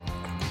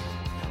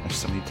There's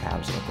so many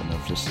tabs open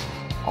of just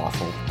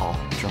awful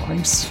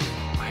drawings.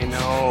 I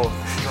know.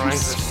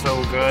 Drawings are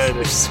so good.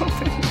 There's so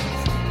many.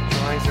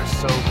 Drawings are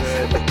so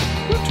good.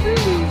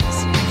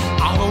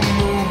 I don't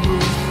know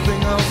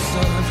everything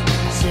outside,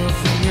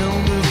 surfing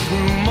in this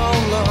room my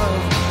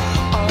life.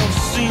 I've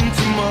seen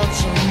too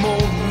much, I'm all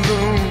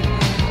alone.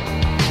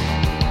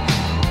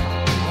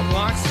 I'd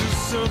like to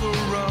sit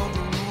around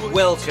and wait.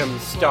 Welcome,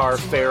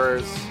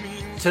 Starfarers,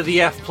 to the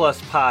F Plus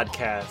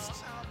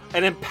Podcast,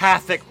 an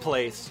empathic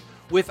place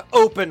with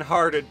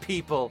open-hearted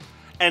people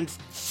and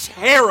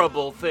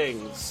terrible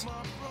things.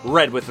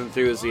 Read with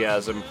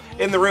enthusiasm.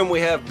 In the room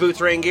we have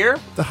Boots Rain Gear.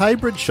 The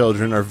hybrid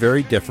children are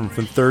very different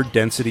from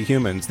third-density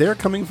humans. They are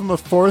coming from a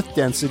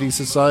fourth-density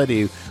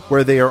society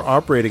where they are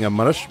operating a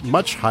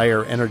much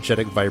higher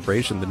energetic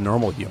vibration than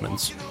normal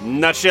humans.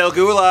 Nutshell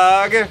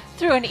Gulag.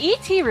 Through an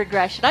ET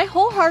regression, I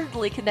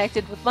wholeheartedly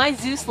connected with my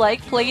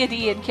Zeus-like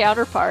Pleiadian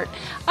counterpart.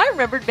 I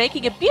remembered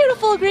making a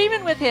beautiful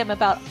agreement with him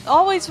about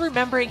always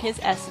remembering his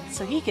essence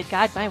so he could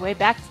guide my way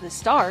back to the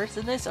stars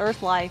in this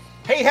Earth life.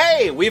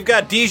 Hey, we've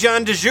got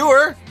Dijon de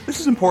Jour. This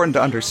is important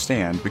to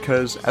understand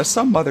because as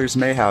some mothers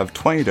may have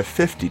 20 to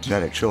 50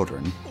 genetic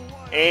children.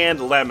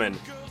 And Lemon.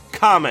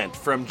 Comment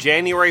from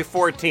January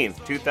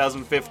 14th,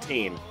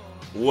 2015.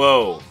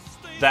 Whoa,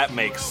 that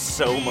makes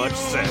so much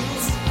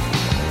sense.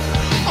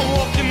 I'm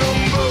walking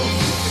on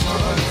both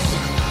sides.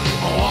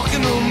 I'm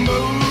walking on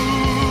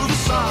both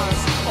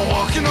sides. I'm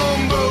walking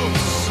on both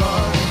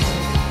sides.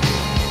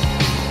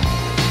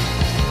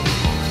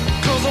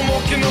 'Cause I'm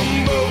walking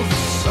on both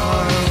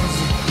sides.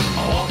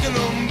 I'm walking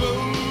on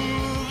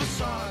both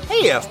sides.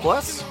 Hey, F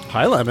Plus.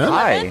 Hi, Lemon.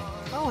 Hi.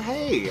 Oh,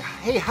 hey.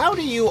 Hey, how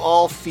do you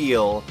all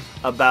feel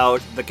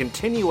about the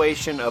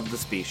continuation of the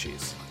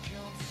species?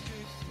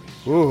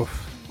 Ooh.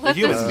 Let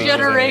human this species.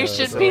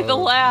 generation be the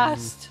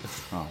last.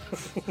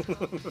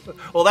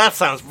 Well, that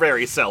sounds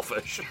very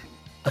selfish.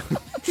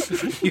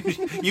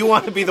 You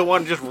want to be the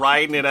one just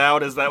riding it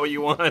out? Is that what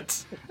you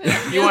want?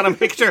 You want to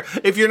make sure,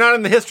 if you're not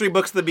in the history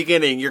books at the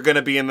beginning, you're going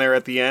to be in there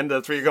at the end?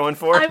 That's what you're going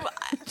for?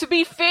 To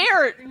be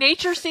fair,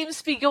 nature seems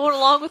to be going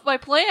along with my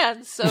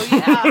plans, so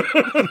yeah.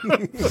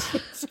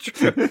 It's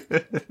true.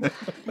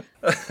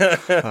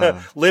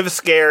 Live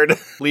scared,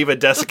 leave a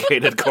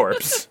desiccated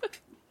corpse.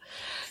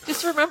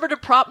 Just remember to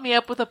prop me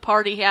up with a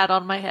party hat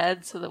on my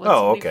head so that when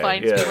somebody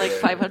finds me like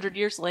 500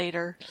 years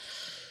later.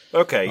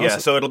 Okay, yeah,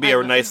 so it'll be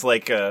a nice,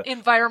 like...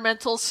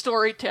 environmental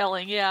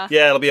storytelling, yeah.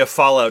 Yeah, it'll be a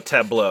Fallout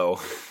tableau.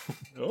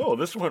 Oh,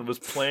 this one was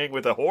playing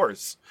with a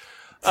horse.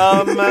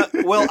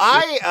 Well,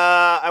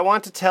 I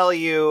want to tell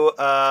you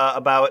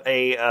about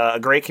a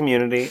great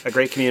community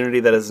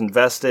that is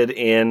invested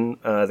in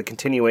the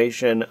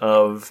continuation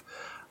of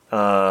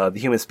the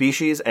human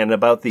species and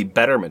about the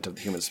betterment of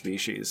the human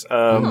species.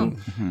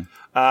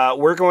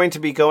 We're going to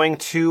be going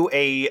to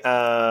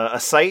a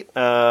site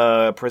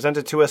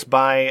presented to us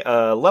by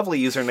a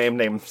lovely username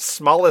named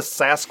Smallest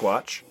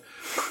Sasquatch.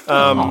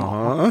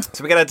 So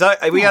we got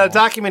a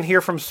document here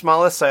from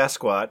Smallest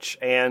Sasquatch,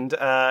 and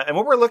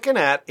what we're looking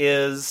at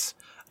is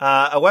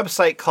a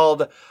website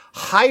called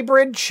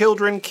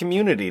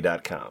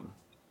hybridchildrencommunity.com.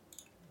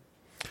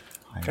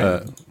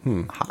 Hybrid?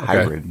 Yeah.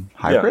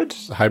 Hybrid?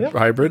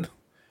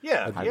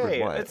 Yeah, Hybrid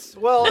yeah.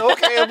 what?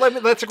 Okay.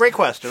 That's a great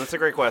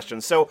question.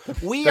 So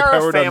we They're are a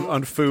powered family.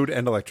 on food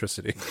and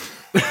electricity.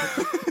 A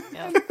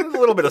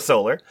little bit of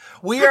solar.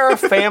 We are a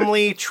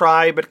family,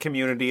 tribe, and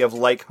community of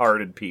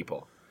like-hearted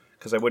people.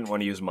 Because I wouldn't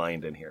want to use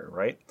mind in here,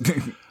 right?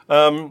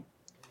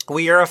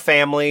 We are a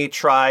family,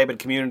 tribe, and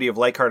community of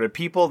like-hearted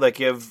people that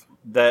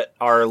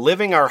are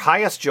living our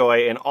highest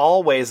joy in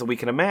all ways that we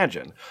can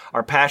imagine.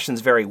 Our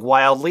passions vary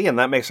wildly, and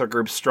that makes our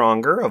group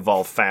stronger,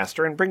 evolve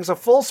faster, and brings a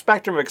full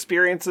spectrum of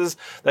experiences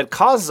that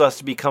causes us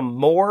to become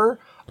more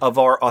of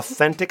our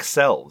authentic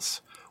selves.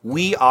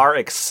 We are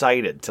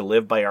excited to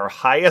live by our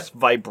highest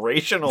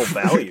vibrational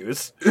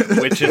values,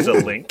 which is a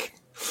link.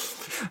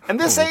 And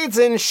this aids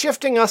in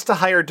shifting us to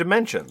higher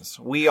dimensions.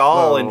 We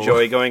all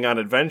enjoy going on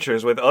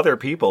adventures with other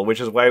people, which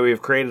is why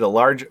we've created a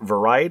large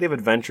variety of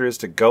adventures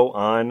to go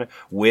on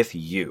with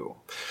you.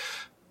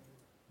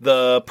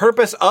 The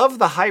purpose of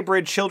the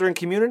Hybrid Children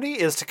community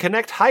is to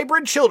connect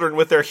hybrid children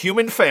with their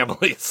human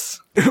families.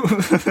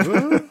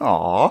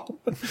 Aww.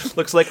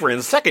 Looks like we're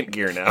in second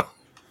gear now.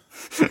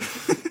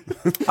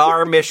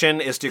 Our mission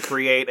is to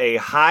create a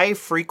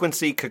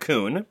high-frequency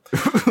cocoon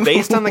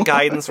based on the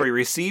guidance we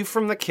receive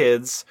from the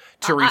kids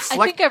to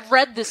reflect... I think I've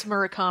read this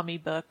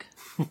Murakami book.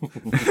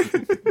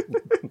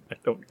 I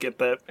don't get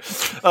that.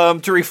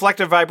 To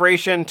reflect a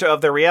vibration of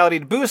their reality,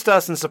 to boost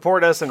us and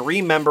support us in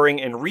remembering,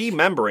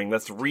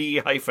 that's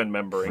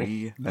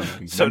re-membering.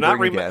 So not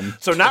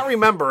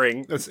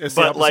remembering, It's the but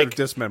opposite like of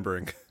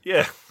dismembering.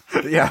 Yeah.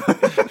 Yeah.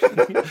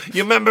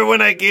 You remember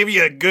when I gave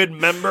you a good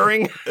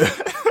membering?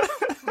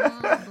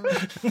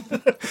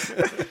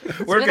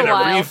 We're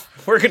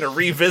gonna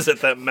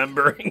revisit that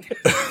membering.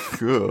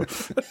 Cool.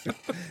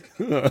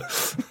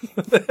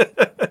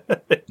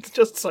 It's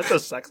just such a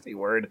sexy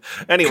word.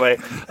 Anyway,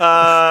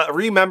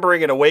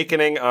 remembering and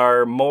awakening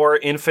our more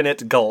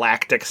infinite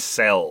galactic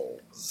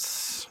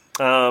selves.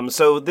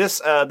 So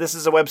this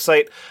is a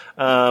website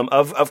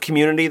of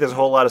community. There's a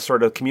whole lot of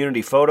sort of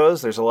community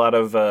photos. There's a lot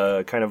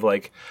of kind of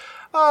like,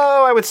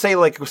 I would say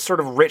like sort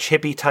of rich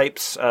hippie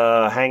types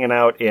hanging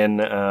out in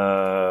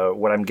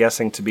what I'm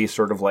guessing to be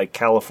sort of like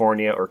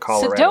California or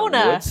Colorado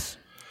Sedona. woods.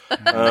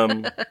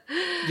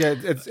 Yeah,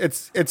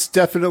 it's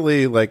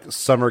definitely like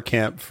summer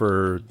camp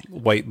for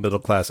white middle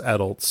class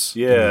adults.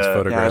 In Yeah. these Yeah, I was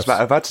Yeah, I was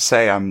photographs. about to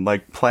say I'm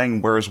like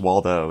playing Where's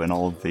Waldo in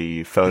all of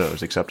the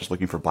photos, except just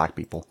looking for black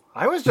people.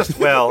 I was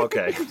just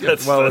okay.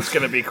 That's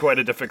going to be quite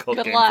a difficult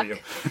Good game luck. for you.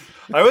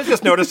 I was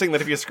just noticing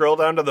that if you scroll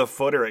down to the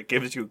footer, it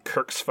gives you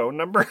Kirk's phone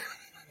number.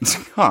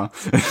 Huh.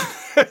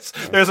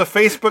 There's a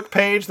Facebook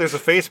page, there's a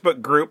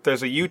Facebook group,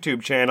 there's a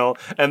YouTube channel,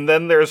 and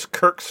then there's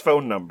Kirk's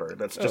phone number.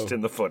 That's just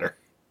in the footer.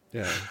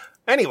 Yeah.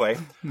 Anyway,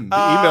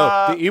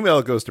 The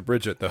email goes to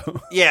Bridget though.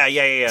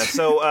 yeah.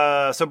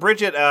 So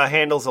Bridget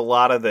handles a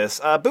lot of this.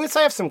 Boots,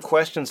 I have some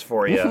questions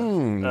for you.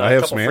 I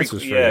have some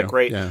answers for you. Yeah,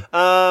 great.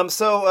 Yeah.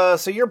 So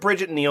you're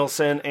Bridget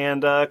Nielsen,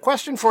 and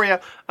question for you: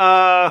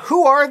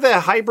 who are the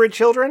hybrid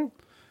children?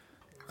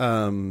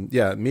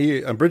 Yeah,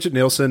 me. I'm Bridget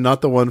Nielsen,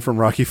 not the one from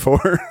Rocky IV.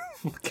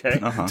 Okay,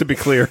 To be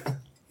clear,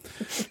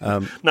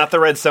 not the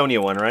Red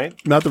Sonja one, right?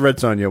 not the Red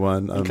Sonja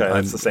one. Okay,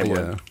 that's the same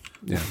one.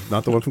 Yeah,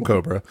 not the one from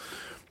Cobra.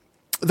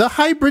 The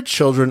hybrid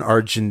children are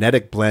a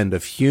genetic blend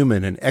of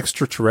human and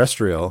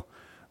extraterrestrial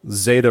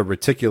zeta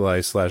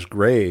reticuli /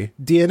 gray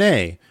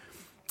DNA.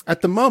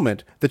 At the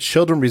moment, the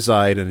children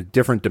reside in a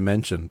different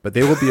dimension, but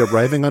they will be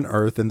arriving on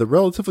Earth in the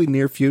relatively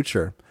near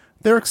future.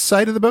 They're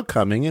excited about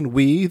coming, and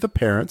we, the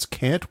parents,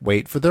 can't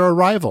wait for their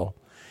arrival.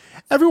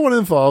 Everyone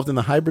involved in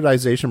the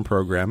hybridization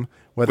program,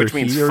 whether Which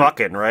means he or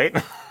fucking, right?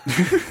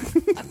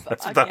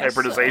 That's what the guess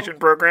hybridization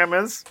program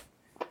is.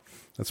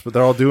 that's what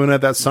they're all doing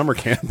at that summer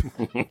camp.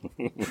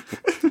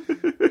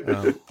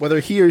 Whether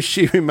he or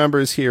she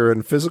remembers here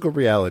in physical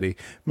reality,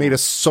 made a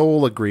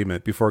soul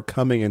agreement before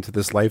coming into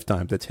this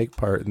lifetime to take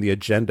part in the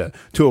agenda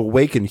to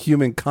awaken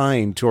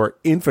humankind to our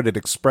infinite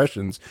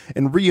expressions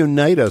and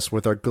reunite us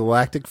with our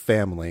galactic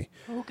family.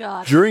 Oh,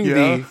 God. During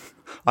Yeah.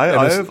 I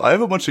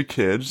have a bunch of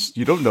kids.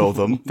 You don't know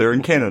them. They're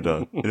in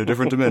Canada, in a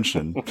different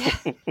dimension.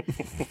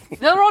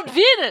 They're on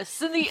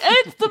Venus in the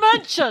 8th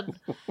dimension.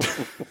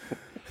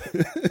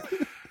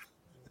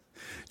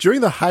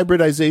 During the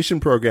hybridization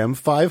program,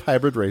 5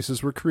 hybrid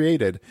races were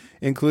created,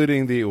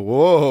 including the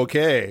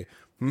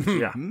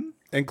Yeah.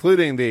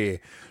 including the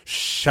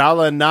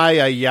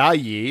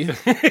Shalanayayi,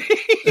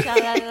 La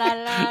la la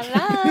la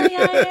la,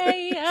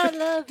 yeah, I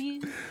love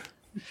you.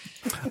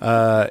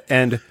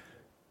 and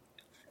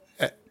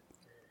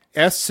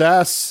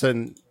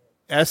Assassini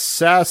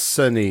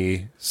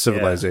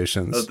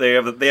civilizations. They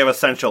have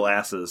essential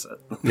asses.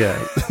 Yeah,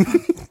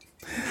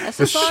 That's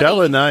the a song.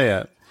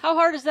 Shalanaya. How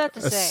hard is that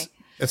to say?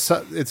 It's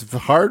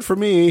hard for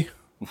me.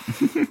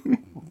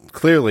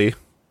 Clearly,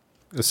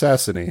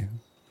 Assassini.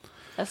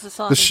 That's the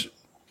song.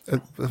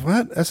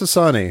 What?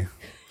 Assassani.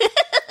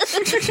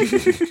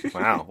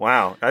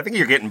 Wow. I think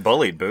you're getting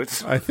bullied,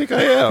 Boots. I think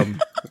I am.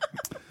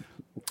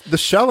 The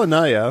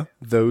Shalanaya,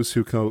 those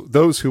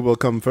who will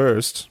come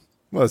first.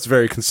 Well, it's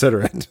very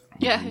considerate.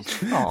 Yeah.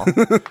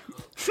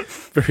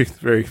 Very,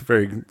 very,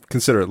 very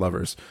considerate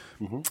lovers.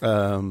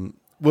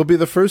 Will be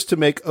the first to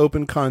make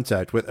open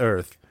contact with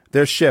Earth.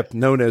 Their ship,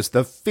 known as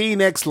the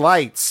Phoenix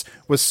Lights,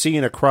 was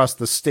seen across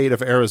the state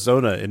of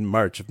Arizona in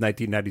March of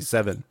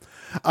 1997.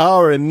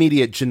 Our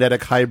immediate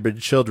genetic hybrid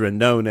children,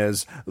 known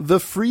as the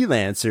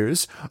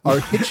Freelancers, are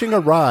hitching a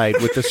ride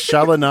with the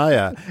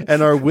Shalanaya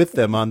and are with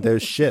them on their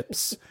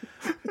ships.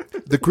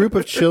 This group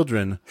of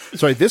children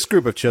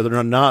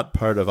are not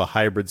part of a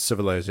hybrid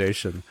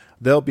civilization.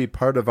 They'll be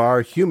part of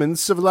our human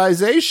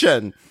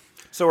civilization.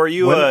 So are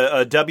you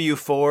a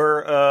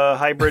W4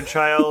 hybrid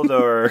child,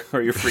 or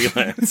are you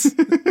freelance?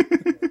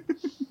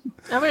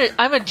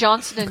 I'm a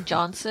Johnson &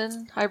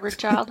 Johnson hybrid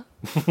child.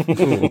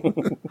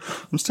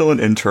 I'm still an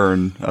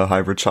intern, a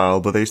hybrid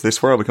child, but they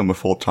swear I'll become a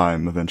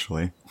full-time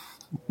eventually.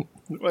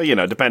 Well,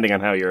 depending on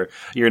how your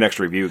next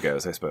review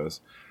goes, I suppose.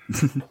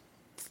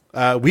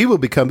 We will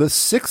become the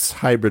 6th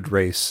hybrid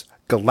race,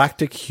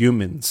 galactic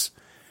humans.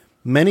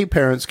 Many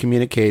parents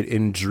communicate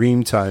in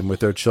dream time with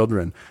their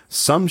children.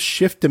 Some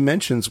shift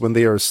dimensions when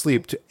they are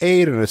asleep to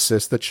aid and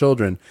assist the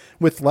children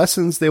with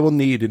lessons they will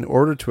need in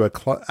order to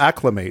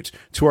acclimate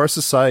to our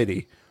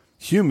society.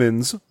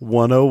 Humans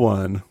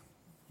 101.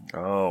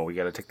 Oh, we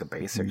got to take the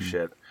basic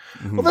shit.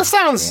 Well,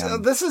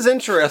 this is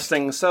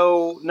interesting.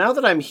 So now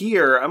that I'm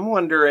here, I'm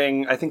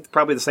wondering, I think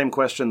probably the same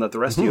question that the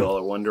rest of you all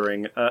are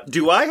wondering.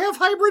 Do I have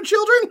hybrid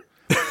children?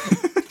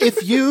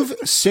 If you've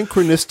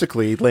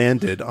synchronistically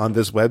landed on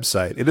this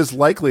website, it is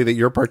likely that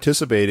you're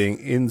participating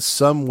in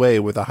some way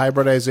with a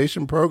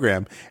hybridization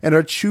program and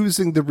are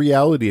choosing the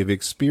reality of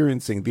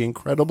experiencing the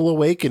incredible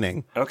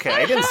awakening. Okay,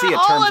 I didn't see a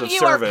All terms of of you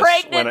service. are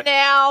pregnant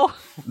now.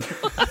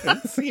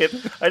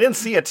 I didn't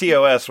see a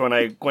TOS when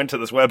I went to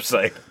this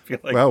website. I feel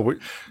like Well,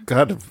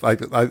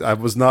 I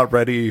was not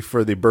ready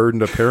for the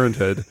burden of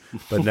parenthood,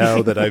 but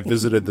now that I've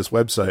visited this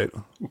website,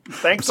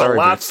 thanks sorry, a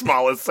lot, dude.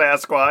 smallest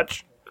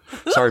Sasquatch.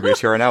 Sorry,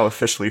 Boots, you are now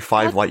officially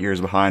 5 light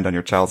years behind on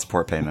your child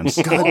support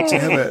payments. God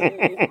damn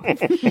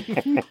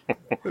it.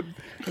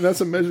 And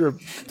that's a measure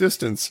of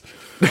distance.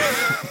 I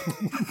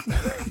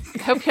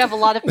hope you have a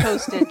lot of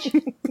postage.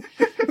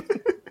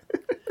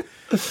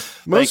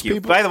 Thank you.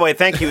 By the way,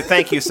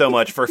 thank you so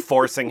much for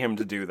forcing him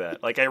to do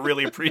that. Like, I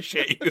really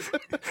appreciate you.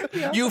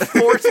 You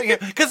forcing him,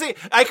 because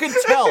I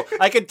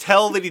could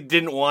tell that he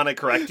didn't want to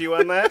correct you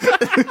on that.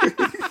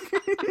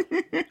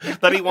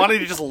 That he wanted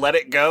to just let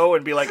it go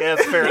and be like,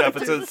 "It's fair enough.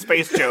 It's a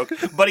space joke,"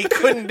 but he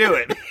couldn't do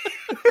it.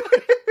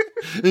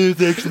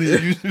 It's actually a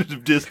use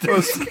of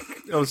distance.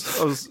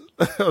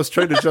 I was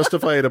trying to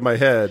justify it in my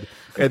head,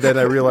 and then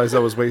I realized I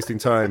was wasting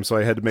time, so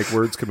I had to make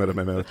words come out of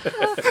my mouth.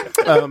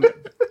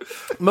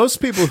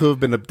 Most people who have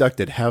been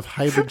abducted have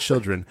hybrid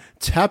children.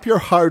 Tap your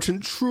heart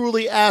and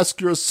truly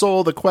ask your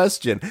soul the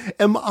question,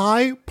 am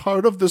I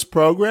part of this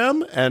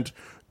program? And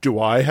do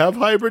I have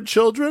hybrid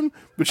children?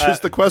 Which is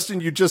the question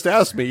you just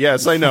asked me.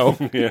 Yes, I know.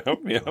 Yeah.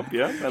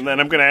 And then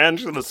I'm going to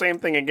answer the same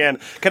thing again.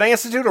 Can I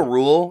institute a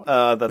rule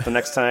that the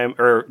next time,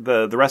 or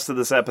the rest of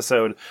this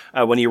episode,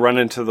 when you run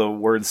into the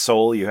word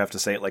soul, you have to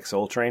say it like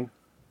Soul Train?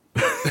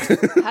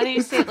 How do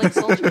you say it like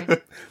Soul Train?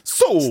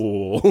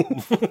 Soul!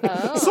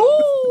 Oh.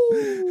 Soul!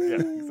 Yeah,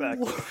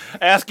 exactly.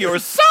 Ask your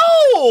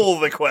soul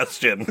the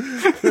question.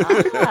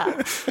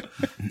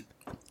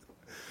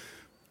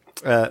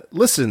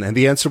 Listen, and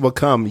the answer will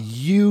come.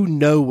 You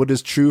know what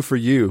is true for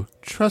you.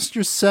 Trust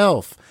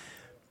yourself.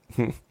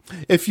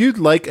 If you'd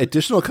like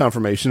additional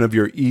confirmation of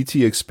your ET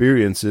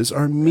experiences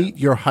or meet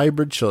your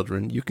hybrid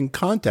children, you can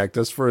contact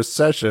us for a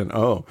session.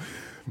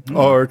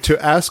 Or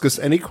to ask us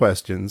any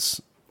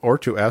questions, any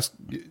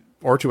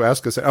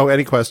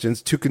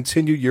questions to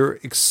continue your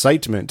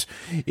excitement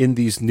in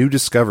these new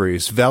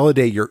discoveries,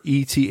 validate your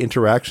ET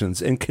interactions,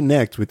 and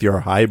connect with your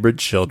hybrid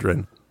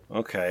children.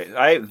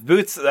 Okay.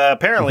 Boots,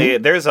 apparently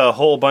there's a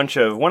whole bunch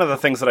of, one of the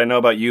things that I know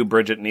about you,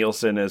 Bridget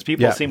Nielsen, is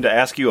people seem to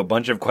ask you a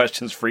bunch of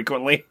questions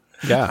frequently.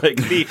 Yeah. Like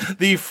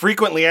the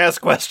frequently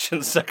asked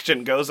questions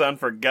section goes on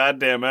for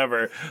goddamn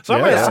ever. So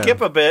I'm going to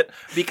skip a bit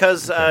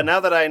because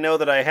now that I know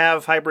that I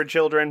have hybrid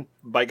children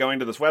by going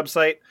to this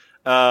website,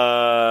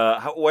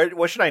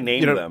 what should I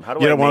name them? How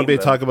do you don't want to be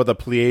them? talking about the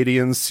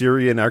Pleiadians,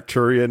 Sirian,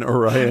 Arcturian,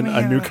 Orion,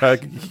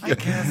 Anunnaki.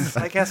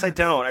 I guess I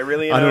don't. I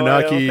really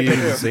Anunnaki,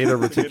 Zeta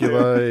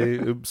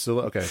Reticuli,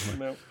 Upsala. Okay.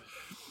 No.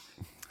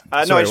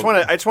 No, I just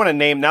want to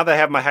name. Now that I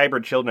have my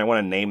hybrid children, I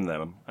want to name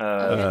them. Do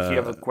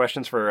you have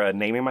questions for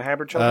naming my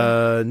hybrid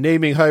children?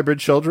 Naming hybrid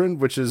children,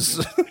 which is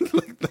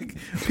like,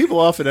 people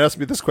often ask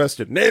me this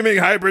question: naming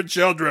hybrid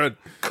children. :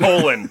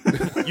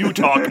 You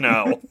talk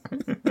now.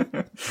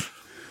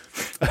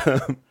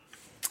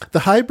 The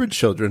hybrid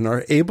children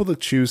are able to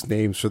choose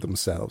names for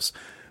themselves,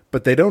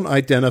 but they don't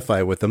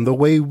identify with them the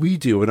way we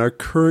do in our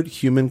current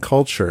human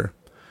culture.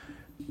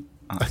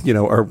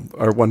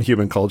 Our one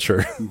human culture.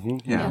 Mm-hmm.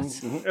 Yeah.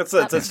 Yes. It's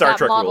a Star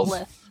Trek rules.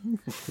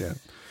 Yeah.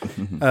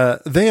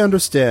 They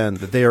understand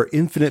that they are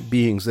infinite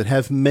beings that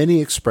have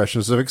many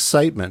expressions of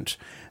excitement.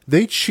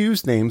 They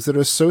choose names that are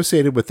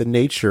associated with the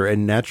nature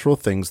and natural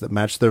things that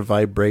match their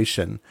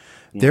vibration.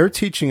 They're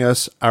teaching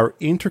us our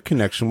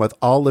interconnection with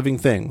all living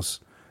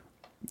things.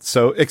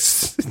 So,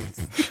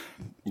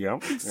 Yeah.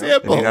 examples. They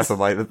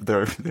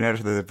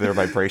have their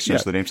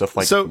vibrations. The names stuff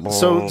like So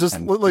just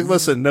like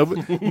listen.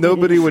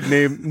 Nobody would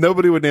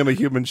name a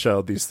human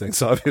child these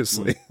things.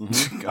 Obviously.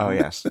 Oh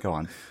yes, go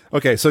on.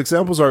 Okay, so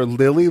examples are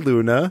Lily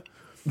Luna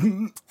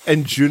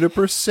and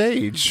Juniper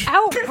Sage.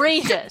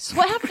 Outrageous.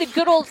 What happened to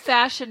good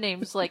old-fashioned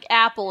names like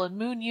Apple and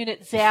Moon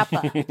Unit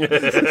Zappa?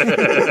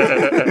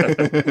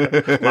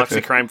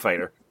 Moxie Crime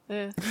Fighter.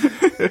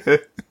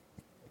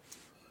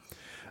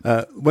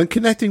 When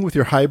connecting with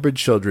your hybrid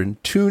children,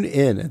 tune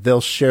in.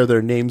 They'll share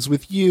their names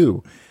with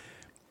you.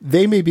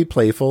 They may be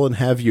playful and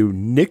have you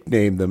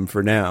nickname them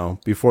for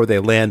now before they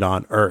land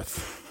on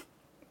Earth.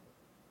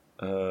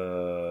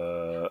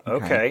 Okay.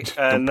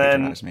 Don't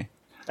patronize me.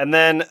 And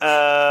then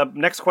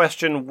next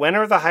question, when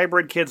are the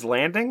hybrid kids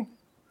landing?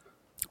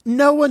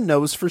 No one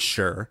knows for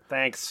sure.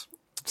 Thanks.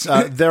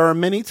 There are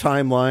many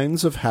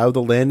timelines of how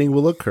the landing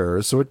will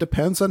occur, so it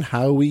depends on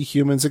how we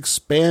humans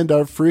expand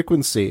our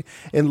frequency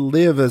and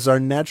live as our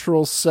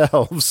natural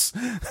selves.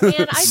 Man,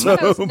 I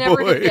thought I was never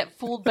going to get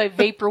fooled by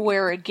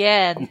vaporware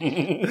again.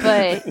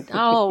 But,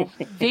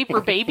 vapor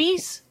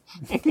babies?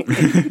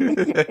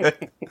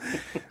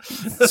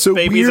 So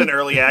Babies in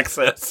early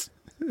access.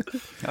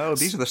 Oh,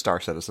 these are the Star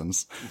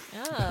Citizens.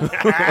 Oh.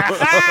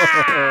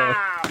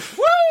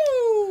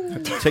 Woo!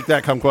 Take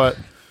that, kumquat.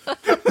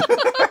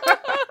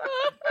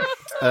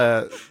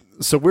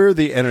 So we're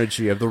the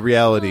energy of the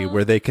reality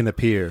where they can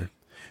appear.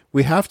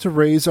 We have to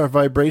raise our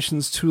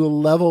vibrations to a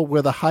level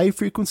where the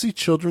high-frequency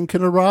children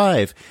can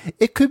arrive.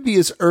 It could be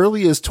as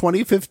early as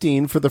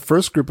 2015 for the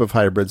first group of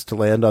hybrids to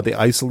land on the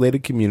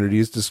isolated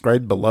communities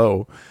described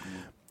below.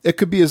 It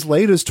could be as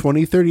late as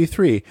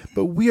 2033,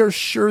 but we are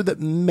sure that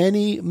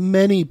many,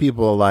 many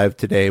people alive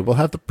today will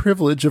have the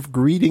privilege of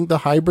greeting the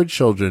hybrid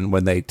children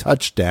when they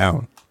touch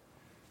down.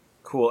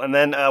 Cool. And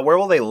then where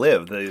will they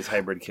live, these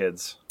hybrid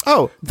kids?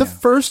 Oh, the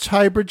first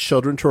hybrid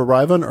children to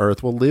arrive on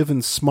Earth will live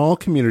in small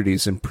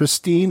communities in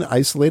pristine,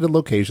 isolated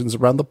locations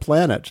around the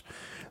planet.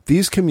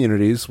 These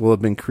communities will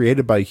have been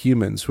created by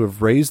humans who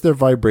have raised their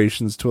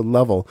vibrations to a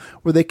level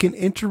where they can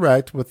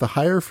interact with the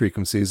higher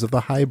frequencies of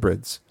the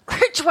hybrids.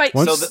 Ridgeway.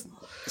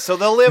 So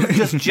they'll live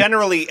just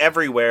generally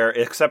everywhere,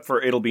 except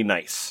for it'll be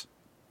nice.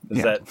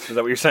 Is that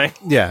what you're saying?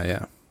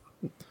 Yeah.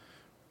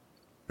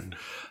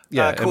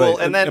 Yeah, cool.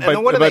 And then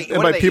what do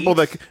they people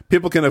eat? that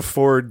people can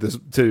afford this,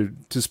 to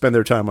spend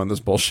their time on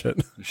this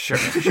bullshit. Sure.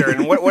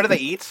 And what do they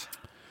eat?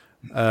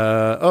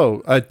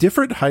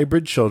 Different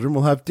hybrid children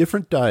will have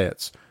different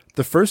diets.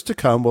 The first to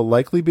come will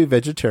likely be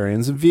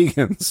vegetarians and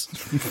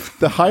vegans.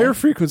 The higher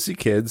frequency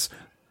kids,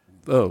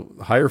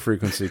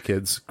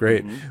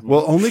 great,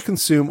 will only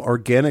consume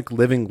organic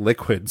living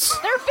liquids.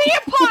 They're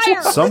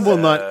vampires! Some will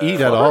not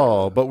eat at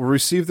all, but will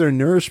receive their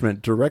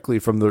nourishment directly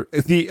from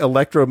the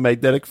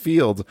electromagnetic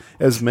field,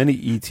 as many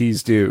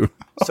ETs do.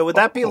 So would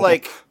that be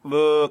like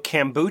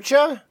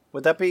kombucha?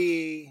 Would that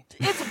be...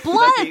 It's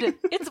blood!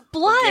 It's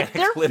blood!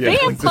 They're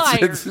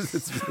vampires!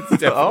 It's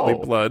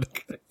definitely blood.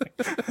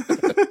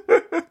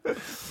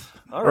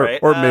 All right.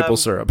 Or maple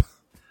syrup.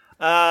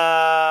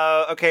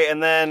 Okay,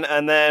 and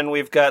then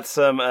we've got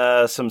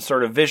some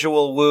sort of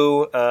visual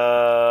woo,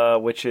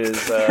 which is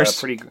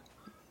pretty.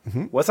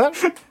 What's that?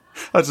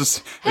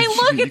 Hey,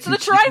 look, it's the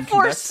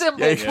Triforce symbol.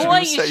 Boy,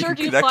 you sure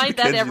do find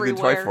that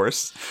everywhere.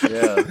 Triforce.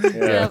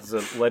 Yeah. It's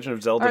a Legend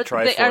of Zelda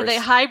Triforce. Are they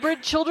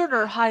hybrid children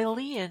or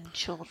Hylian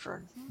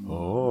children?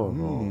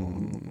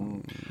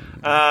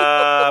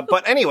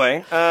 But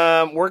anyway,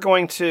 we're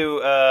going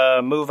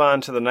to move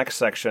on to the next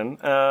section.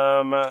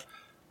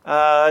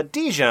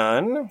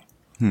 Dijon,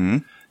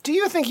 do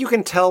you think you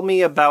can tell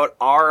me about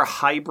our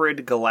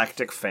hybrid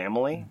galactic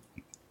family?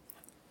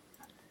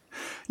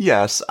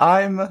 Yes,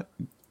 I'm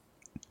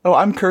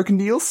Kirk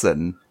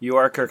Nielsen. You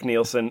are Kirk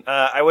Nielsen.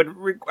 I would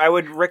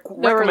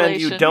recommend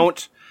relation.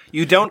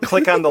 you don't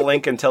click on the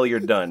link until you're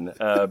done,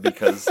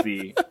 because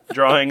the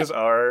drawings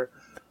are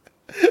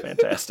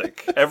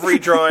fantastic. Every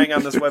drawing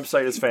on this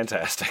website is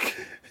fantastic.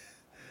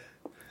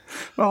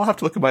 Well, I'll have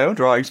to look at my own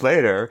drawings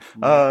later.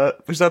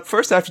 Because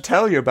first I have to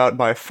tell you about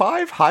my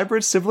 5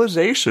 hybrid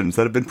civilizations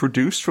that have been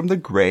produced from the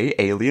Gray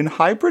Alien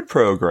Hybrid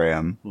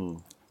Program.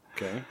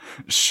 Okay.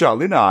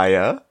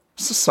 Shalinaya,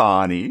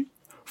 Sasani,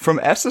 from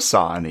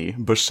Esasani,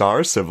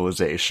 Bashar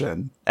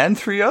civilization, and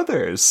 3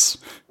 others.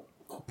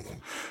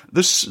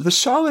 The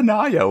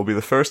Shalinaya will be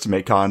the first to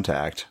make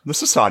contact. The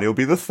Sasani will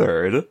be the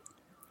third.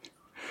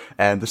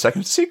 And the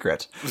second is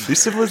secret.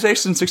 These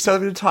civilizations'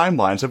 accelerated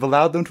timelines have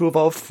allowed them to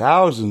evolve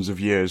thousands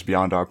of years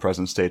beyond our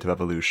present state of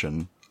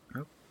evolution.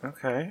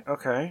 Okay.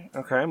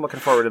 I'm looking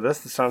forward to this.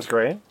 This sounds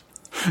great.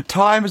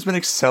 Time has been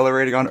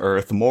accelerating on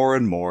Earth more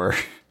and more.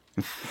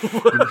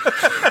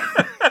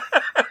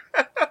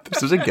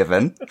 This is a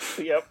given.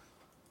 Yep.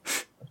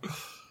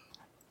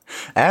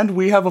 And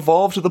we have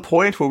evolved to the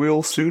point where we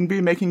will soon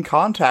be making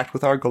contact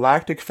with our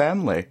galactic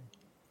family.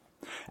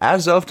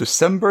 As of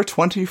December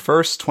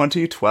 21st,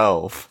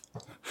 2012,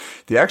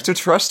 the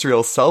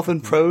extraterrestrial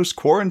self-imposed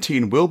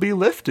quarantine will be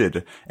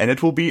lifted, and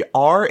it will be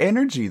our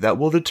energy that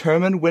will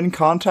determine when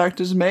contact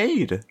is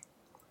made.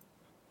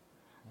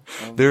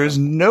 There is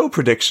no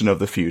prediction of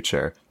the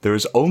future. There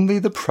is only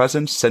the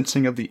present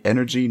sensing of the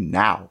energy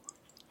now.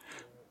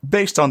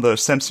 Based on the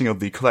sensing of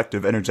the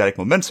collective energetic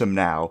momentum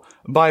now,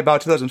 by about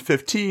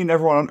 2015,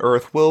 everyone on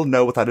Earth will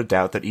know without a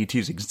doubt that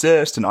ETs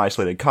exist and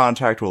isolated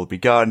contact will have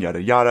begun,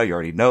 yada yada. You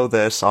already know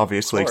this,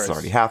 obviously, because it's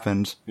already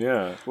happened.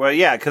 Yeah. Well,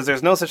 yeah, because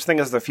there's no such thing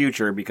as the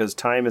future because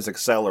time is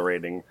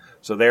accelerating.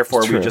 So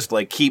therefore, we just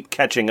keep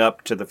catching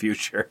up to the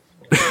future.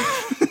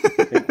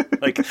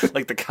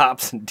 like the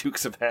cops in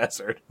Dukes of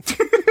Hazzard.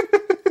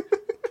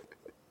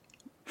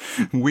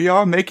 We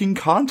are making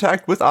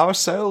contact with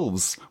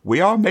ourselves.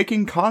 We are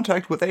making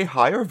contact with a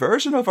higher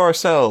version of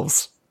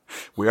ourselves.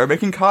 We are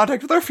making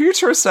contact with our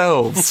future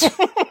selves.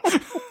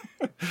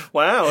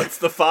 Wow, it's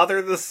the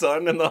Father, the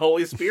Son, and the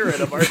Holy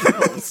Spirit of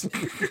ourselves.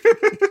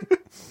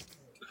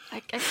 I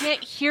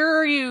can't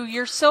hear you.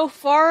 You're so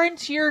far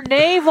into your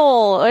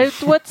navel.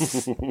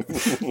 What's... Oh,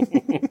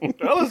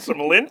 there's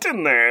some lint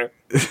in there.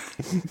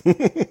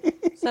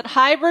 Is that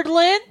hybrid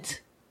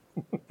lint?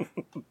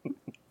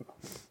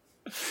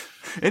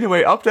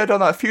 Anyway, update on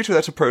that future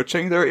that's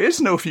approaching. There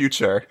is no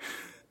future.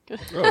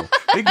 Oh.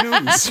 Big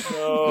news.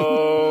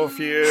 Oh,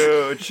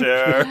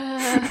 future.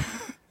 Oh,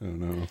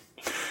 no.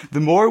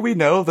 The more we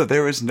know that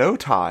there is no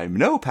time,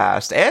 no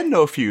past, and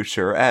no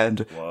future,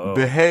 and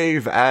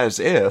behave as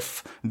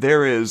if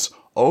there is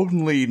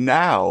only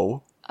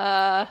now.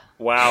 Wow,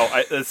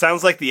 it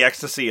sounds like the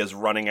ecstasy is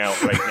running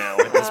out right now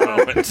at this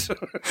moment.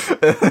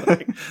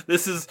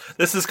 This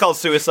is called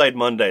Suicide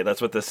Monday.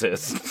 That's what this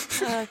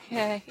is.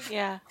 Okay,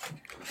 yeah.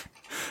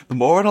 The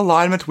more in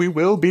alignment we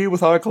will be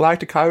with our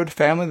galactic hybrid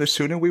family, the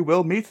sooner we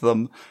will meet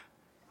them.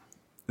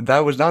 That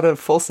was not a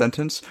full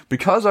sentence.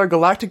 Because our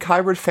galactic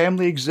hybrid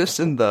family exists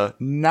in the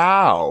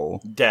now.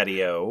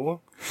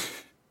 Daddy-o.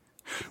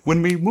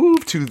 When we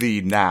move to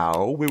the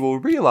now, we will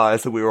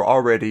realize that we were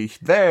already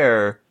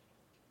there.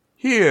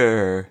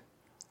 Here.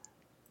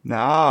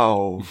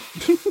 Now.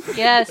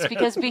 Yes,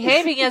 because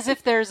behaving as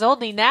if there's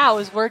only now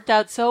has worked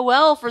out so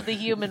well for the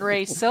human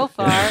race so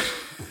far.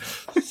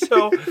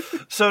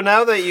 So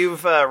now that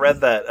you've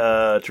read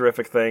that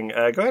terrific thing, go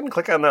ahead and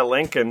click on that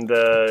link, and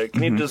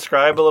can you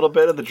describe a little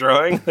bit of the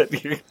drawing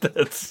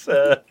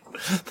that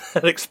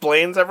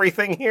explains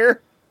everything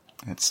here?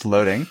 It's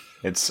loading.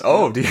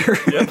 Oh, dear.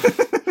 Yep.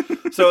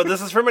 So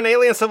this is from an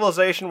alien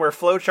civilization where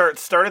flowcharts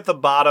start at the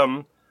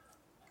bottom,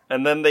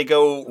 and then they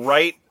go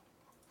right,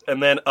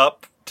 and then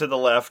up to the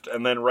left,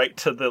 and then right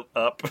to the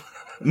up.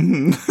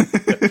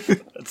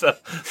 So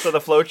the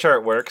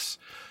flowchart works.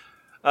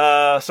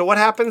 So what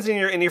happens in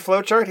your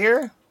flowchart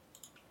here?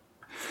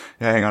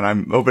 Yeah, hang on,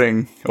 I'm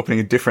opening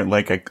a different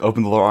link. I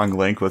opened the wrong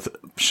link,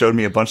 showed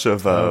me a bunch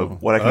of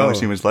what I can only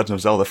assume is Legend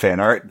of Zelda fan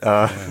art.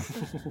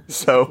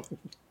 So,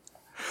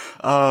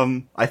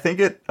 I think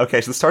so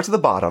it starts at the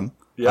bottom.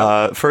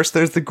 Yeah. First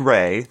there's the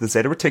gray, the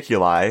Zeta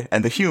Reticuli,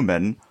 and the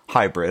human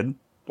hybrid.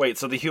 Wait,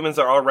 so the humans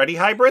are already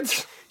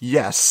hybrids?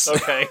 Yes.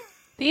 Okay.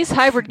 These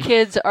hybrid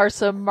kids are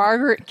some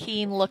Margaret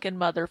Keane-looking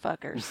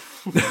motherfuckers.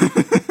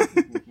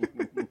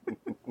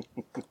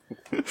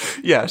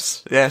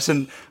 Yes,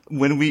 and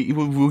when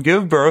we'll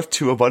give birth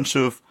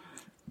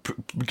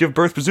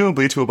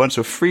presumably to a bunch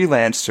of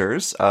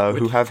freelancers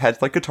who have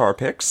heads like guitar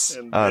picks.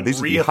 And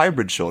these are the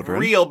hybrid children.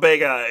 Real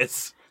big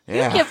eyes.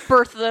 Yeah. You give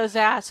birth to those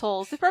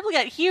assholes. They probably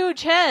got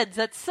huge heads.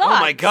 That sucks. Oh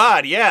my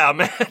god, yeah,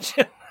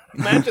 imagine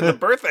the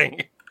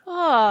birthing.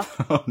 Oh.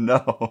 Oh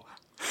no.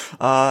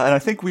 And I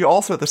think we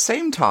also at the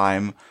same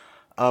time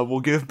will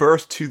give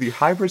birth to the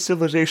hybrid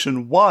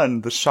civilization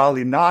 1, the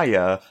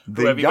Shalinaya,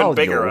 the Who have even Yalyo.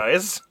 bigger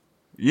eyes.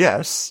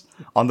 Yes,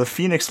 on the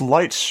Phoenix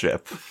Lights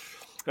ship,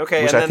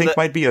 Okay, which and I think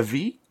might be a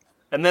V.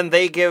 and then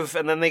they give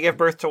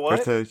birth to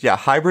what?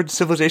 Hybrid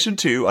civilization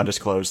 2,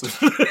 undisclosed.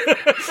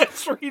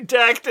 It's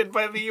redacted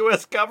by the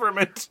U.S.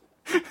 government.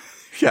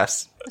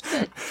 Yes.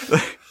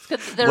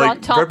 They're Like,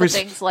 on top of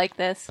things like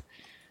this.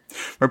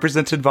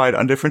 Represented by an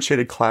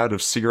undifferentiated cloud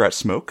of cigarette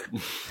smoke.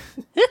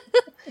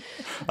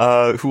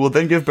 Who will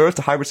then give birth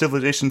to hybrid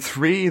civilization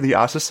 3, the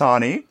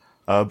Asasani,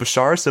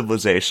 Bashar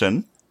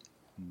civilization.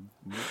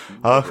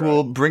 Who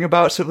will bring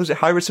about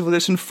hybrid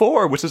civilization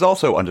 4, which is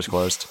also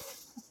undisclosed.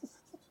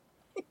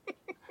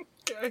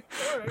 Okay,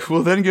 Who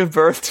will then give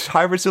birth to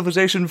hybrid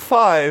civilization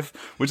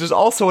 5, which is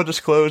also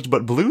undisclosed,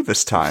 but blue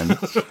this time.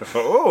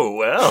 Oh,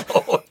 well.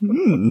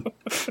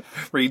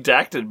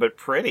 Redacted, but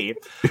pretty.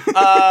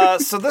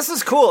 So this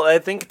is cool. I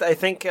think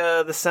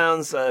this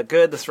sounds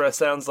good. This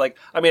sounds like...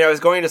 I mean, I was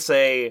going to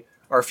say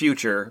our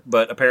future,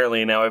 but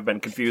apparently now I've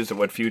been confused at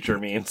what future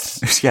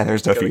means. Yeah,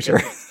 there's no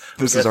future.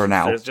 This is our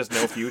now. There's just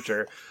no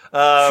future.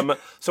 So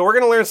we're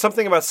going to learn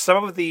something about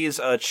some of these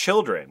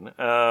children.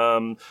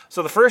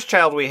 So the first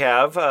child we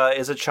have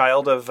is a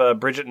child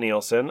of Bridget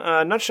Nielsen.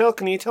 Nutshell,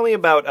 can you tell me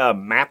about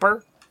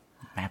Mapper?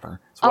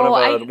 Mapper. It's one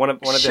of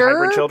the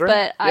hybrid children.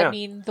 But Yeah. I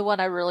mean, the one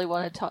I really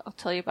want to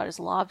tell you about is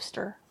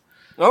Lobster.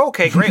 Oh,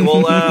 okay, great.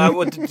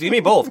 Well, give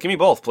me both. Give me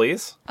both,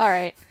 please. All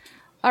right.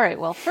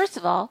 Well, first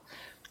of all,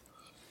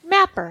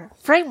 Mapper,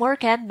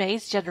 framework and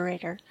maze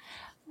generator.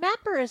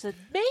 Mapper is a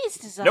maze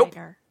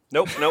designer.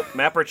 Nope.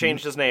 Mapper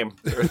changed his name.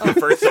 The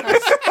first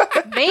sentence.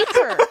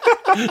 Maper.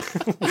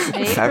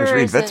 Savage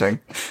reinventing.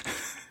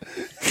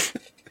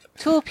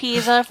 Two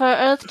peas are for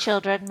Earth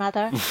children,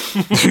 Mother.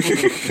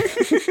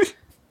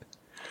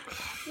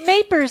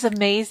 Maper's a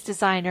maze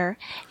designer.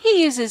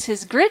 He uses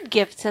his grid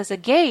gifts as a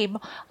game,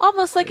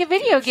 almost like a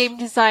video game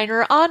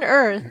designer on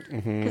Earth,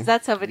 because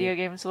that's how video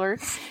games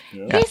work.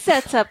 Yeah. He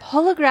sets up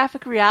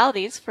holographic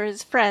realities for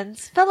his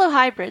friends, fellow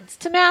hybrids,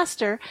 to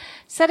master,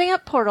 setting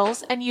up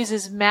portals, and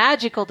uses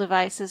magical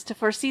devices to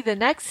foresee the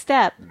next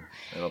step.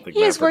 I don't think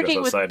He is Mapper goes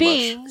working with outside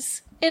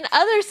beings in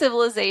other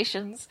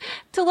civilizations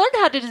to learn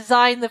how to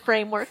design the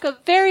framework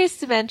of various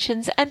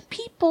dimensions and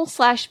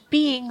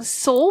people/beings'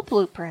 soul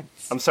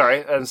blueprints. I'm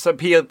sorry. Some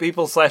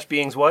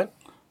people/beings what?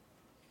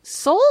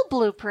 Soul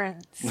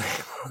blueprints.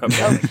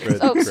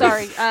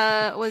 Sorry.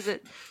 Was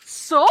it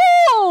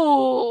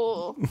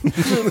soul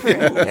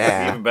blueprints?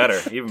 Yeah.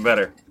 Even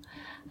better.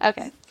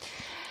 Okay.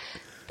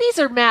 These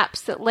are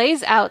maps that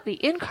lays out the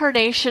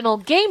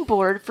incarnational game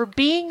board for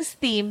beings'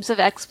 themes of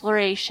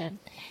exploration.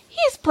 He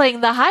is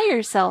playing the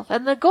higher self,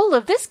 and the goal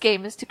of this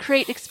game is to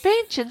create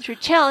expansion through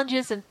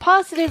challenges and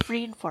positive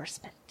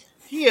reinforcement.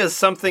 He is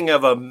something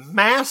of a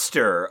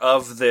master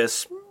of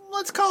this,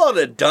 let's call it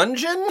a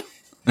dungeon?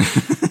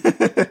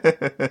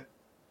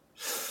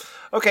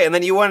 Okay, and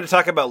then you wanted to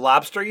talk about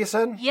Lobster, you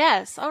said?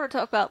 Yes, I want to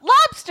talk about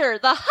Lobster,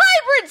 the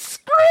hybrid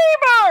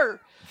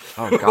screamer!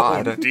 Oh,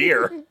 God. Oh,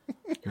 dear.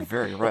 You're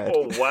very red.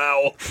 Oh,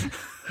 wow.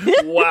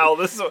 Wow,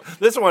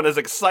 this one is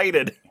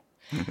excited.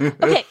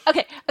 Okay.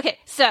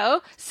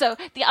 So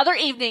the other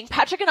evening,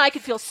 Patrick and I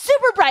could feel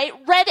super bright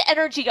red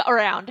energy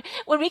around.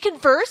 When we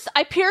conversed,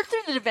 I peered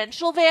through the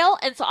dimensional veil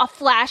and saw a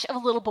flash of a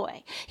little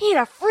boy. He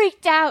had a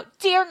freaked out,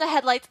 deer in the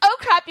headlights, oh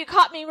crap, you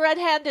caught me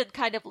red-handed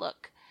kind of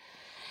look.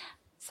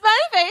 Smiley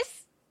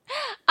face.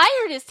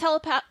 I heard his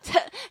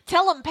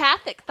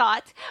telepathic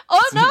thought,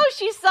 "Oh no,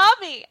 she saw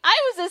me. I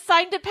was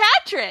assigned to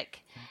Patrick."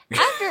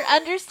 After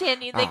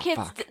understanding the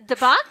kid's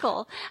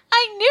debacle,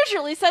 I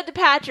neutrally said to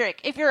Patrick,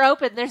 "If you're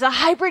open, there's a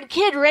hybrid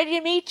kid ready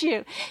to meet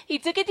you." He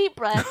took a deep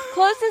breath,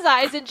 closed his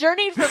eyes, and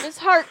journeyed from his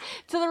heart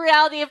to the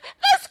reality of the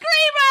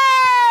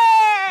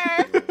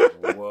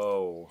Screamer!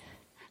 Whoa.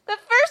 The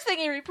first thing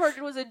he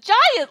reported was a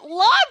giant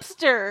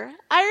lobster.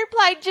 I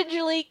replied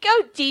gingerly,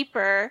 "Go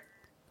deeper."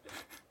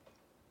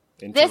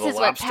 Into This the is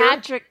lobster? what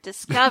Patrick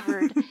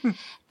discovered.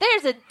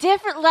 There's a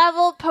different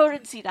level of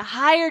potency to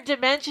higher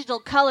dimensional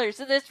colors.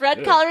 And this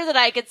red color that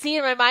I could see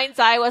in my mind's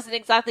eye wasn't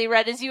exactly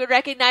red, as you would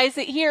recognize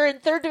it here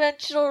in third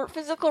dimensional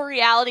physical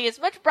reality is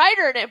much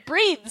brighter and it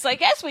breathes. I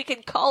guess we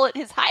can call it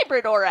his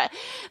hybrid aura.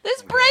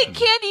 This bright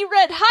candy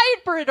red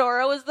hybrid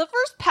aura was the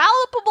first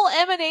palpable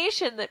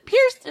emanation that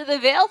pierced through the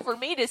veil for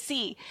me to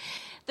see.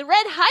 The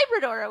red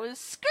hybrid aura was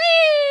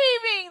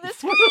screaming. The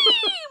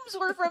screams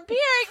were from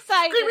pure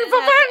excitement and had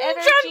the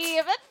energy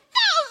of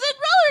 1,000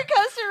 roller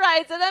coaster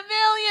rides and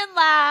 1,000,000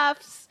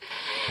 laughs.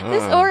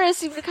 This aura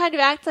seemed to kind of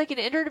act like an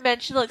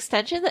interdimensional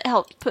extension that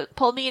helped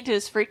pull me into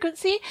his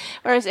frequency,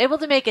 where I was able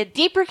to make a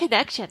deeper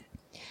connection.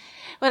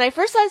 When I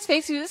first saw his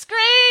face, he was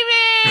screaming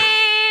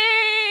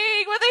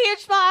with a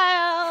huge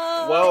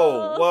smile.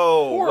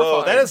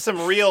 Whoa. That is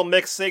some real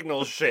mixed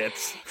signal shit.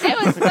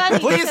 It was funny.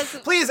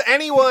 Please,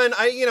 anyone,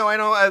 I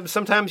know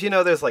sometimes,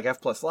 there's like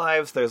F+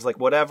 lives, there's like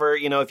whatever,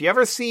 if you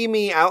ever see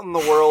me out in the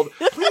world,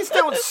 please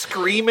don't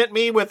scream at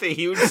me with a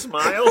huge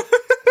smile.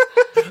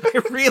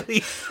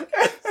 It's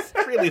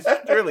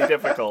really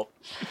difficult.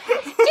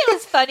 It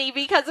was funny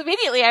because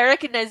immediately I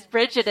recognized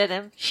Bridget in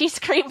him. She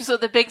screams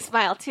with a big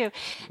smile too.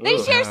 They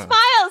share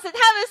smiles and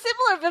have a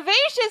similar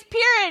vivacious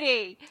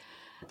purity.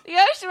 The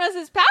ocean was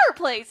his power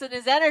place, and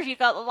his energy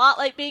felt a lot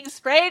like being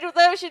sprayed with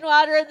ocean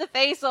water in the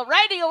face while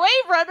riding a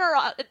wave runner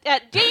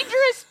at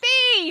dangerous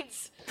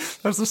speeds.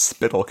 There's a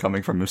spittle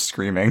coming from him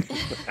screaming.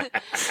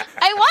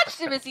 I watched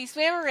him as he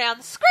swam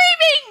around,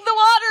 screaming the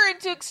water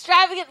into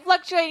extravagant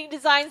fluctuating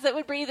designs that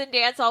would breathe and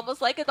dance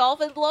almost like a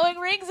dolphin blowing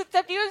rings,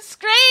 except he was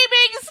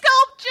screaming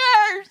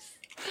sculptures!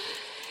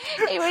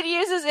 He would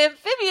use his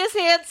amphibious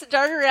hands to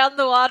dart around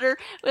the water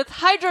with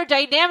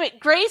hydrodynamic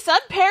grace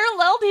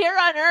unparalleled here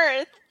on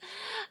Earth.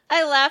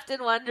 I laughed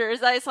in wonder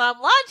as I saw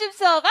him launch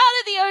himself out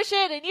of the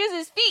ocean and use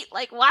his feet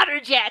like water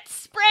jets,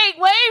 spraying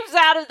waves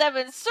out of them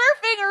and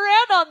surfing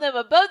around on them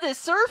above the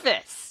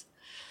surface.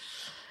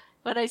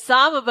 When I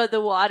saw him above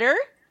the water,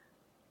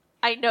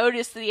 I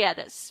noticed that he had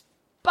a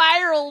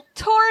spiral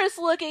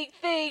Taurus-looking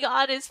thing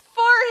on his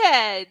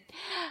forehead.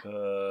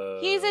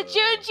 He's a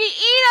Junji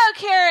Ito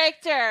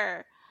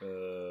character.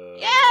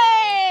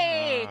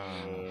 Yay!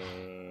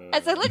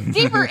 As I looked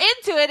deeper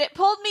into it, it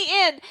pulled me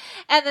in,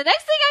 and the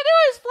next thing I knew,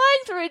 I was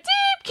flying through a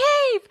deep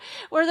cave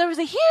where there was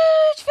a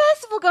huge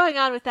festival going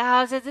on with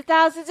thousands and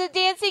thousands of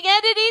dancing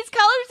entities,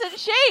 colors, and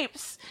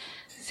shapes.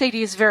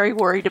 Sadie is very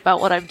worried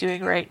about what I'm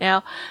doing right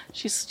now.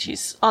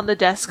 She's on the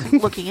desk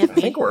looking at me.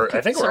 I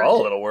think we're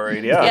all a little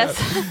worried. Yeah. Yes.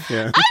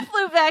 Yeah. I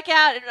flew back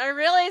out and I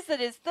realized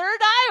that his third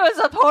eye was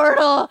a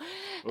portal.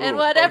 And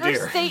whatever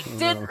state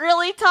didn't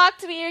really talk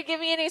to me or give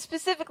me any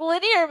specific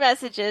linear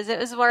messages. It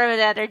was more of an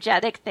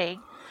energetic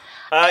thing.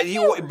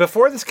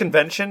 Before this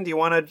convention, do you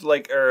want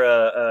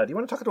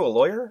to talk to a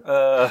lawyer?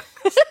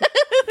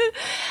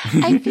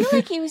 I feel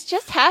like he was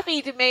just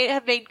happy to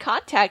have made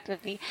contact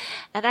with me,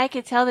 and I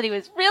could tell that he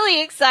was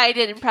really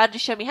excited and proud to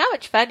show me how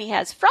much fun he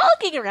has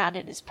frolicking around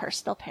in his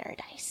personal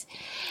paradise.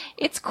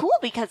 It's cool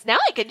because now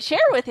I can share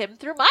with him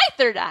through my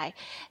third eye,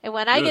 and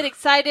when I get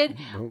excited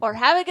or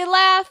have a good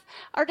laugh,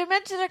 our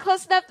dimensions are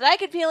close enough that I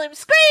can feel him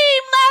scream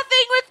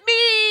laughing with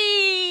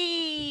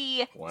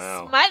me.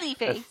 Wow. Smiley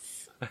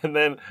face. And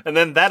then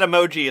that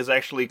emoji is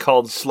actually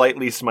called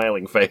slightly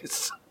smiling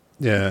face.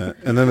 Yeah,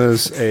 and then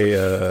there's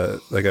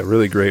a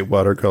really great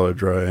watercolor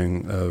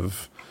drawing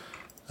of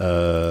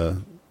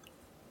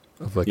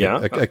like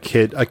a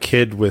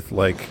kid with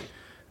like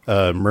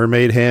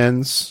mermaid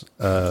hands.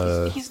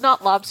 He's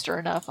not lobster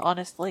enough,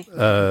 honestly.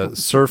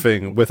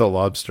 Surfing with a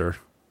lobster.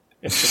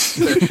 He's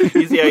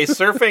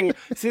surfing.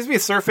 Seems to be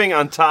surfing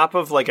on top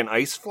of like an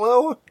ice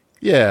floe.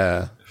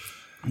 Yeah.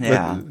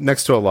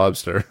 Next to a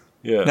lobster.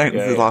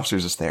 The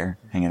lobster's just there,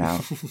 hanging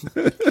out.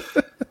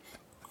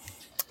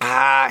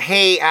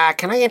 Hey,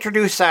 can I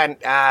introduce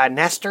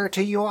Nestor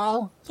to you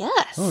all?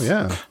 Yes. Oh,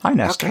 yeah. Hi,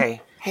 Nestor.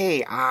 Okay.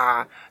 Hey,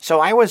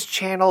 so I was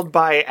channeled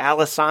by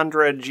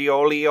Alessandra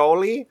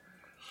Giolioli.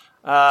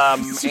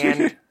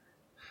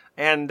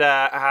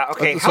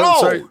 Okay,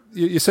 hello! Sorry,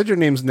 you said your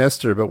name's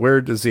Nestor, but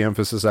where does the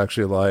emphasis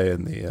actually lie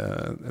in the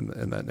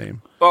in that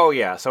name? Oh,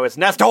 yeah, so it's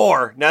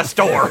Nestor!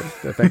 Nestor!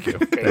 Thank you.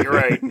 Okay,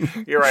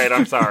 you're right,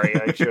 I'm sorry.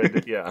 I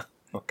should, yeah.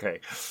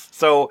 Okay.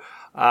 So,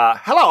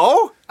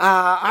 hello!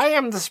 I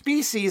am the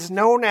species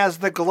known as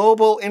the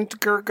Global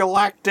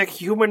Intergalactic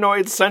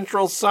Humanoid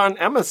Central Sun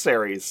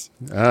Emissaries.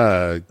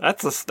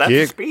 That's a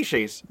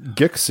species.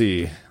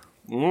 Gixie.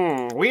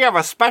 We have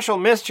a special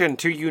mission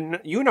to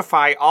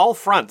unify all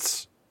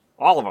fronts.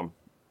 All of them.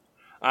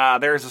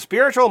 There's a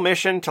spiritual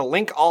mission to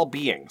link all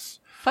beings.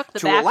 Fuck the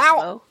To backs,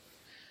 allow- though.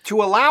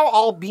 To allow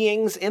all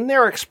beings in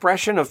their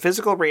expression of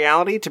physical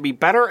reality to be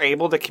better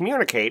able to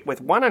communicate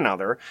with one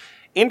another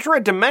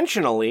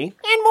intradimensionally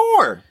and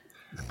more.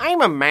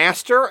 I'm a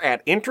master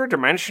at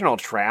interdimensional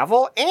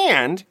travel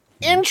and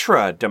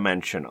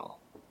intradimensional.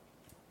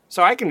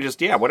 So I can just,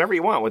 whatever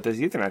you want with these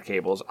Ethernet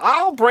cables.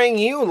 I'll bring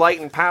you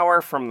light and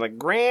power from the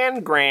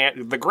great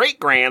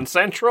grand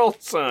central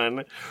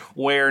sun,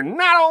 where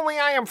not only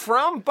I am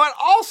from, but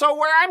also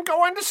where I'm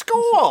going to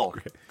school.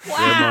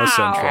 Grandma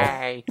Central.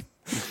 Hey.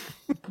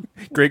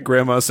 Great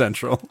Grandma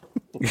Central.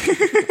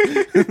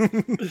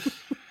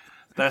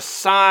 The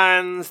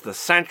suns, the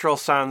central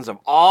suns of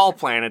all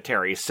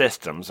planetary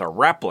systems are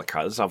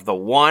replicas of the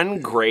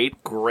one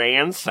great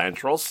grand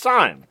central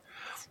sun.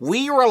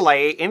 We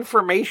relay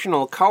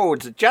informational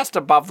codes just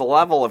above the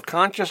level of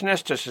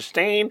consciousness to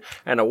sustain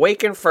and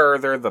awaken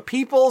further the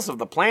peoples of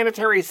the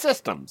planetary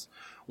systems.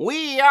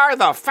 We are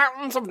the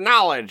fountains of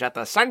knowledge at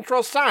the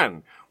central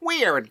sun.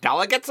 We are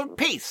delegates of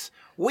peace.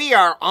 We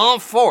are en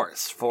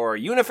force for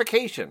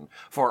unification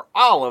for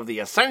all of the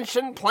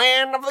ascension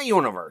plan of the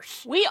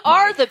universe. We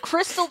are the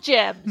crystal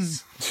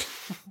gems.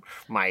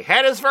 My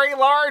head is very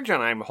large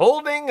and I'm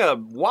holding a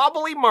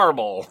wobbly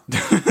marble.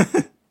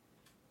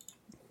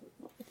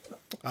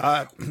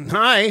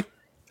 Hi,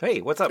 Hey,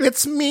 what's up?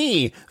 it's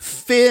me,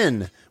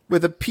 Finn,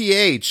 with a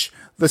PH,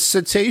 the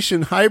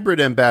cetacean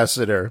hybrid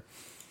ambassador.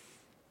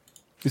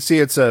 You see,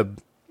 it's a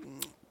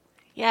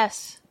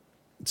Yes.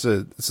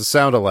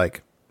 sound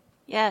alike.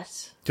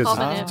 Yes. Because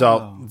Homonym.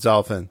 it's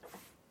dolphin.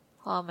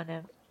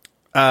 Homonym.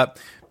 And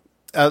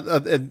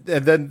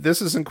then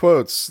this is in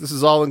quotes. This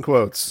is all in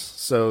quotes.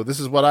 So this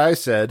is what I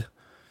said.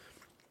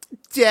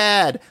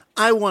 Dad,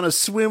 I want to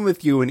swim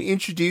with you and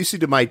introduce you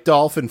to my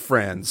dolphin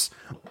friends.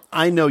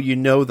 I know you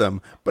know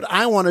them, but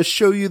I want to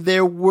show you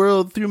their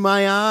world through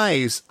my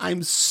eyes.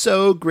 I'm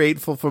so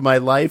grateful for my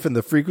life and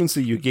the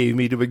frequency you gave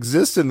me to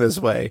exist in this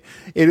way.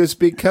 It is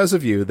because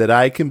of you that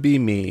I can be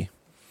me.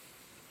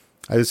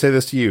 I would say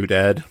this to you,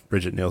 Dad,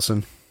 Bridget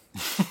Nielsen.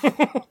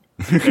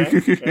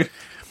 Okay.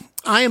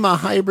 I am a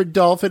hybrid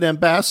dolphin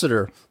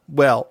ambassador.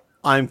 Well,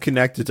 I'm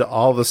connected to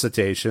all the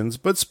cetaceans,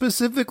 but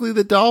specifically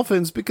the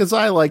dolphins because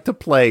I like to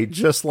play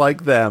just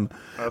like them.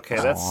 Okay,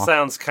 that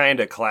sounds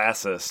kind of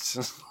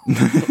classist.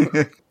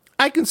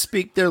 I can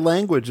speak their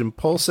language and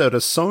pulse out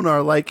a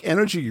sonar-like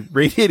energy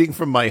radiating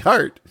from my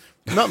heart.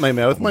 Not my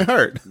mouth, my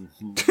heart.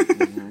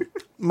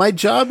 My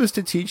job is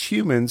to teach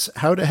humans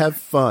how to have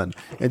fun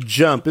and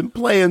jump and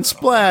play and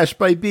splash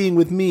by being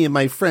with me and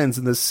my friends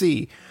in the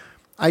sea.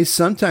 I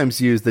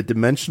sometimes use the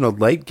dimensional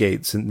light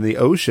gates in the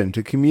ocean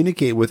to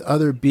communicate with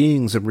other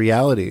beings and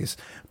realities,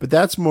 but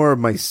that's more of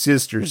my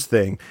sister's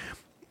thing.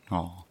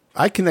 Oh.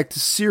 I connect to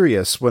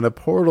Sirius when a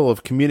portal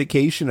of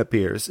communication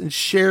appears and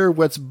share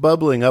what's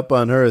bubbling up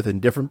on Earth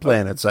and different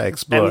planets I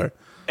explore.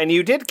 And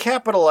you did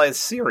capitalize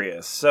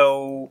Sirius,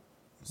 so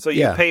you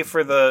Yeah. pay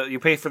for the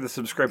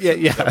subscription.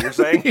 Yeah. Is that what you're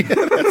saying?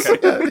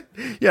 Okay.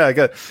 Yeah, I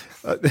got.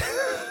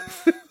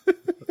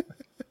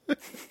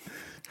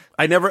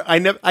 I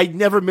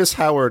never miss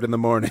Howard in the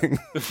morning.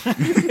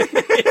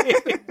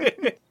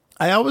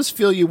 I always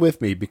feel you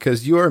with me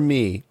because you are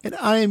me and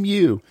I am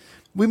you.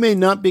 We may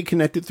not be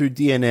connected through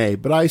DNA,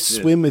 but I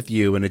swim with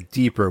you in a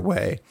deeper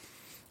way.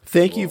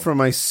 Thank you for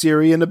my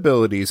Syrian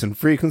abilities and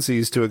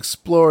frequencies to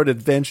explore and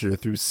adventure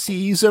through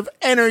seas of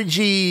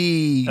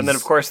energy. And then,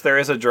 of course, there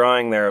is a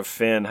drawing there of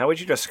Finn. How would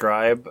you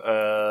describe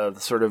the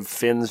sort of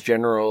Finn's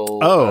general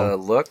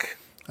look?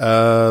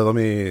 Let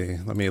me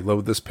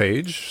load this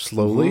page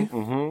slowly.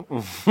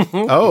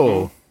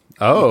 So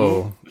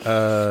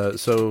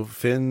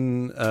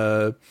Finn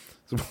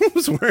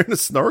was wearing a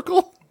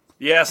snorkel.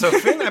 Yeah, so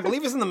Finn, I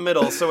believe, is in the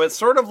middle, so it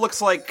sort of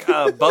looks like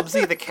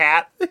Bubsy the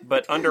cat,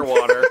 but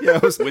underwater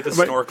with a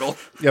snorkel.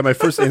 Yeah, my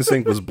first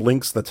instinct was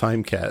Blinks the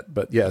Time Cat,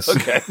 but yes.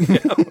 Okay.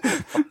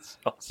 That's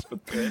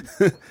also good.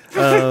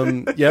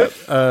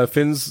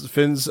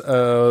 Finn's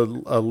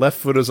left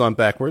foot is on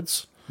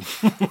backwards.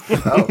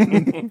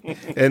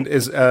 And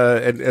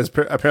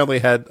apparently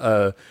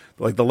had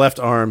like the left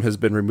arm has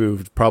been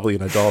removed, probably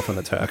in a dolphin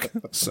attack.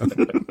 So.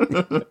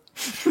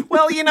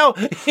 Well, he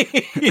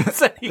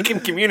said he can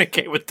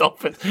communicate with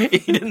dolphins. He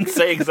didn't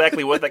say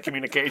exactly what that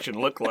communication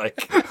looked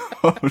like.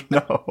 Oh,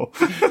 no.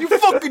 You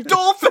fucking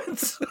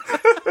dolphins!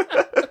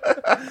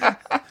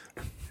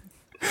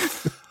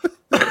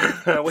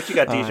 What you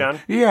got, Dijon?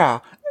 Yeah.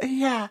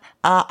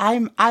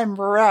 I'm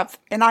Rep,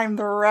 and I'm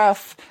the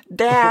ref.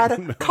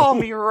 Dad, call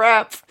me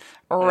Rep.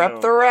 Rep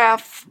the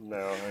ref.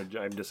 No,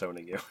 I'm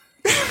disowning you.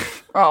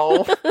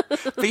 Oh,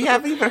 but you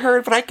haven't even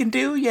heard what I can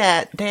do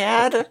yet,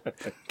 Dad.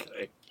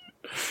 Okay.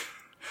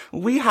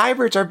 We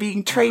hybrids are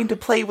being trained to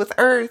play with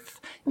Earth.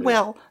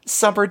 Well,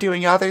 some are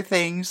doing other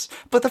things,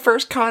 but the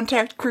first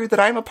contact crew that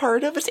I'm a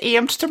part of is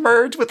amped to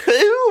merge with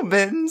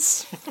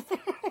humans.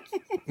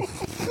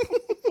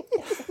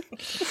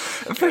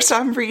 For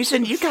some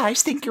reason, you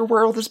guys think your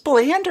world is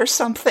bland or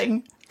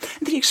something.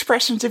 The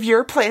expressions of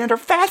your planet are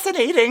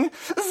fascinating.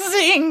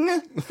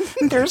 Zing!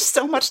 There's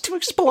so much to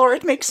explore,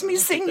 it makes me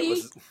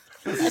zingy.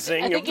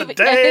 Zing I of think, the I think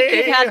day.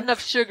 you've had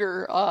enough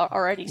sugar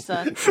already,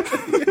 son.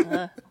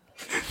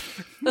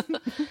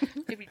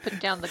 Maybe put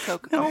down the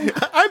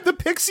Coca-Cola. I'm the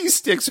Pixie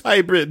Sticks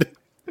hybrid.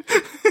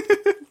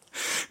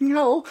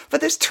 No,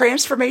 but this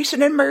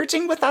transformation and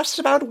merging with us is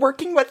about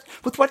working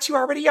with what you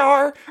already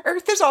are.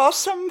 Earth is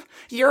awesome.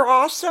 You're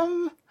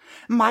awesome.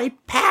 My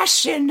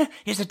passion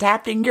is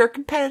adapting your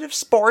competitive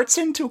sports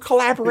into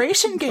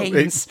collaboration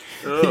games.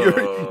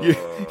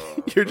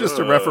 You're just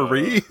a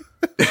referee.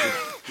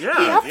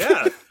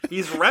 Yeah.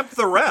 He's Rep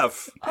the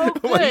Ref. Oh,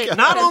 good.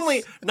 Not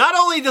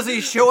only does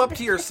he show up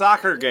to your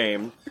soccer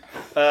game,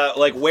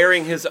 like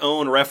wearing his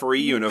own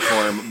referee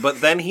uniform,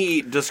 but then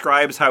he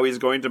describes how he's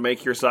going to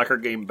make your soccer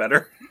game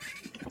better.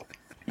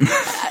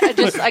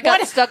 I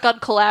got stuck on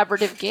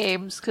collaborative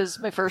games because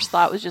my first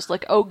thought was just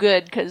like, oh,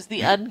 good, because the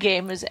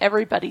Ungame is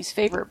everybody's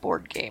favorite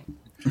board game.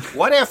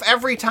 What if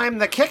every time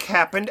the kick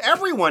happened,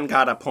 everyone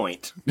got a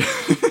point?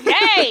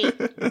 Yay!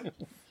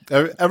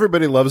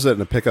 Everybody loves it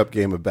in a pickup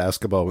game of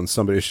basketball when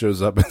somebody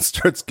shows up and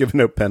starts giving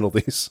out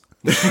penalties.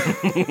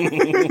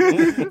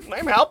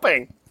 I'm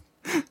helping.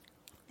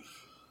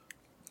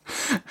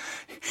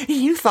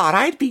 You thought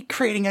I'd be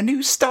creating a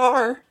new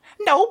star.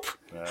 Nope.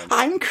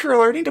 I'm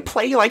learning to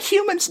play like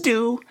humans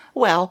do.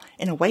 Well,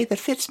 in a way that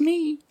fits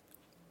me.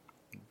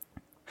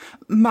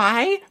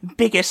 My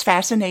biggest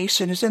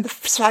fascination is in the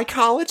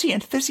psychology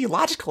and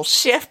physiological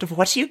shift of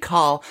what you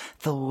call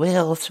the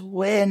will to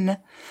win.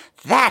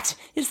 That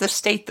is the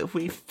state that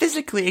we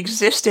physically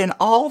exist in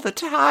all the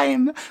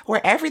time,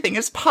 where everything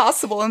is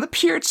possible and the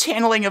pure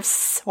channeling of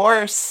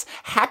source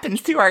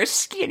happens through our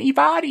skinny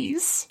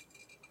bodies.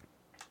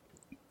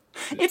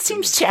 It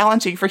seems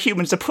challenging for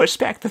humans to push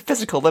back the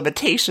physical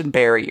limitation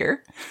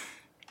barrier.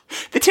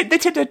 They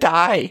tend to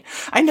die.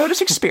 I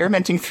notice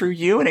experimenting through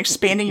you and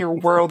expanding your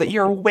world that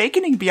you're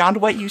awakening beyond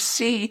what you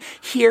see,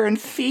 hear,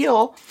 and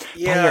feel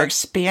by your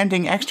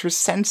expanding extra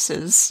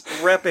senses.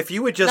 Rep, if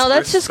you would just No,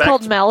 that's just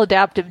called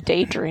maladaptive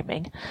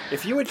daydreaming.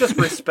 If you would just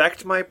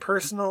respect my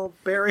personal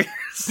barriers,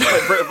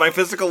 my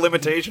physical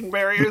limitation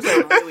barriers, I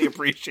would really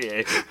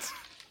appreciate it.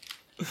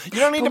 You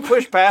don't need to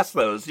push past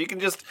those. You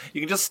can just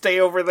stay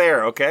over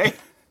there, okay?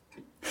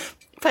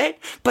 But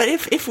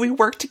if we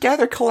work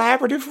together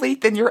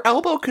collaboratively, then your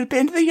elbow could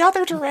bend the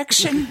other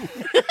direction.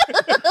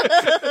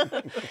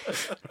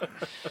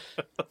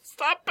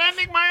 Stop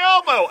bending my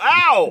elbow!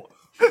 Ow!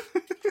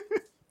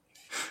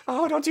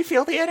 Oh, don't you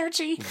feel the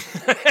energy?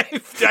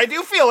 I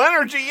do feel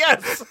energy,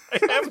 yes.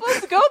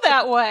 Let's go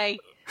that way.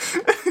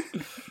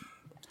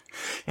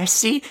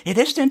 See, it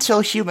isn't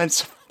until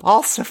humans'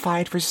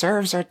 falsified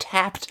reserves are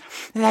tapped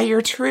that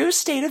your true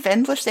state of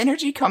endless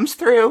energy comes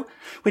through,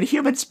 when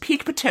humans'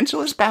 peak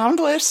potential is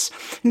boundless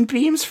and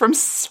beams from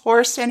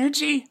source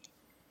energy.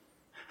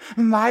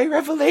 My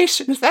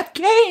revelation is that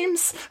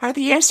games are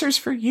the answers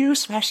for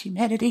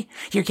you/humanity.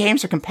 Your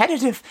games are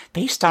competitive,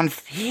 based on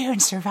fear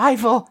and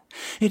survival.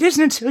 It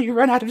isn't until you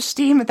run out of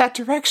steam in that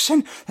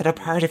direction that a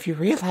part of you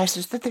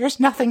realizes that there's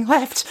nothing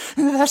left,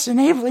 thus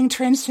enabling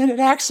transcendent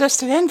access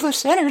to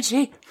endless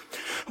energy.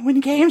 When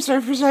games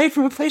are played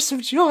from a place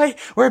of joy,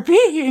 where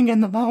being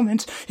in the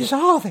moment is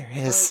all there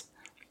is.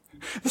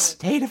 The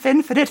state of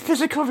infinite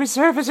physical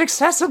reserve is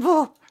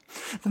accessible.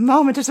 The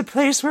moment is a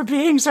place where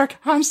beings are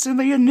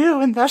constantly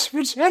anew and thus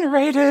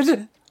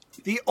regenerated.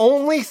 The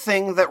only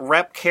thing that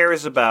Rep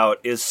cares about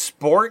is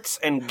sports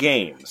and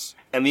games.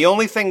 And the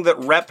only thing that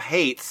Rep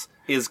hates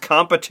is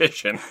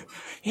competition.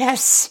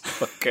 Yes.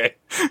 Okay.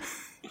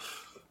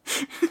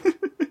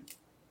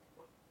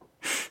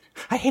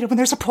 I hate it when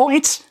there's a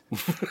point.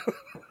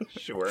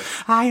 Sure.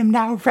 I am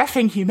now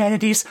reffing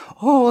humanity's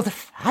old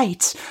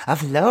fight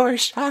of lower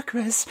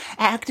chakras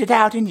acted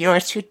out in your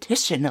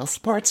traditional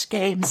sports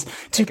games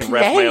to I can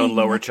play. ref my own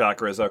lower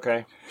chakras,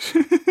 okay?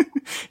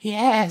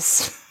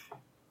 Yes.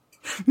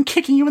 I'm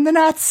kicking you in the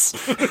nuts.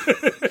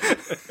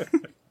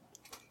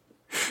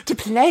 To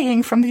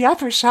playing from the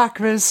upper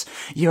chakras,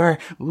 your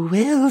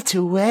will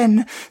to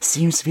win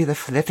seems to be the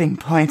flipping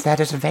point that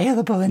is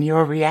available in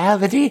your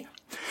reality.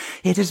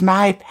 It is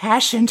my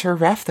passion to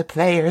ref the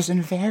players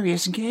in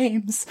various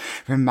games,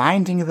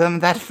 reminding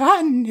them that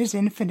fun is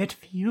infinite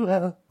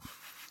fuel.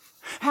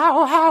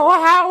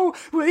 How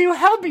will you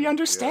help me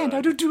understand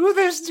how to do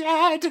this,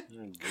 Dad?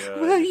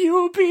 Will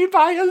you be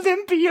my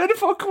Olympian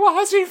for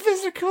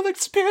quasi-physical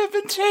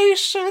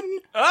experimentation?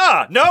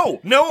 No!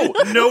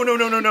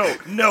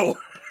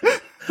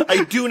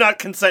 I do not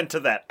consent to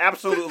that.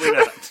 Absolutely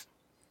not.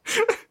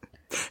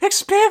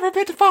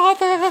 Experiment,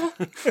 Father!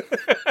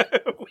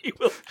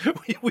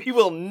 We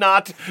will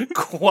not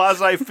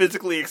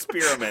quasi-physically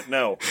experiment,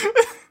 no.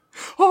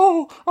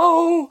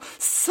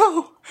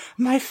 So,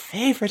 my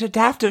favorite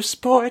adaptive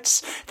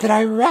sports that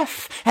I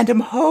ref and am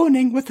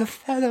honing with the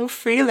fellow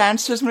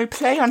freelancers when we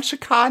play on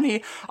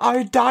Shikani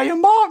are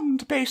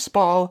Diamond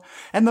Baseball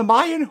and the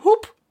Mayan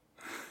Hoop.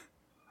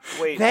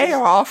 Wait, they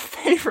are our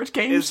favorite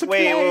games to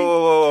play.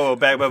 Whoa.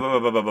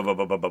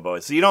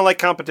 So you don't like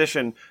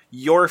competition.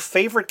 Your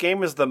favorite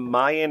game is the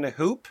Mayan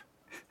Hoop?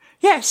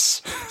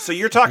 Yes. So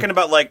you're talking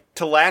about like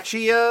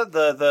Talachia,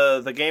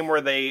 the game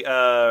where they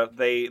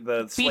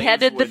the slaves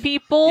Beheaded the would-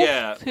 people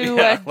Yeah, who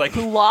yeah, like-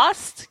 who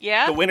lost.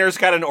 Yeah. The winners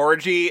got an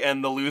orgy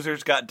and the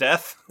losers got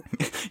death.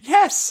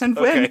 Yes, and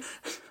when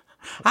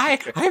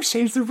Okay. I've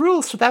changed the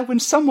rules so that when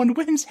someone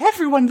wins,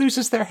 everyone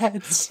loses their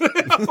heads.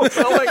 Well,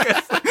 I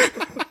guess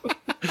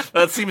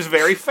that seems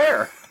very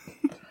fair.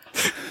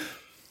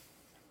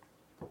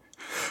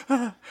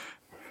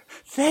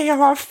 They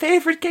are our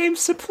favorite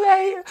games to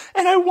play,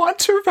 and I want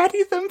to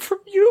ready them from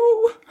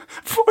you,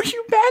 for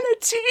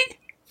humanity.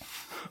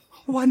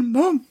 1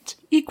 moment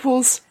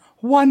equals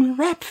 1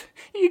 rep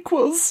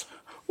equals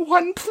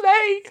 1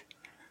 play.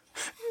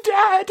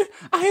 Dad,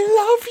 I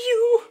love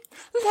you.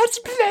 Let's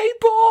play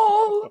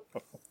ball.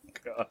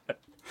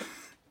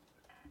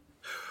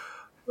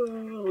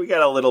 We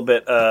got a little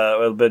bit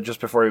just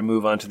before we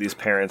move on to these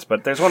parents,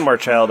 but there's one more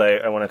child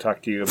I want to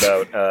talk to you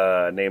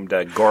about named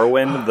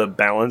Gorwin, the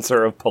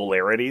balancer of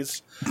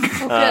polarities.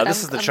 Oh, good.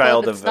 This is the I'm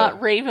child glad it's of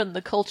not Raven,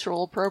 the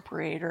cultural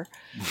appropriator.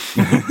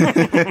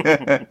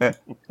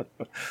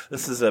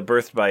 This is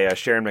birthed by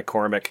Sharon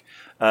McCormick.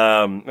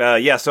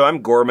 So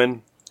I'm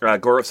Gorman.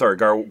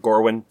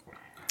 Gorwin.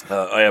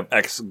 I have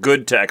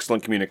good to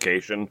excellent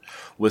communication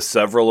with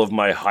several of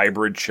my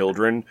hybrid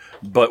children,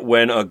 but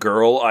when a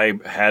girl I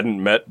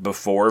hadn't met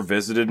before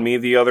visited me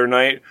the other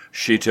night,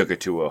 she took it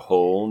to a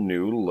whole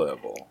new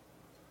level.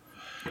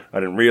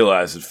 I didn't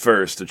realize at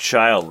first a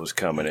child was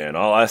coming in.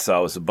 All I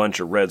saw was a bunch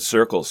of red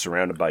circles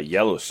surrounded by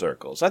yellow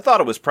circles. I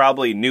thought it was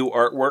probably new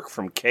artwork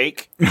from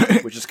Cake,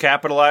 which is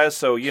capitalized,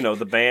 so, you know,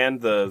 the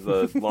band,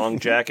 the long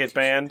jacket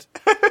band.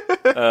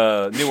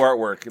 New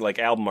artwork, like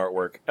album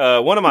artwork.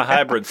 One of my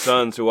hybrid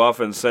sons who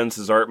often sends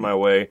his art my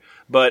way,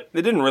 but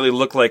it didn't really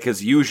look like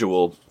his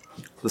usual.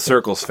 The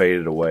circles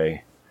faded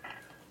away.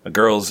 A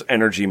girl's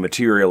energy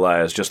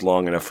materialized just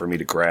long enough for me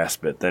to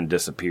grasp it, then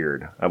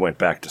disappeared. I went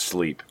back to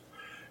sleep.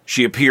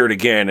 She appeared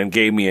again and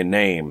gave me a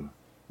name,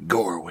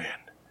 Gorwin,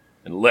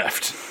 and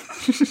left.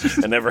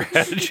 I never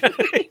had a child.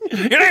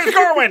 Your name's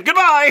Gorwin!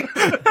 Goodbye!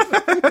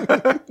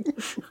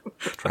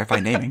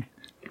 Drive-by naming.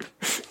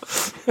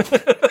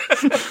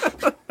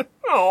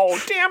 Oh,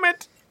 damn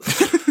it!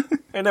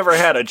 I never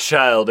had a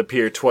child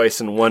appear twice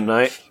in one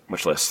night,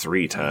 much less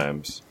 3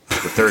 times.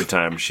 The third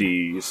time,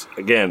 she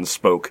again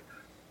spoke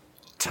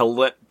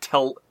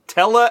telempathetic.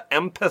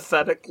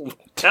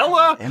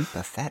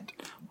 Empathetic.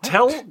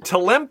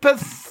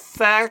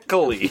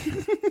 Telepathically.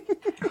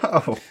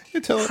 Oh.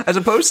 Tell it. As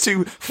opposed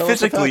to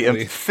physically and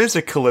Telepathically.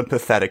 physical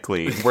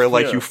empathetically, where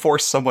like you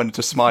force someone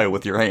to smile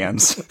with your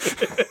hands.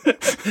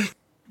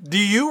 Do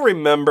you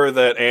remember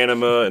that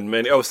anima and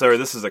many... Oh, sorry,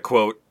 this is a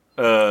quote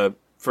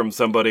from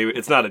somebody.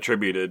 It's not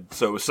attributed.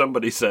 So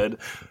somebody said,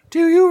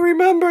 do you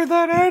remember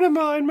that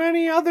anima and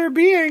many other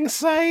beings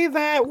say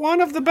that one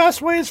of the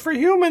best ways for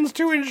humans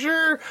to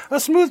ensure a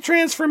smooth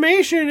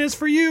transformation is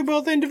for you,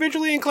 both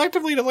individually and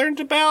collectively, to learn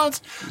to balance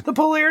the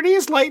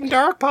polarities, light and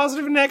dark,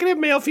 positive and negative,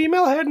 male,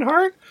 female, head and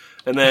heart?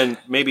 And then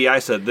maybe I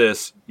said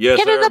this. Yes,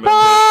 Get I in the remember.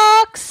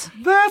 box!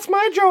 That's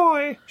my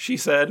joy, she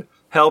said.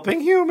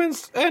 Helping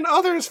humans and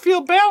others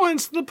feel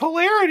balanced, the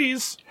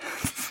polarities.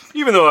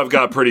 Even though I've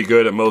got pretty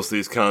good at most of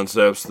these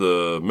concepts,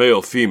 the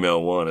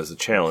male-female one is a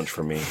challenge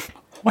for me.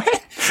 What?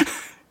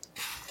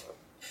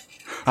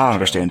 I don't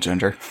understand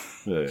gender.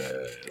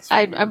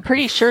 I'm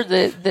pretty sure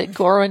that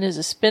Gorwin is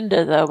a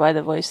Spinda, though, by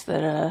the voice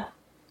that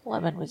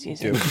Lemon was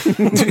using. Yep.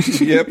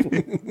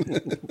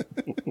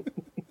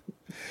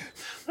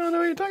 I don't know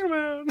what you're talking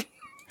about.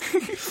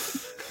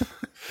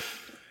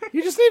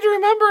 You just need to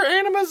remember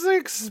Anima's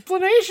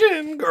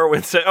explanation,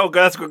 Gorwin said. Oh,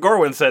 that's what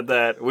Gorwin said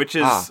that, which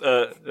is,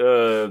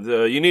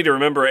 you need to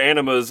remember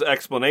Anima's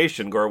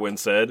explanation, Gorwin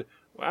said.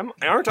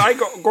 Aren't I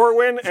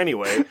Gorwin?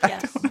 Anyway.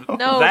 Yes.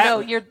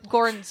 No, you're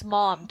Gorwin's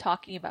mom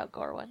talking about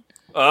Gorwin.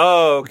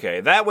 Oh,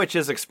 okay. That which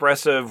is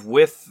expressive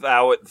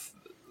without,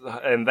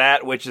 and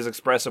that which is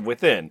expressive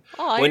within.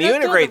 Oh, when you're you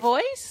not integrate,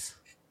 doing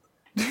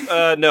the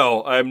voice?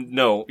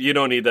 no, you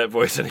don't need that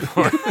voice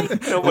anymore.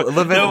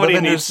 Nobody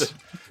needs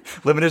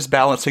Lemon is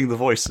balancing the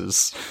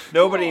voices.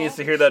 Nobody needs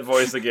to hear that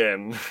voice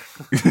again.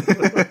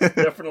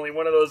 Definitely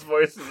one of those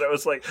voices that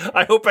was like,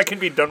 I hope I can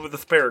be done with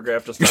this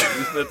paragraph to stop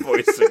using that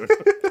voice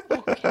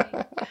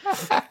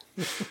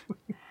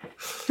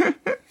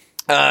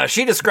soon.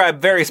 She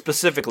described very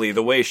specifically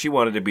the way she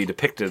wanted to be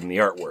depicted in the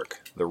artwork.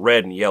 The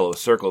red and yellow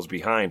circles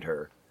behind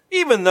her.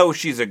 Even though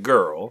she's a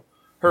girl,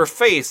 her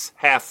face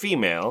half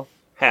female,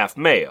 half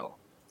male.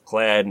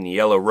 Clad in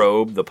yellow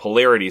robe, the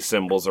polarity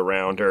symbols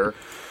around her,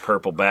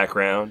 purple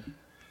background.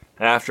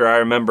 After I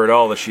remembered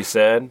all that she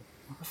said,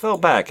 I fell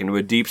back into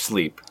a deep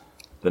sleep.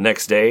 The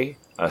next day,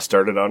 I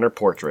started on her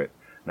portrait.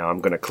 Now I'm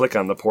going to click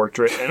on the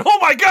portrait and, oh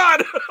my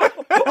god!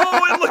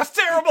 Oh, it looks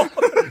terrible!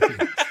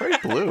 It's very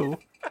blue.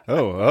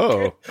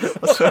 Oh.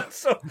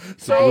 So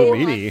Blue I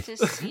meanie. want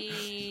to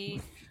see...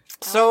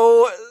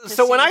 So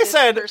So when see I this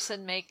said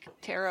person make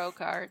tarot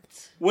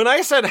cards. when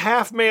I said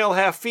half male,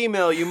 half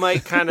female, you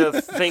might kind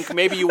of think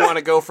maybe you want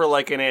to go for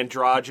like an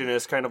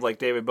androgynous kind of like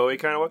David Bowie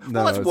kind of. No,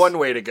 Well, that's it's- one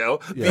way to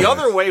go. yeah. The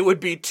other way would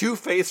be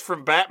Two-Face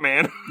from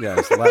Batman. Yeah,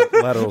 it's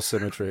lateral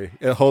symmetry.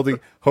 Holding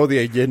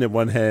a yin in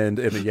one hand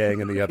and a yang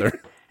in the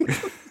other.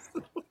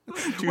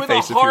 with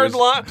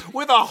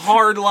a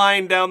hard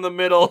line down the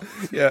middle,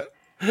 Yeah.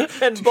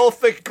 and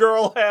both the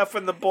girl half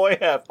and the boy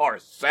half are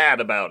sad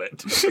about it.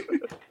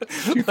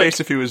 Two-Face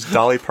if he was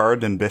Dolly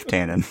Parton and Biff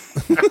Tannen.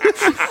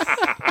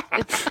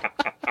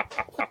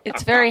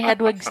 It's very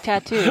Hedwig's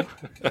tattoo.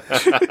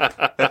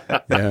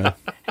 Yeah.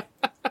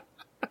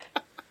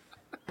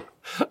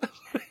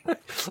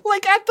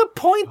 Like at the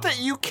point that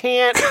you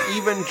can't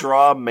even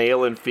draw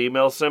male and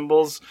female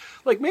symbols,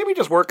 like maybe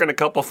just work on a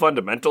couple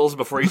fundamentals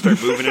before you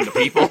start moving into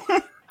people.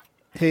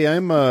 Hey,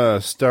 I'm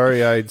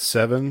Starry-Eyed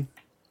 7.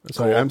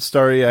 Sorry, Cool. I'm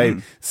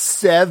Starry-Eyed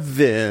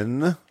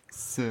 7.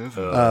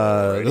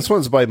 This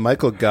one's by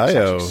Michael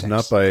Gaio, Six.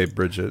 not by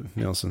Bridget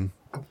Nielsen.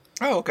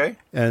 Oh, okay.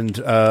 And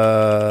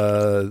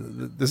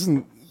this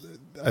isn't.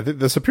 I think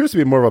this appears to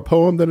be more of a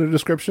poem than a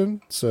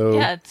description. So,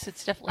 Yeah,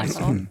 it's definitely a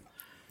poem.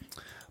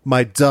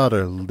 my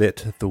daughter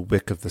lit the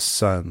wick of the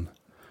sun.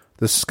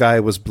 The sky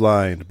was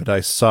blind, but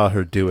I saw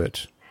her do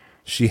it.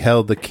 She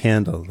held the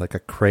candle like a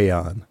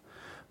crayon.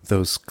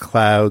 Those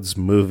clouds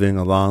moving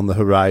along the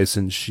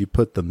horizon, she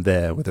put them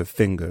there with her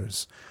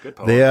fingers. Good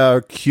poem. They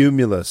are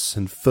cumulus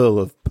and full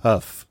of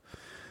puff.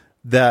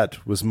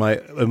 That was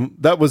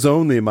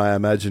only my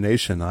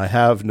imagination. I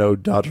have no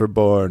daughter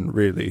born,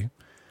 really.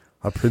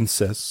 A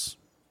princess.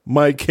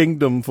 My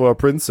kingdom for a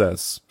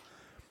princess.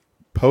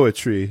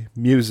 Poetry,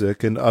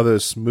 music, and other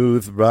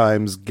smooth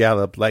rhymes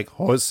gallop like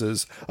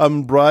horses,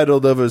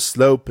 unbridled over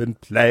slope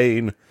and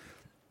plain.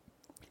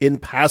 In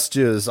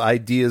pastures,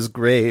 ideas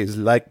graze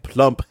like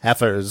plump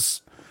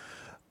heifers.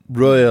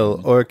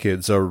 Royal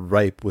orchids are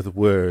ripe with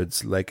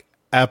words like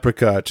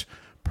apricot,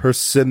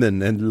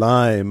 persimmon, and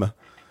lime.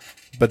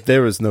 But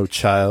there is no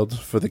child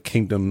for the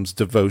kingdom's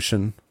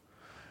devotion.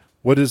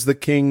 What is the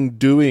king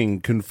doing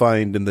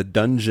confined in the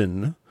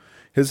dungeon?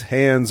 His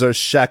hands are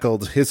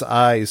shackled, his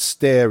eyes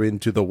stare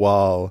into the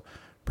wall.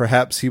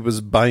 Perhaps he was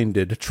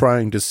binded,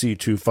 trying to see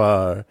too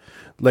far.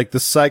 Like the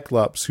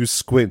Cyclops who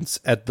squints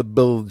at the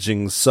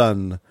bulging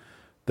sun.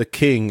 The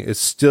king is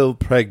still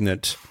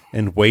pregnant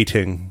and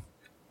waiting.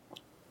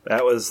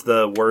 That was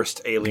the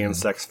worst alien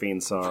sex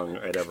fiend song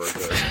I'd ever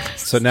heard.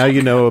 So now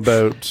you know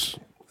about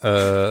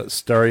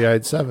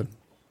Starry-Eyed 7.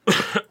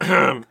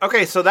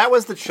 Okay, so that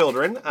was the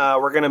children.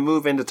 We're going to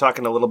move into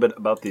talking a little bit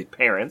about the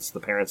parents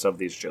of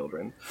these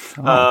children.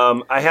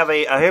 I have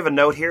a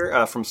note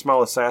here from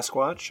Smallest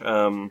Sasquatch.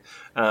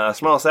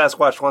 Smallest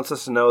Sasquatch wants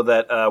us to know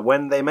that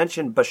when they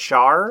mentioned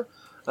Bashar,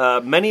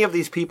 many of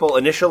these people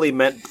initially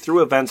meant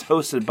through events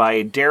hosted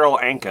by Daryl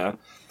Anka,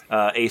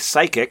 a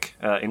psychic,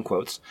 in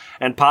quotes,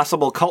 and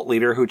possible cult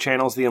leader who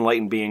channels the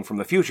enlightened being from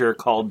the future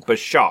called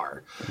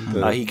Bashar.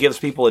 He gives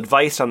people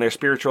advice on their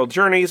spiritual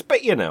journeys,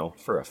 but,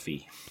 for a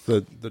fee.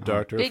 The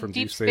doctor Big from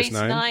Deep Space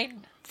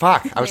Nine.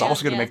 Fuck, I was Yeah,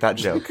 also going to yeah. make that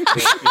joke.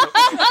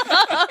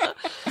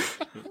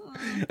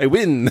 I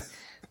win.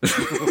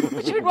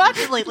 What you been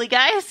watching lately,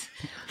 guys?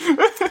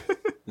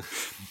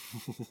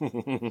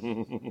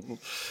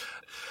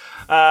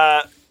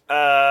 By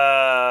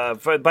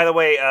the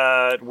way,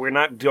 we're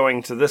not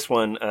going to this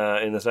one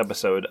in this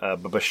episode, but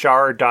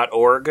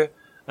Bashar.org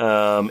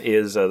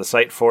is the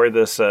site for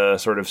this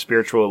sort of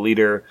spiritual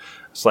leader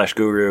 /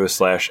 guru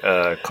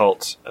 /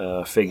 cult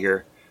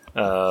figure.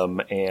 Oh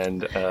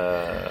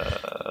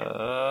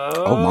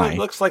my.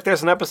 Looks like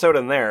there's an episode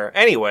in there.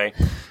 Anyway,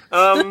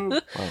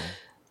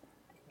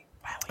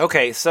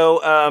 okay,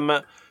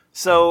 so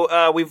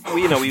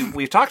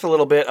we've talked a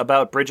little bit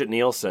about Bridget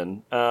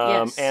Nielsen.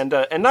 Yes. And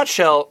in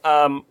nutshell,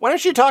 why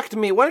don't you talk to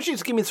me? Why don't you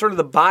just give me sort of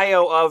the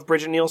bio of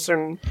Bridget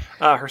Nielsen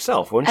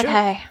herself, wouldn't you?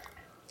 Okay.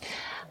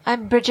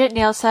 I'm Bridget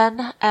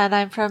Nielsen, and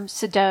I'm from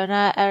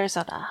Sedona,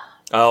 Arizona.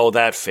 Oh,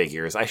 that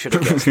figures. I should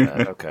have guessed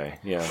that. Okay,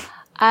 yeah.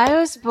 I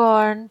was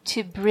born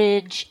to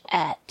bridge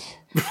et.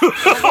 One of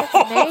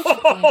the major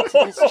things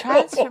of this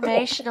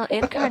transformational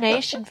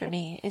incarnation for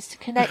me is to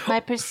connect my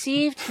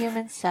perceived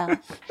human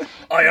self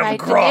I am My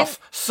Gruff,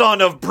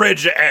 son of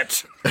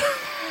Bridget.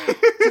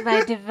 to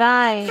my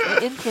divine,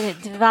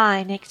 infinite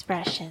divine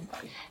expression.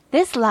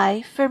 This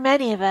life, for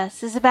many of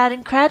us, is about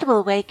incredible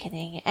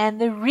awakening,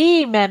 and the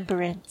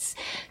remembrance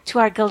to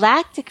our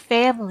galactic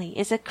family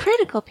is a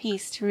critical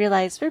piece to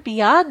realize we're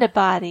beyond a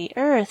body,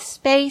 earth,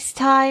 space,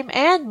 time,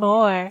 and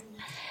more.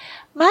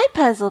 My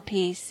puzzle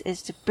piece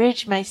is to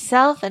bridge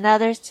myself and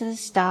others to the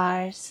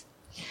stars.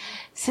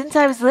 Since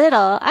I was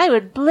little, I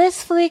would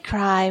blissfully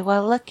cry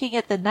while looking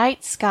at the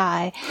night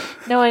sky,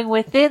 knowing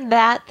within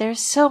that there's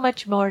so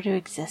much more to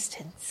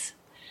existence.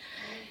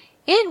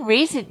 In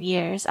recent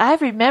years,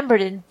 I've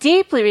remembered and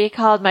deeply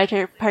recalled my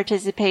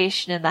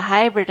participation in the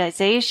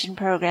hybridization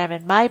program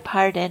and my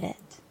part in it.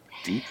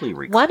 Deeply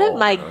recall. One of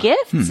my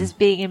gifts is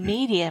being a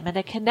medium and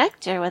a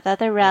connector with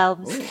other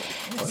realms.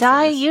 So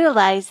I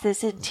utilize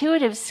this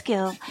intuitive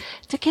skill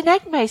to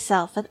connect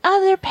myself and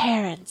other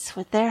parents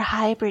with their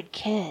hybrid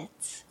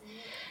kids.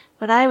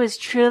 When I was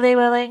truly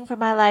willing for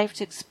my life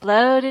to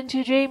explode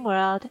into dream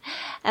world,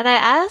 and I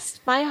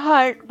asked my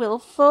heart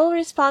with full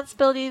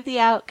responsibility of the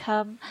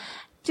outcome,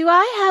 do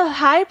I have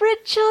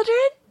hybrid children?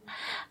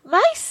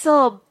 My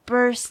soul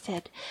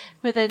bursted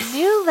with a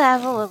new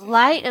level of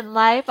light and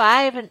life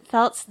I haven't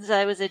felt since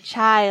I was a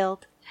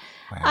child.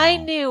 Wow. I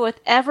knew with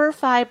every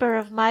fiber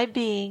of my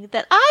being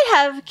that I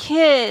have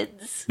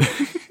kids.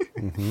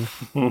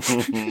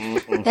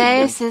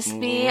 They assist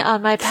me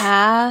on my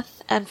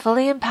path and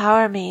fully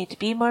empower me to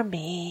be more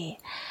me,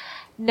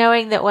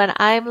 knowing that when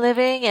I'm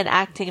living and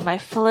acting in my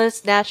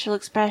fullest natural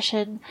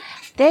expression,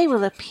 they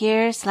will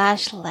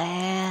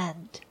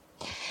appear/land.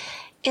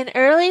 In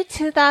early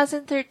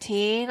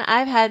 2013,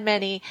 I've had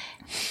many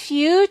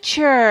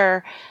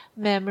future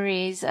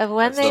memories of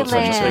when they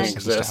land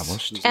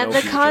and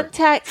the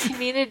contact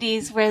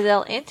communities where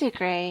they'll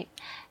integrate.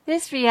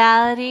 This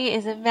reality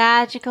is a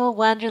magical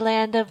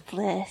wonderland of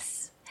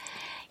bliss.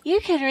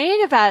 You can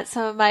read about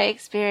some of my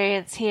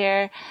experience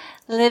here,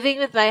 living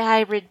with my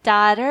hybrid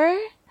daughter,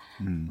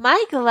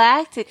 my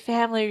galactic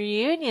family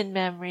reunion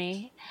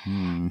memory,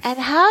 and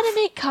how to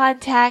make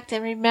contact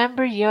and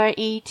remember your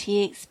ET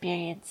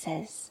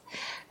experiences.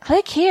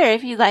 Click here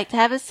if you'd like to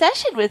have a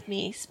session with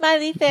me.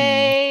 Smiley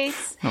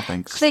face. No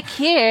thanks. Click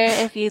here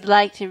if you'd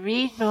like to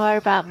read more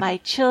about my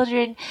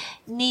children,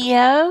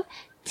 Neo,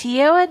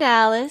 Tio and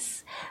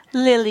Alice,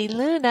 Lily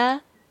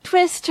Luna,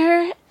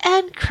 Twister,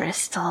 and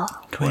Crystal.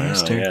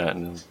 Twister.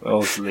 Yeah.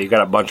 Oh, so you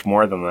got a bunch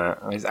more than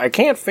that. I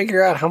can't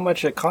figure out how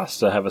much it costs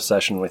to have a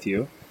session with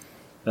you.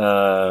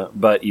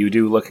 But you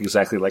do look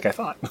exactly like I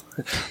thought.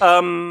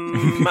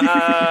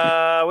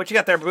 What you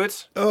got there,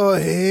 Boots? Oh,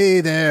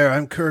 hey there.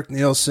 I'm Kirk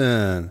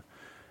Nielsen.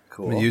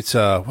 Cool. From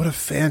Utah. What a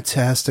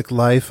fantastic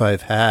life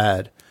I've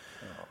had.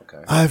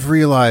 Okay. I've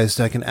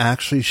realized I can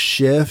actually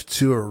shift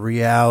to a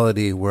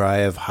reality where I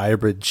have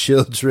hybrid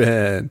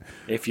children.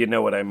 If you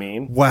know what I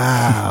mean.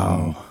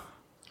 Wow.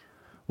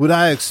 What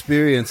I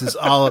experience is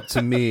all up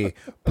to me.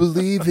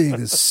 Believing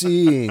is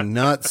seeing,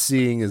 not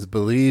seeing is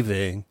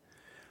believing.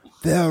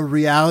 There are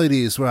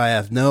realities where I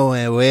have no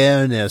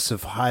awareness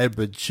of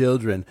hybrid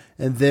children,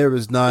 and there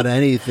is not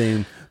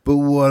anything but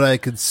what I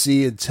could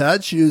see and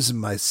touch using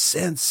my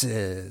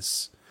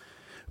senses.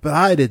 But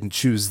I didn't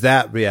choose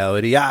that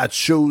reality. I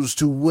chose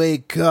to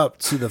wake up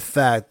to the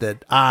fact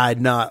that I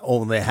not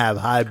only have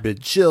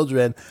hybrid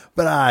children,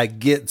 but I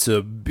get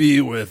to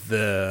be with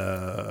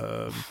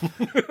them.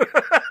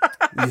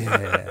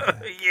 Yeah.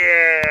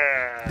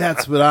 Yeah.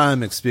 That's what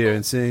I'm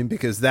experiencing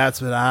because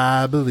that's what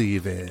I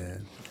believe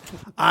in.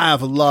 I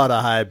have a lot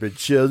of hybrid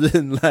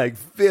children, like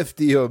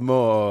 50 or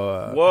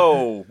more.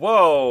 Whoa.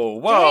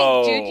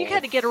 Dang, dude, you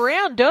gotta get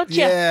around, don't you?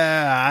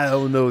 Yeah, I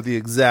don't know the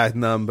exact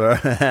number.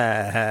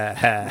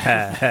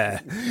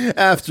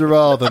 After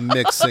all the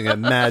mixing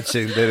and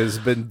matching that has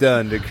been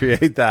done to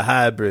create the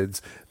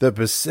hybrids, the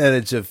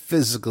percentage of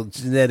physical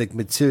genetic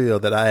material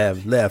that I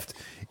have left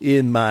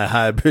in my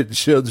hybrid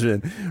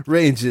children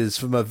ranges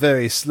from a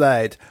very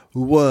slight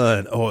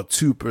 1 or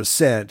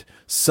 2%,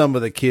 some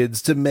of the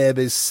kids, to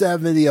maybe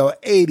 70 or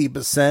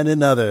 80%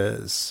 in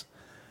others.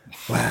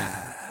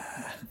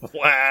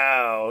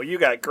 Wow, you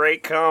got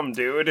great cum,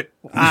 dude.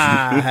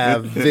 I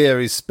have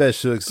very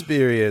special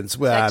experience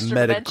where I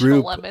met a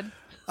group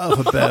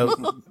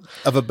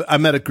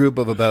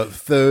of about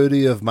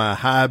 30 of my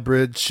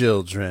hybrid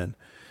children.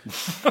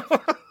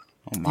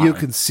 You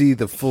can see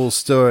the full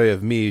story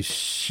of me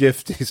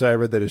shifting. Sorry, I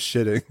read that as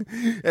shitting.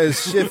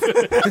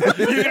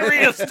 You can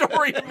read a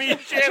story of me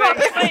shitting.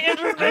 Dropping my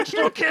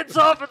interdimensional kids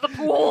off at the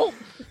pool.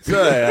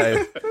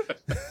 Sorry,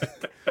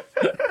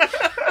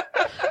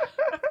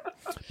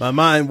 my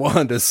mind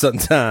wanders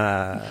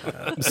sometimes.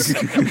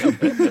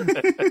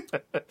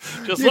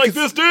 Just like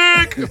this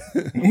dick.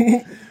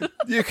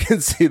 You can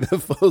see the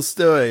full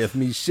story of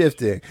me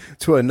shifting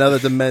to another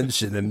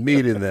dimension and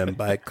meeting them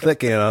by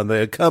clicking on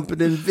the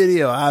accompanying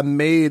video I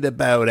made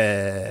about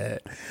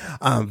it.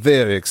 I'm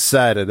very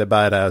excited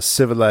about our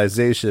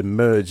civilization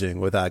merging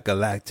with our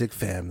galactic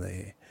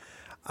family.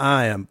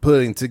 I am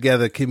putting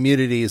together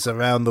communities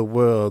around the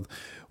world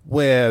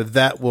where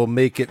that will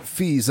make it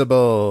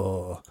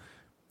feasible.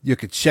 You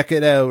can check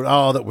it out,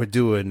 all that we're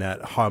doing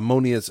at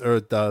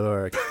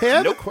harmoniousearth.org.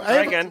 Hey, Nope.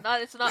 Try again.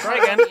 It's not Try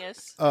again.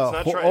 harmonious.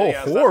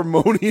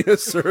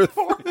 Harmonious Earth.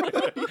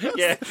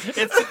 Yeah,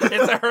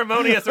 it's a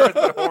harmonious Earth,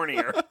 but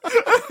hornier.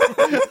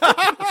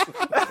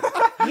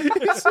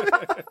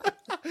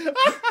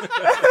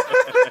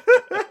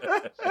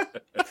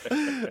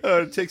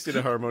 It takes you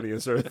to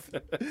harmonious Earth.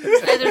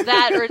 It's either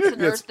that or it's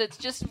an Earth that's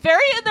just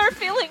very in their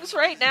feelings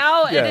right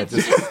now, and Yeah,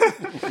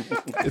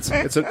 it's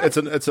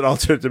it's an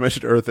alternate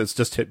dimension Earth that's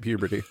just hit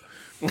puberty.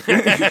 What do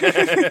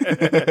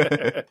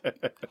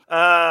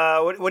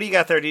you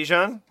got there,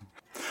 Dijon?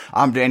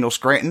 I'm Daniel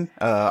Scranton.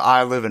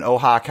 I live in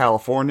Ojai,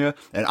 California,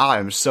 and I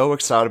am so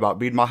excited about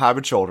meeting my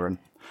hybrid children.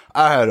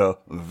 I had a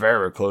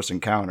very close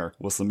encounter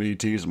with some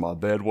ETs in my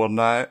bed one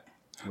night.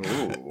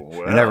 Ooh,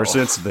 well. And ever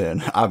since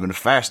then, I've been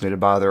fascinated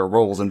by their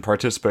roles in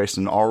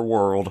participation in our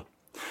world.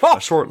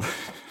 Shortly...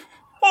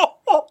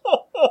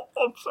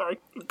 I'm sorry.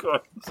 Go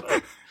ahead. I'm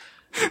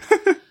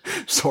sorry.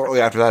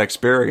 Shortly after that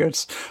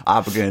experience,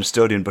 I began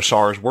studying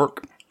Bashar's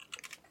work,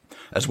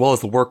 as well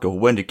as the work of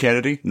Wendy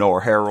Kennedy,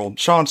 Nora Harrell,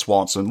 Sean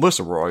Swanson,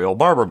 Lissa Royal,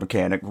 Barbara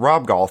Mechanic,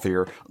 Rob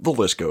Gauthier, the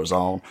list goes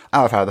on.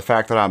 I've had the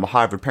fact that I'm a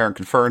hybrid parent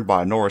confirmed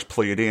by Nora's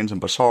Pleiadians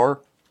and Bashar.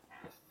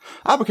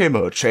 I became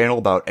a channel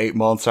about 8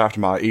 months after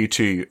my ET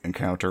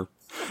encounter.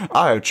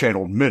 I have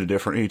channeled many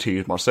different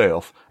ETs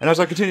myself, and as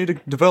I continue to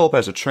develop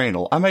as a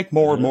channel, I make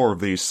more and more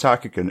of these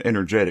psychic and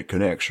energetic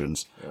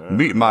connections.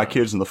 Meeting my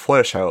kids in the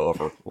flesh,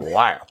 however,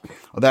 wow,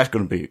 that's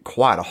going to be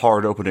quite a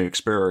hard-opening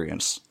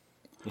experience.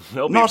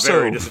 They'll be Not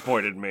very so.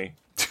 disappointed in me.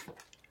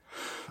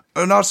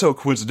 Not so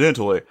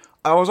coincidentally,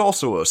 I was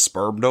also a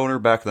sperm donor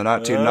back in the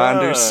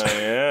 1990s.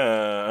 Yeah.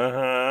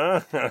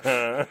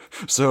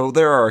 So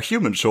there are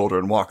human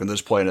children walking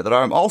this planet that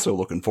I'm also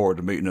looking forward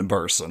to meeting in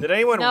person. Did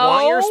anyone No.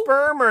 want your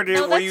sperm, or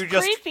No, were that's you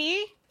just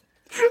creepy.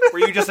 were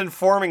you just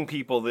informing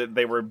people that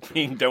they were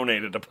being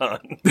donated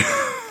upon?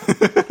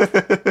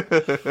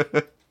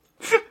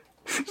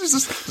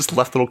 Just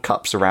left little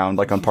cups around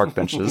like on park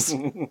benches. Free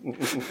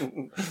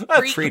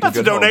to That's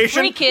a good home. donation.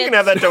 Free You kids. can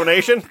have that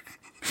donation.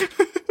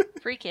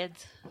 Free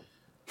kids.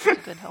 It's a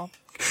good home.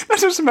 I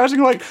just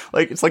imagine like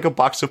it's like a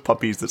box of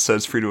puppies that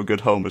says "free to a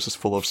good home." It's just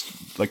full of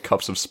like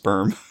cups of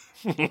sperm.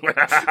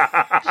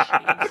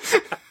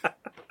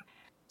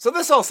 So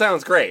this all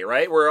sounds great,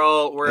 right? We're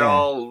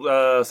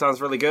all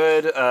sounds really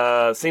good.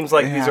 Seems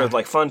like these Yeah. are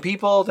like fun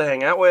people to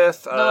hang out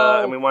with,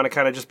 No. and we want to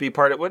kind of just be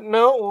part of it.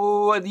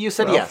 No, you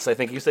said yes. I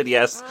think you said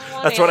yes.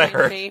 want That's what I alien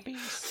heard.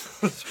 babies.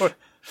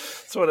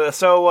 So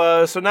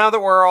now that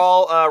we're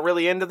all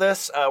really into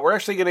this, we're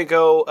actually going to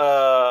go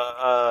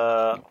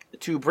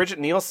to Bridget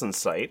Nielsen's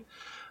site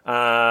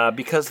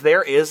because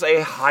there is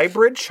a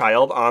hybrid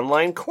child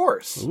online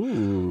course.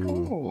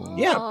 Ooh.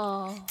 Yeah.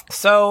 Oh.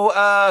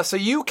 So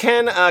you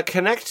can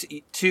connect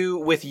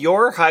with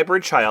your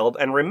hybrid child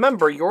and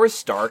remember your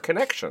star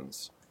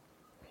connections.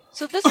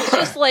 So this is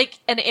just like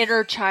an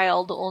inner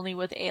child, only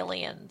with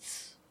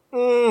aliens.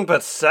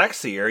 But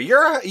sexier.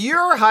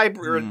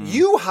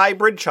 You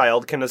hybrid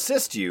child can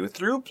assist you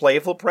through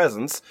playful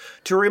presence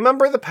to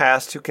remember the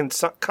past to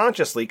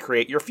consciously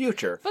create your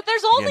future. But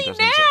there's only doesn't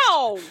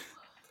now.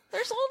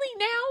 There's only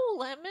now,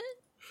 Lemon.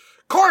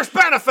 Course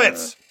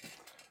benefits!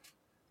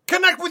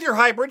 Connect with your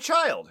hybrid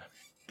child.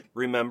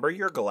 Remember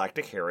your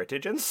galactic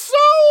heritage and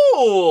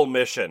soul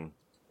mission.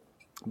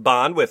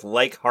 Bond with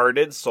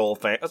like-hearted soul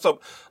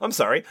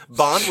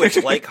Bond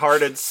with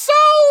like-hearted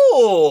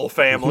soul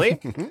family.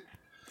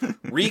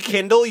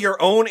 Rekindle your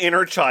own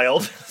inner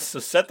child. So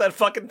set that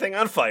fucking thing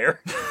on fire.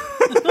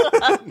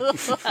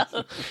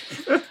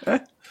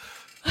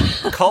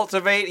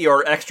 Cultivate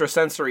your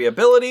extrasensory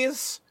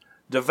abilities.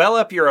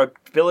 Develop your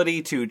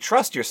ability to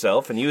trust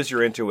yourself and use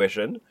your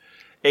intuition.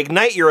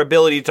 Ignite your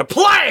ability to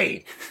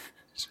play.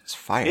 It's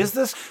fire. Is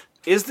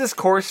this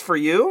course for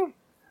you?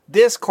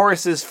 This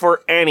course is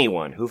for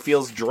anyone who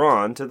feels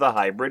drawn to the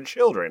hybrid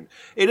children.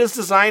 It is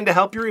designed to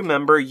help you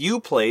remember your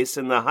place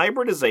in the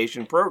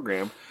hybridization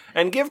program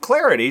and give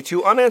clarity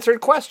to unanswered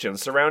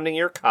questions surrounding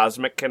your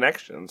cosmic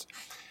connections.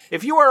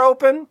 If you are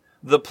open,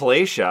 the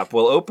Play Shop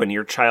will open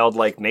your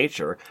childlike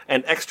nature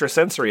and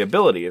extrasensory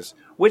abilities,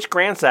 which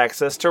grants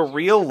access to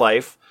real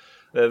life.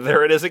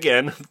 There it is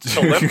again.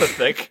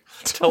 Telepathic.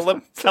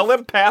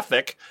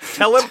 Telepathic.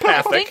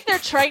 I think they're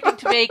trying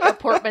to make a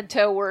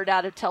portmanteau word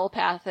out of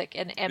telepathic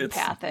and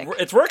empathic.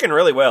 It's working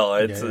really well.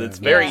 It's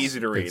very Yeah. easy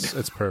to read.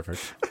 It's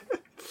perfect.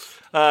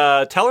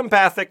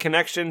 Telepathic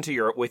connection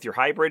to with your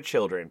hybrid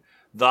children.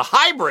 The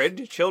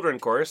hybrid children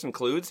course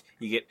includes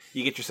you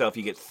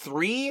get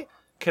 3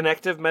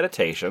 connective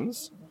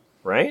meditations,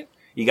 right?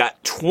 You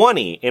got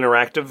 20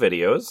 interactive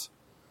videos.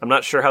 I'm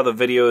not sure how the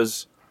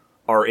videos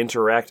are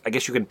interact. I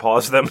guess you can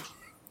pause them.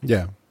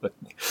 Yeah.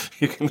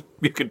 You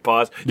can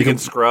pause. You can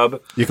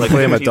scrub. You can like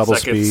play them at 15 double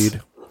seconds.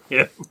 speed.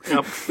 Yeah.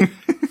 Yep.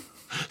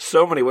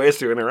 So many ways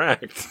to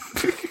interact.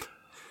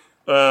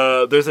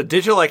 There's a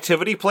digital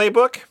activity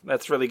playbook.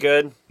 That's really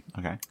good.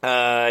 Okay.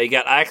 You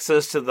got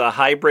access to the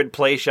Hybrid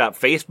Play Shop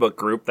Facebook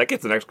group. That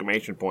gets an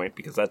exclamation point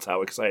because that's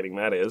how exciting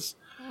that is.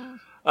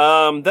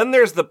 Then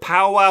there's the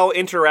Powwow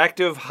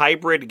Interactive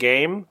Hybrid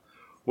Game,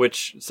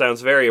 which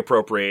sounds very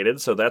appropriated,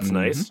 so that's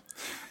nice.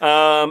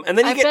 And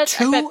then you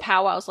get I bet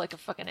Powwow's like a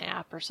fucking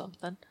app or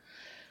something.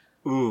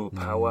 Ooh,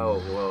 Powwow.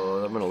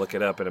 Whoa, I'm going to look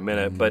it up in a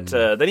minute. But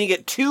then you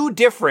get 2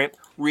 different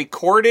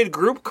recorded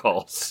group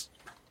calls.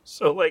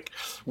 So, like,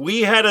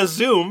 we had a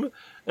Zoom,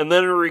 and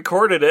then we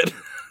recorded it.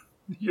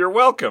 You're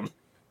welcome.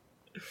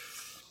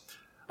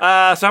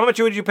 So how much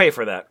would you pay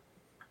for that?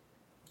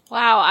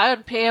 Wow, I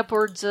would pay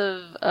upwards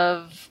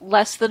of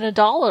less than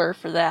 $1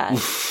 for that.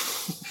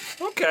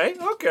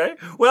 Okay.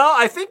 Well,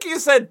 I think you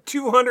said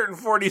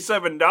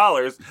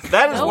 $247.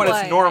 That is No what way.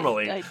 it's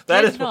normally. I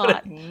That did is what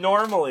not. it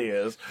normally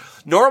is.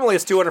 Normally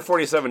it's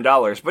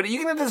 $247, but you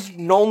can get this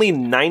only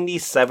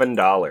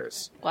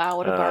 $97. Wow,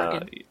 what a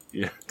bargain.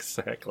 Yeah,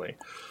 exactly.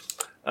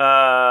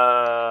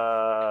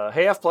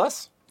 Hey, F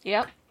plus.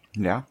 Yep.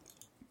 Yeah.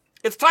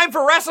 It's time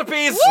for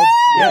recipes.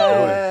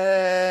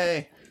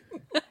 Yay!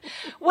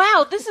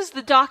 Wow, this is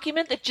the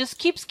document that just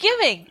keeps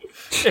giving.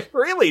 It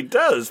really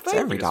does. Thank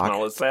every you, doc.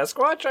 smallest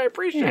Sasquatch. I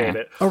appreciate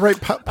it. Oh, right.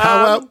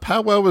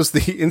 Powwow was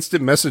the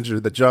instant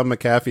messenger that John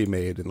McAfee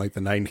made in like the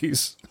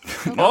 90s.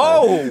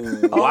 Oh,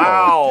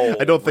 wow.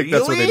 I don't think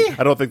that's what Really? they.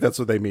 I don't think that's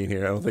what they mean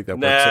here. I don't think that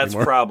works That's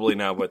anymore. probably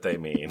not what they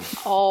mean.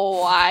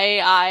 Oh,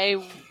 I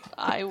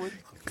would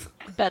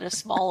bet a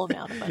small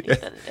amount of money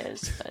that it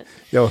is. But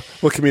Yo,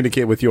 we'll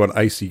communicate with you on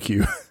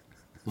ICQ.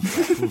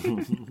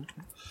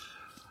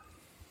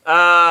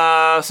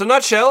 So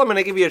nutshell, I'm going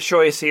to give you a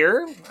choice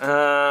here.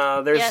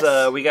 There's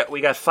Yes. we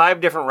got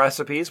 5 different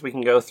recipes we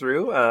can go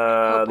through.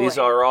 Oh, boy.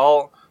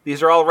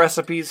 These are all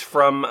recipes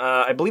from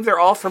I believe they're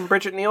all from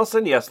Bridget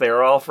Nielsen. Yes, they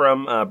are all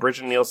from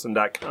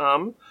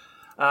BridgetNielsen.com.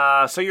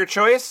 So your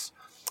choice,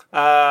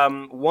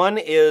 one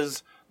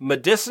is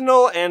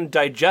medicinal and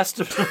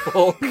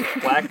digestible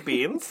black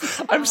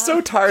beans. I'm so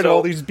tired of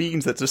all these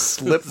beans that just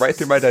slip right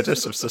through my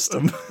digestive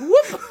system.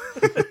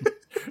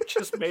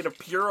 Just made of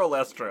pure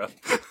olestra.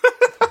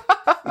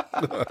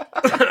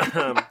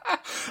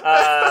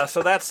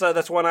 So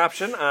that's one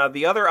option.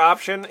 The other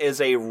option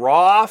is a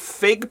raw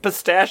fig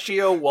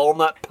pistachio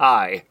walnut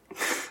pie.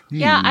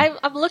 yeah,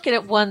 I'm looking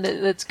at one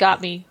that's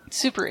got me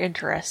super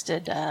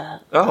interested.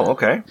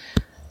 Okay.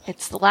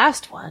 It's the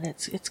last one.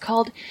 It's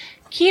called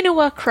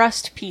quinoa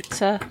crust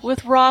pizza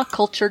with raw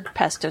cultured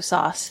pesto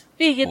sauce,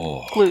 vegan,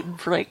 gluten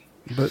free.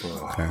 But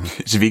okay.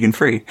 It's vegan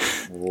free.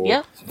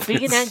 Yep,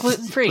 vegan and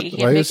gluten free. You Why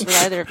can't make is- it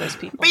with either of those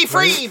people. Be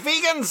free,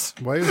 vegans!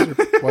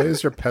 Why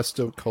is your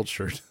pesto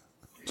cultured?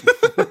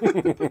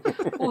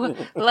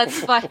 Let's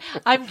find.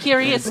 I'm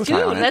curious too.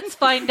 try on it. Let's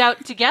find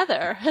out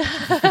together.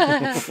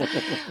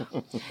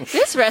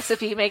 This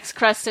recipe makes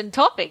crust and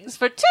toppings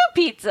for 2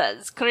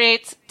 pizzas.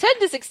 Creates 10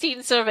 to 16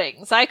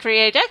 servings. I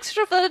create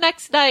extra for the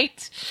next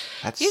night.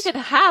 That's You can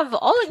have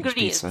all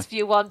ingredients pizza. if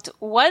you want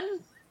 1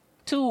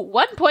 to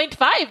 1.5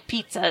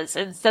 pizzas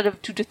instead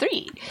of 2 to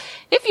 3.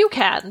 If you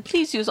can,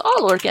 please use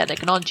all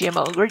organic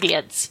non-GMO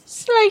ingredients.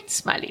 Slight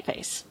smiley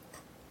face.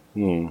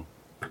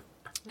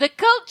 The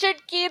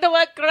cultured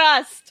quinoa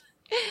crust.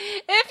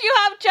 If you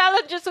have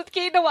challenges with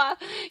quinoa,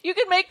 you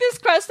can make this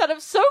crust out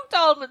of soaked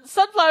almonds,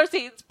 sunflower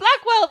seeds,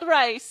 black wild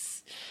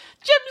rice,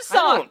 gym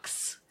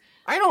socks.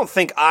 I don't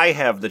think I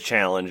have the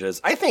challenges.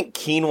 I think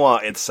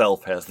quinoa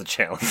itself has the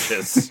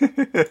challenges.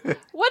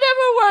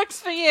 Whatever works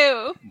for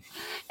you.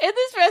 In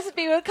this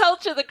recipe, we'll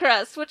culture the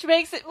crust, which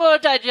makes it more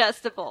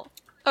digestible.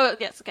 Oh,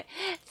 yes, okay.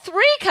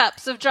 3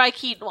 cups of dry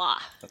quinoa.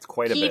 That's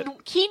quite a bit.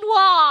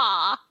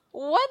 Quinoa.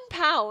 1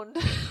 pound.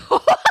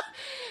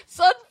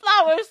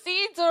 Sunflower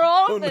seeds or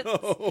almonds.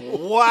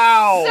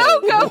 Wow!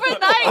 Soak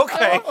overnight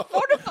Okay.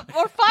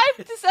 or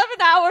 5 to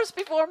 7 hours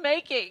before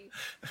making.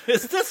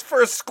 Is this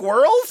for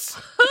squirrels?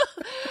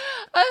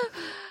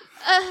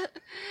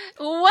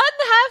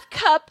 1/2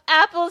 cup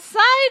apple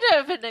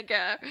cider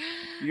vinegar.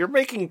 You're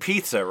making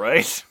pizza,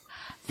 right?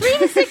 3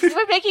 to 6.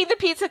 We're making the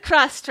pizza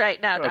crust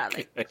right now,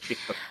 darling. 3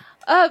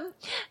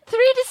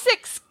 to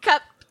 6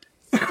 cup.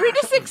 3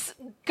 to 6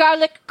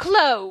 garlic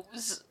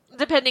cloves,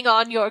 depending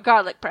on your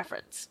garlic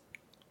preference.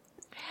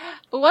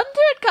 1/3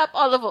 cup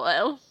olive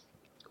oil.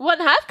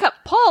 1/2 cup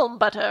palm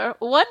butter.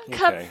 1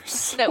 cup. Okay.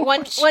 No,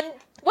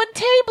 one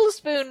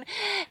tablespoon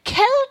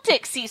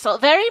Celtic sea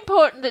salt. Very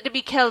important that it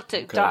be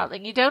Celtic,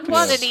 darling. You don't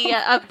want any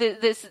of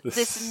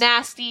this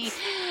nasty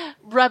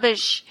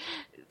rubbish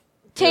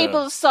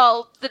table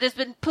salt that has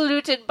been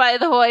polluted by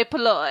the hoi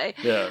polloi.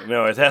 Yeah,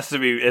 no, it has to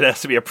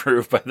be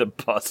approved by the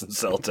Boston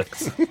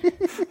Celtics.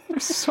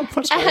 so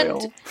much And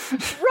oil.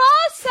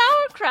 raw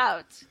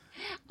sauerkraut.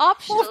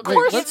 Optional,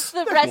 Wait, gives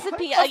the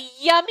recipe a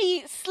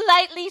yummy,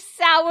 slightly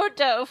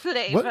sourdough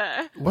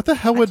flavor. What the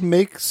hell would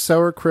make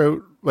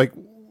sauerkraut like?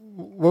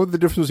 What would the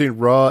difference between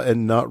raw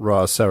and not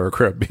raw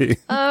sauerkraut be?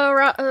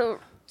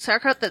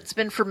 Sauerkraut that's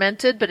been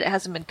fermented, but it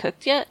hasn't been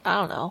cooked yet? I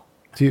don't know.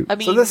 Do you I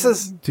mean, So this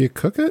is do you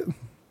cook it?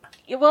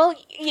 well,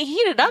 you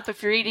heat it up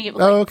if you're eating it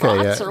with Oh, like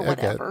okay, brats yeah, or I get-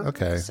 whatever.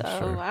 okay, so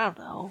sure. I don't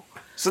know.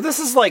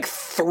 like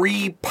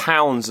 3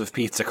 pounds of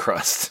pizza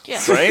crust, Yeah.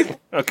 right?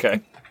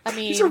 Okay. I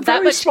mean, These are that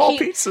very much small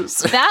pieces.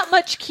 That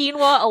much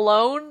quinoa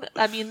alone.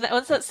 I mean,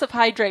 once that stuff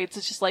hydrates,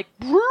 it's just like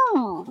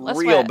that's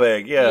Real wet.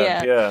 big,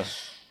 yeah.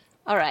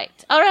 All right.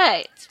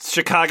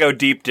 Chicago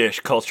deep dish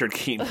cultured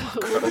quinoa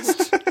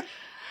crust.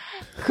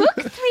 Cook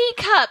 3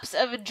 cups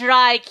of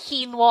dry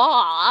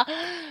quinoa.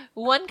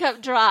 1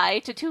 cup dry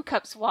to 2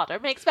 cups water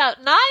makes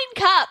about 9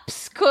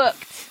 cups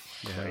cooked.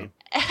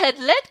 And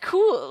let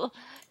cool.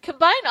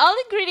 Combine all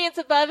ingredients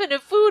above in a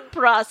food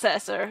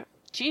processor.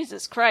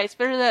 Jesus Christ,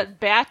 better than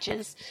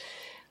batches.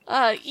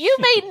 You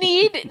may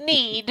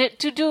need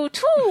to do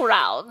 2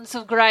 rounds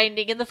of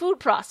grinding in the food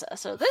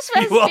processor. This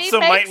recipe You also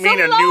might makes mean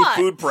a lot. new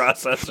food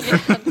processor.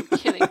 I'm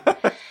kidding.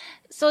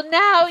 So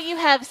now you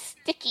have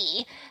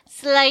sticky,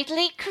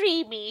 slightly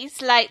creamy,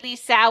 slightly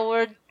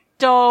sour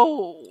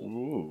dough.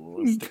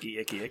 Ooh, sticky,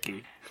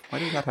 icky. Why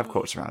do you not have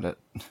quotes around it?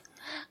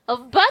 A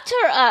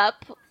butter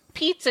up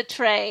pizza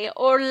tray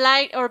or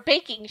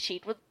baking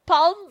sheet with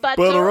palm butter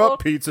Butter or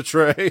up pizza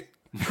tray.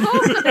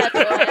 coconut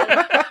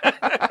oil.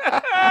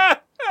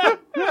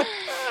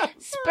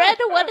 Spread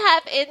a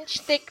 1/2 inch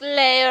thick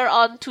layer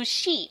onto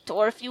sheet,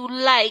 or if you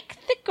like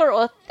thicker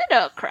or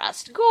thinner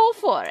crust, go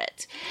for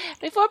it.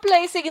 Before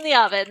placing in the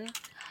oven,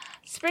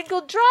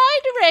 sprinkle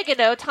dried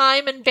oregano,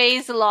 thyme, and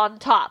basil on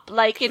top,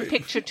 like in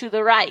picture to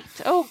the right.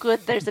 Oh,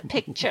 good, there's a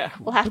picture.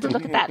 We'll have to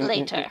look at that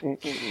later.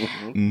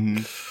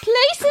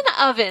 Place in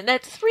oven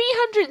at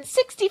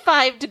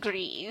 365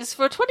 degrees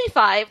for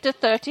 25 to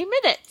 30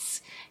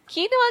 minutes.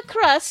 Quinoa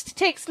crust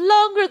takes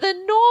longer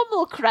than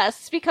normal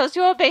crusts because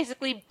you're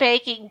basically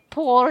baking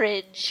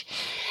porridge.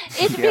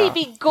 It may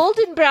be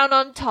golden brown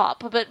on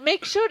top, but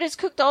make sure it is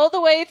cooked all the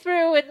way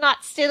through and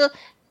not still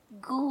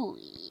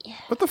gooey.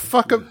 What the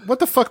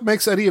fuck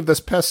makes any of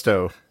this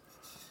pesto?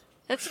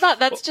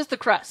 That's just the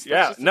crust.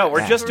 Yeah, Just the no, crust.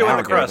 we're just doing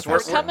the now crust. we're We're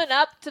coming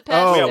up to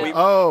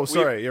pesto.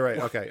 Sorry, you're right.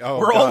 Okay. Oh,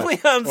 We're God.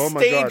 only on Oh, my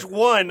stage God.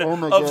 1 Oh,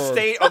 my of God.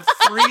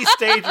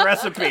 3-stage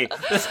recipe.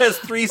 This has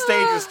 3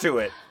 stages to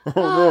it.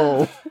 Oh,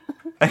 no.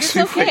 It's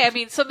Actually, okay. wait. I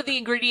mean, some of the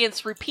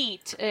ingredients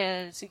repeat,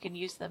 so you can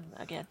use them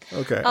again.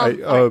 Okay.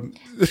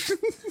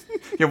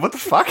 Yeah, what the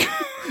fuck?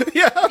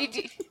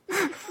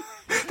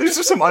 There's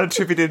just some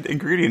unattributed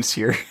ingredients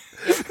here.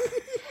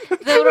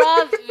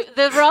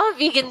 The raw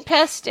vegan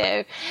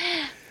pesto,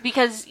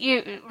 because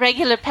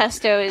regular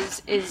pesto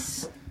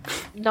is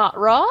not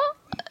raw.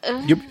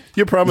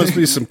 You promised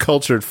me some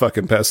cultured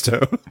fucking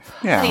pesto.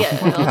 Yeah. Yeah,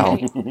 What the hell?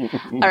 okay.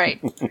 All right.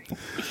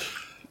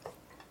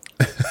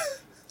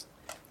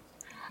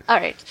 All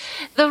right.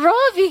 The raw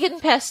vegan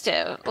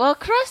pesto. While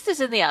crust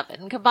is in the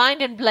oven,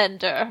 combined in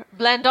blender.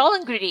 Blend all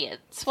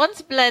ingredients.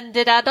 Once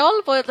blended, add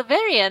olive oil at the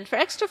very end for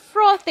extra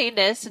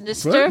frothiness and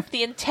disturb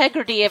the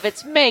integrity of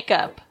its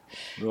makeup.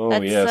 Oh,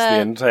 That's, yes, the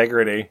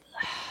integrity.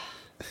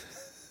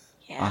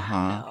 Yeah.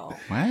 No.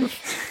 What?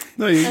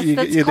 No, you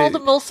That's called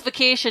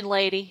emulsification,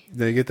 lady.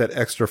 you get that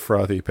extra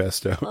frothy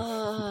pesto.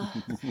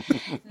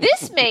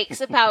 This makes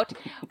about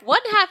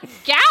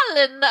 1/2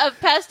 gallon of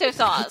pesto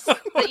sauce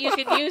that you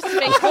can use to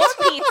make more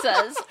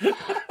pizzas,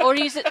 or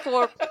use it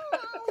for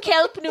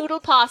kelp noodle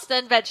pasta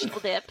and vegetable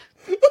dip.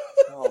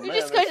 You're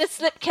just going to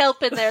slip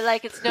kelp in there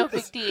like it's no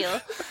big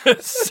deal.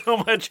 There's so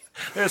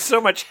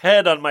much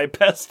head on my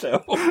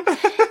pesto.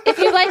 If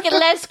you like it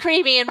less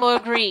creamy and more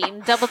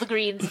green, double the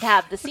greens and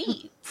have the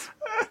seeds.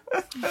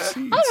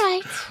 All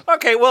right.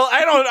 Okay, well,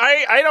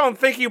 I don't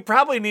think you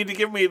probably need to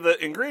give me the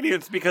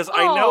ingredients because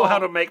I know how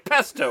to make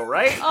pesto,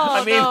 right?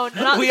 Oh, I mean, no,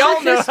 not we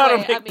all know this how to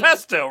way. make I mean-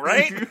 pesto,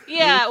 right?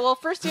 Yeah, well,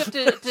 first you have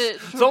to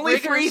It's only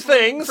 3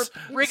 things.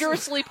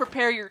 rigorously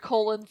prepare your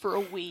colon for a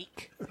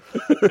week.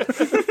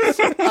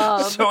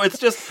 So it's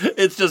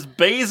just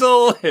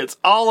basil, it's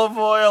olive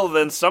oil,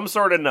 then some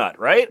sort of nut,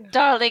 right?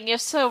 Darling, you're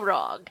so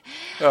wrong.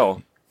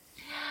 Oh.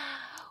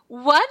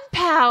 1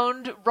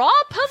 pound raw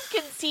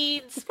pumpkin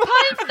seeds,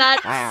 pine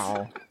nuts.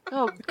 Wow.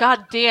 Oh,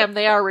 god damn,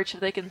 they are rich if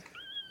they can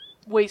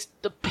waste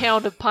a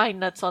pound of pine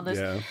nuts on this.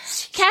 Yeah.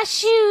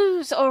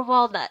 Cashews or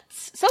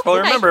walnuts. So Well,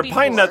 remember,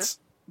 pine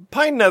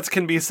nuts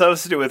can be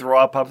substituted with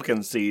raw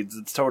pumpkin seeds.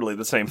 It's totally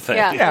the same thing.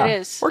 Yeah. Yeah. It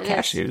is. Or It is.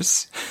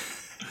 cashews.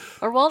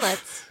 Or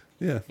walnuts.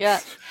 Yeah. Yeah.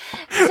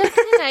 Soak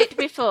the night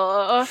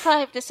before, or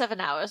 5 to 7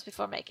 hours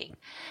before making.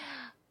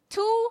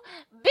 2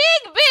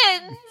 big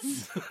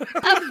bins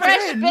of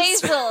fresh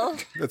basil.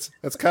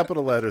 That's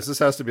capital letters. This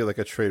has to be like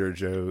a Trader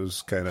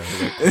Joe's kind of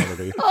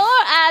quantity.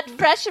 Or add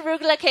fresh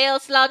arugula, kale,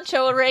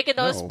 cilantro,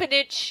 oregano, No.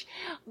 spinach,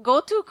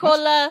 gotu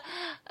kola,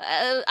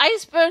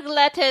 iceberg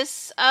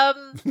lettuce,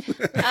 lime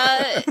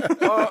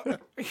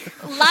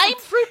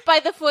fruit by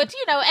the foot,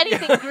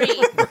 anything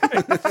green.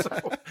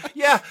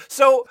 Yeah,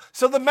 so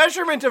the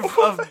measurement of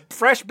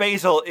fresh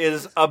basil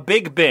is a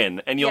big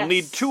bin, and you'll Yes.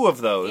 need 2 of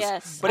those.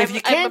 Yes. But if I'm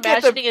you can't get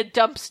imagining a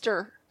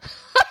dumpster.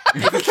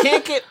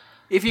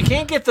 if you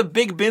can't get the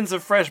big bins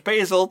of fresh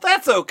basil,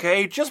 that's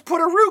okay. Just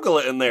put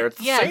arugula in there. It's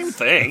the Yes. same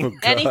thing.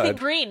 Anything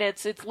green,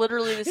 it's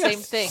literally the same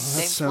thing.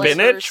 Same sounds- flavor,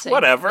 Spinach, same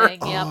whatever.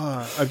 thing, yep.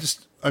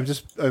 I'm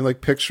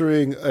like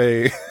picturing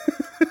a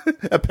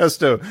a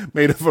pesto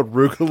made of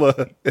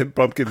arugula and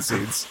pumpkin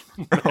seeds.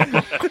 2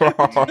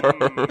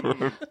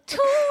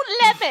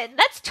 lemon.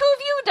 That's 2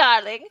 of you,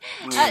 darling.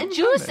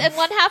 Juice and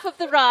 1/2 of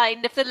the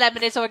rind if the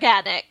lemon is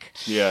organic.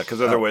 Yeah, because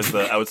otherwise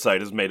the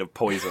outside is made of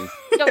poison.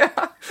 No,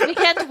 we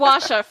can't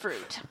wash our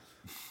fruit.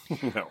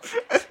 No.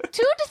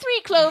 2 to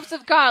 3 cloves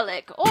of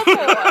garlic, or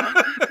more.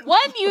 1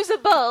 use a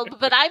bulb,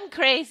 but I'm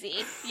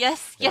crazy.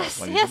 Yes,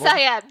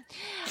 I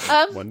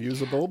am. One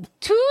use a bulb.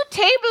 2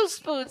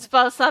 tablespoons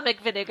balsamic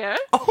vinegar.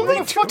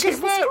 Holy fuck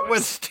is that?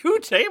 With 2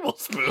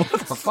 tablespoons.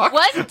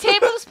 1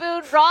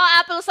 tablespoon raw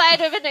apple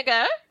cider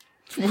vinegar.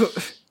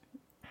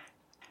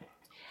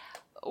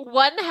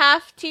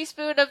 1/2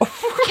 teaspoon of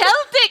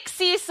Celtic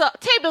sea salt.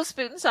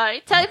 Tablespoon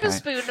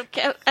of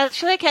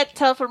actually, I can't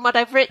tell from what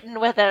I've written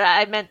whether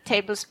I meant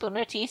tablespoon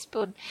or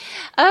teaspoon.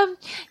 Well,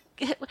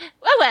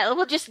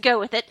 we'll just go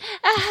with it.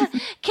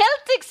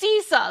 Celtic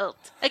sea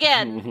salt.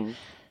 Again.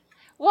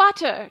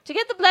 Water. To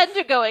get the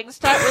blender going,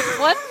 start with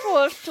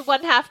 1/4 to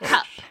 1/2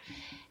 cup.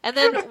 And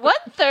then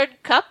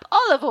 1/3 cup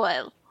olive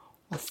oil.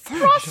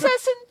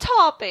 Process and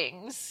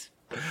toppings.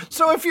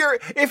 So if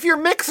your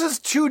mix is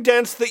too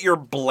dense that your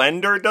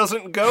blender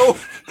doesn't go,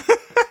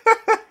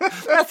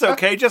 that's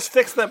okay. Just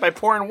fix that by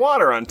pouring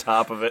water on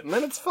top of it, and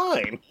then it's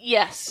fine.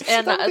 Yes,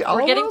 and that the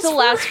we're getting to the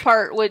olive last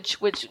part, which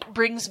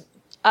brings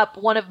up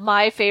one of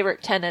my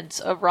favorite tenets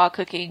of raw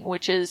cooking,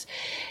 which is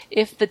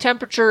if the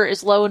temperature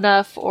is low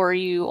enough or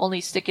you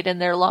only stick it in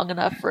there long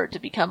enough for it to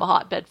become a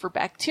hotbed for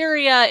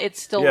bacteria, it's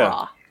still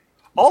raw.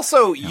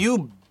 Also,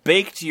 you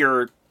baked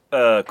your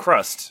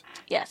crust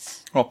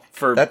Yes. Well,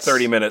 for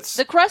 30 minutes.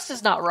 The crust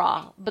is not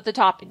raw, but the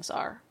toppings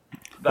are.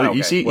 Well,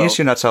 you see, that's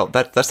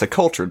the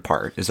cultured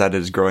part. Is that it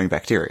is growing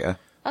bacteria.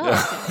 Oh,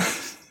 okay.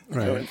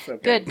 Right.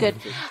 Good.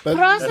 But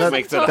Process that and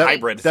makes it a toppings.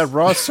 hybrid. That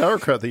raw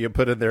sauerkraut that you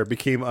put in there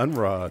became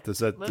unraw. Does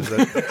that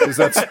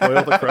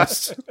spoil the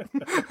crust?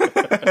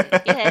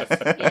 Yes.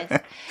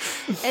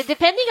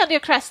 Depending on your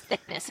crust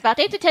thickness, about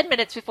 8 to 10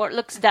 minutes before it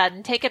looks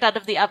done, take it out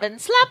of the oven,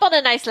 slap on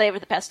a nice layer of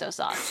the pesto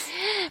sauce.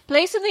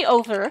 Place in the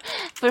oven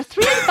for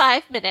 3 to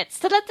 5 minutes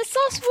to let the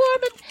sauce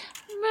warm and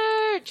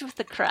merge with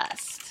the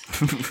crust.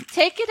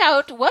 Take it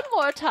out one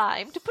more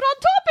time to put on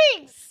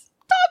toppings.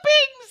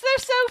 Toppings! They're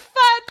so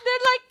fun.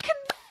 They're like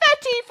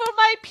confetti for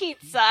my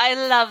pizza. I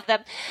love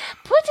them.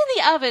 Put in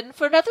the oven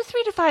for another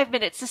 3 to 5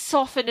 minutes to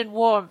soften and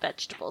warm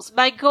vegetables.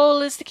 My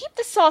goal is to keep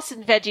the sauce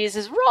and veggies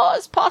as raw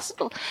as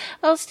possible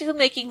while still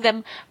making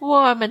them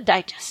warm and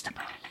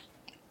digestible.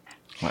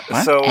 What?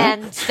 So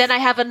And then I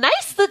have a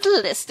nice little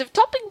list of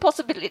topping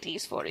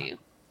possibilities for you.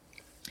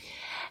 can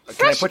I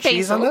Fresh put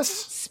cheese basil, on this?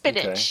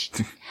 spinach,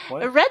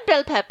 What? a red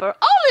bell pepper,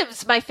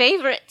 olives, my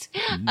favorite,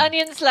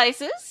 onion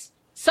slices,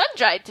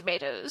 sun-dried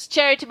tomatoes,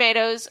 cherry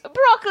tomatoes,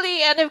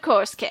 broccoli, and of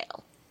course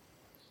kale.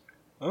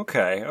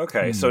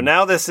 Okay. So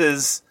now this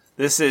is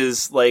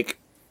like,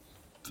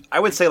 I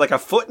would say like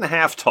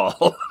 1.5 feet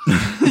tall.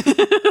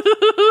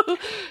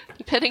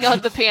 Depending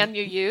on the pan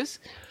you use.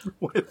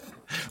 My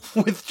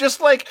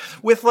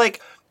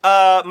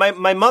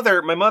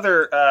mother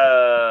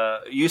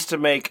used to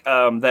make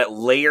that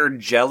layered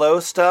Jello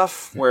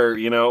stuff where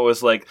it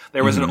was like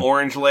there was an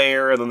orange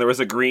layer and then there was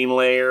a green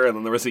layer and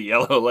then there was a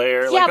yellow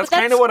layer. Yeah, that's but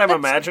kind of what I'm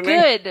imagining.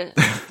 Good.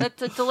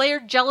 The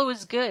layered Jello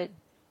is good.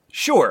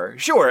 Sure,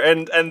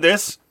 and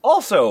this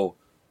also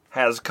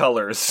has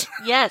colors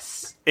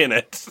Yes, in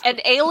it. and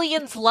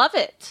aliens love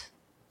it.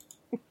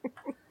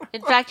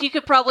 In fact, you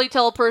could probably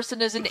tell a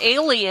person is an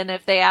alien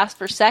if they ask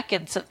for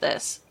seconds of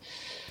this.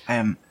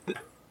 There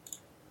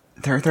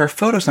are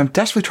photos. I'm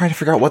desperately trying to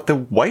figure out what the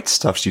white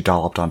stuff she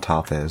dolloped on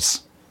top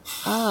is.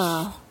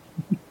 Oh.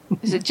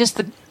 Is it just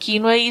the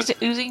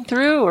quinoa oozing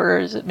through, or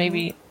is it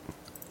maybe...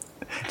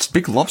 It's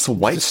big lumps of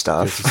white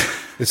stuff.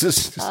 It's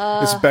just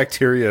it's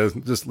bacteria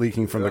just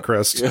leaking from the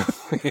crust. Yeah,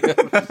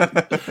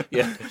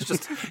 it's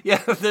just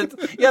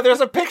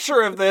there's a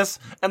picture of this,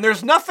 and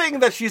there's nothing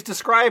that she's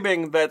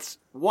describing that's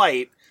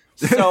white.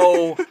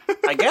 So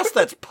I guess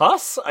that's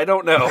pus. I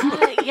don't know.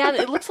 Yeah,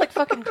 it looks like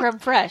fucking creme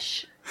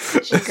fraiche.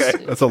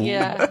 Okay, That's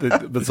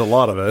a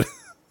lot of it.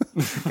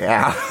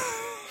 Yeah.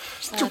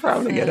 Just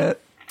proud to get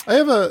it. I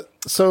have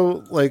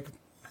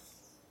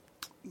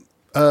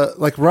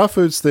raw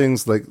foods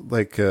things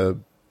like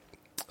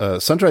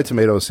sun-dried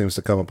tomatoes seems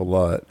to come up a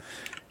lot,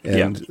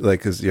 and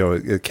because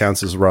it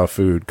counts as raw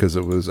food because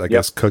it was I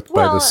guess cooked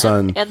by the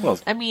sun.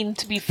 And I mean,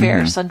 to be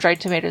fair,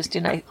 sun-dried tomatoes do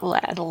add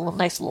a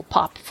nice little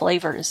pop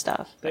flavor and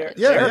stuff. they're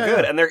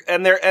good,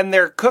 and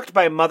they're cooked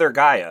by Mother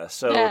Gaia,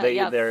 so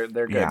they're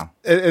good. Yeah.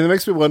 And it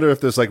makes me wonder if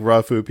there's like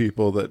raw food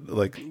people that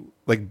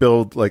like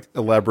build like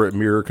elaborate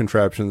mirror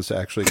contraptions to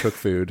actually cook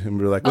food, and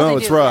we're like, no,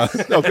 it's do. raw.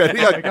 Okay,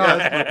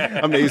 yeah,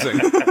 amazing.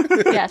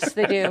 Yes,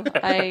 they do.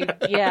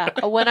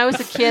 When I was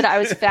a kid, I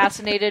was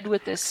fascinated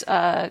with this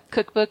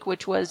cookbook,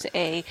 which was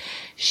a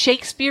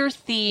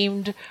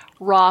Shakespeare-themed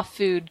raw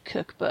food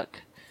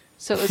cookbook.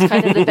 So it was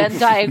kind of the Venn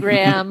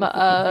diagram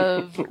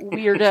of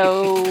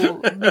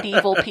weirdo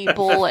medieval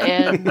people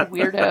and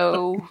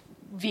weirdo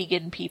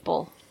vegan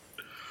people.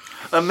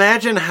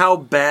 Imagine how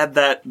bad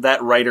that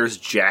writer's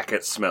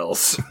jacket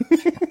smells.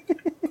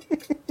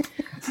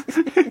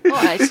 Oh,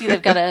 I see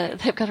they've got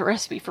a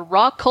recipe for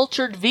raw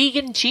cultured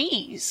vegan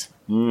cheese.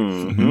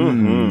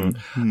 Well,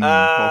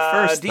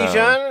 first,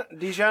 Dijon,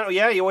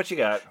 what you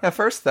got?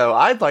 first, though,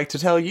 I'd like to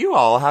tell you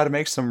all how to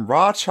make some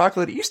raw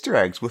chocolate Easter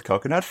eggs with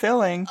coconut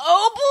filling.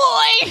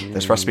 Oh boy!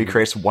 This recipe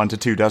creates 1 to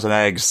 2 dozen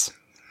eggs.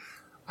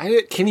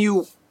 Can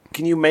you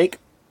make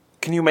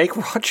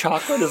raw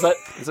chocolate? Is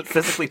it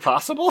physically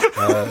possible?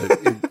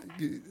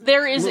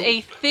 There is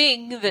a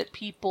thing that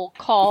people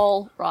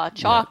call raw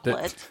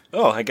chocolate.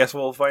 I guess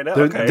we'll find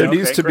out. There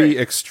needs to be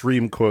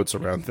extreme quotes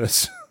around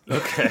this.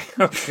 Okay.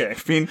 I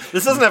mean,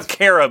 This doesn't have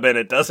carob in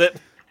it, does it?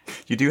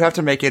 You do have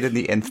to make it in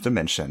the nth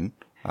dimension,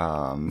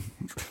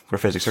 where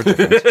physics are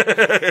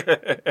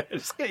different.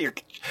 Just get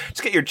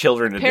your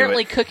children to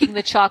Apparently, do it. cooking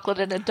the chocolate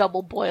in a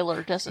double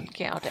boiler doesn't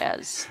count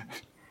as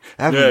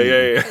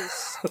Yeah.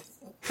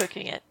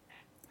 cooking it.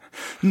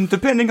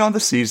 Depending on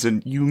the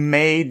season, you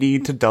may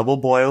need to double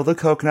boil the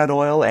coconut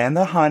oil and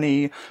the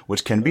honey,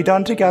 which can be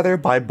done together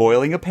by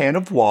boiling a pan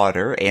of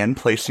water and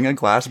placing a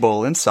glass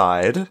bowl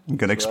inside. I'm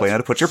going to explain how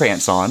to put your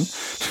pants on.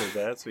 So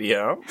that's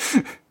yeah.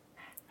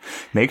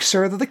 Make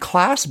sure that the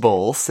glass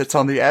bowl sits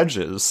on the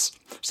edges,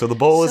 so the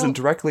bowl isn't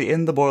directly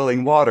in the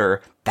boiling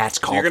water. That's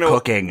called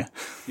cooking.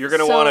 You're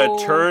gonna want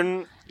to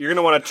turn. You're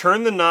gonna want to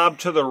turn the knob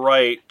to the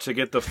right to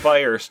get the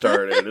fire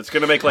started. It's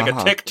gonna make like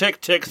a tick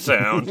tick tick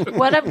sound.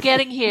 What I'm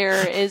getting here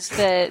is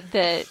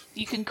that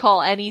you can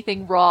call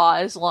anything raw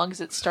as long as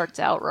it starts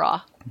out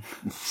raw.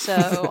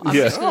 So I'm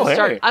just gonna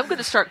start. Hey. I'm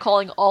gonna start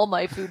calling all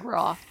my food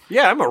raw.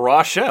 Yeah, I'm a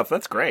raw chef.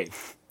 That's great.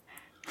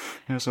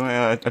 Yeah, so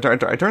I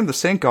turned the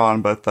sink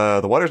on, but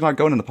the water's not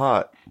going in the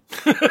pot.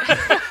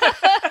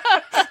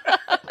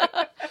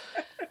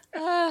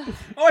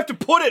 Oh, I have to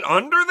put it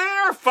under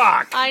there?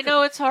 Fuck! I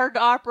know it's hard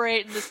to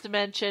operate in this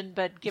dimension,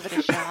 but give it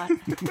a shot.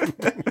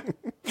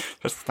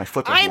 Just with my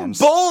flipping I'm hands.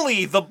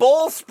 Bully, the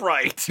bowl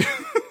sprite.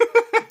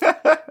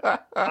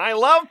 I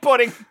love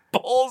putting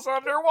bowls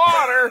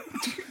underwater.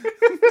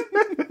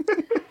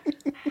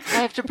 I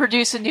have to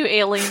produce a new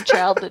alien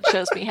child that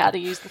shows me how to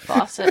use the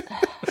faucet.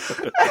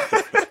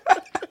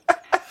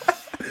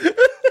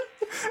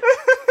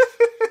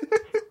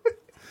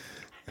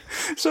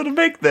 So to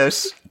make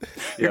this,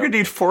 you're going to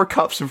need 4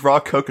 cups of raw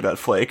coconut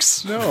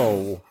flakes.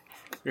 No.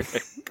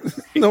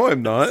 No,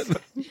 I'm not.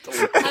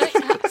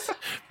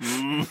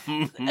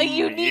 A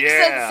unique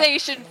Yeah.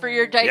 sensation for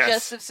your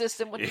digestive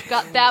system when you've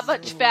got that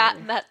much fat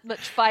and that much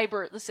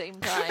fiber at the same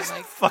time.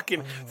 Like,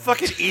 Fucking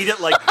eat it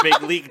like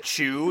Big League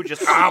Chew.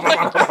 Just To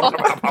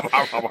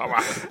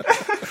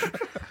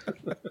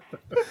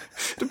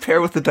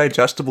pair with the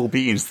digestible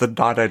beans, the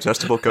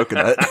non-digestible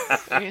coconut.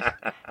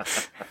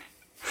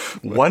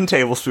 1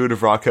 tablespoon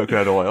of raw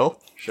coconut oil.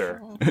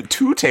 sure.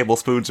 2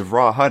 tablespoons of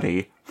raw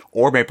honey,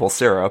 or maple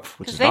syrup,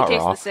 which because is they not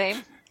taste raw. the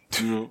same.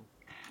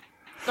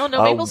 Oh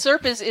no, maple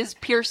syrup is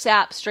pure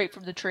sap straight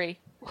from the tree.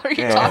 What are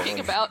you talking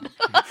about?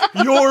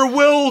 You're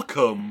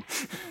welcome.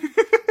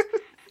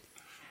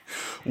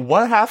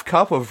 1/2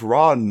 cup of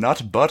raw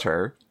nut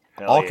butter,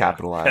 all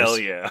capitalized. Hell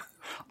yeah.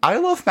 I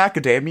love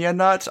macadamia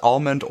nut,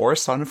 almond, or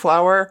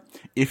sunflower.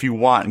 If you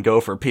want, go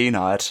for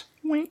peanut.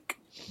 Wink.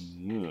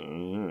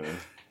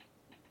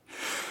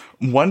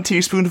 1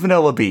 teaspoon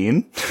vanilla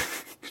bean.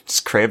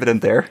 Just crave it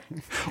in there.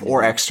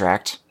 Or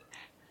extract.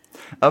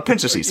 A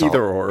pinch of sea salt.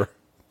 Either or.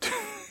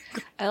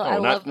 I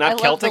love not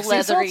the Celtic sea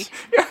leathery. salt?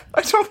 Yeah,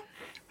 I don't...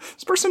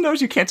 This person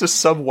knows you can't just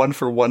sub 1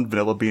 for 1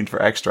 vanilla bean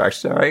for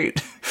extract, alright?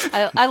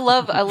 I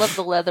love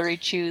the leathery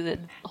chew that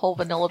whole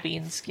vanilla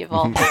beans give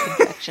all the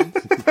confections.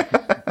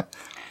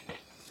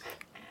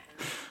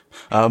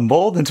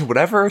 Mold into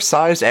whatever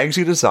size eggs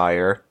you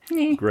desire.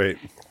 Great.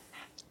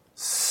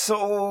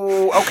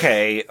 So,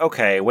 okay.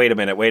 Wait a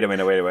minute.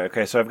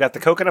 Okay, so I've got the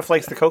coconut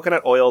flakes, the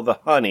coconut oil, the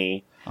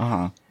honey.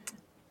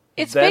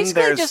 It's Then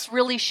basically there's- just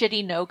really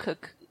shitty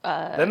no-cook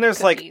Then there's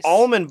cookies. like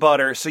almond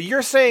butter. So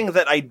you're saying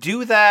that I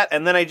do that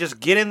and then I just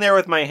get in there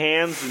with my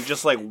hands and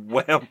just like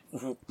wham,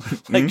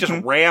 like just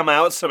ram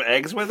out some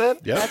eggs with it?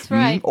 Yep. That's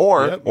right.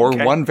 Or Yep.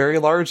 Okay. 1 very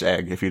large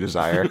egg, if you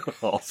desire.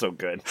 Also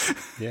good.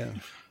 Yeah.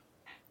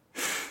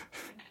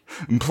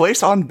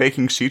 Place on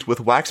baking sheet with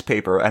wax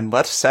paper and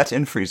let set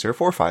in freezer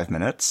for 5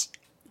 minutes.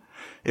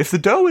 If the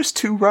dough is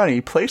too runny,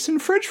 place in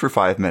fridge for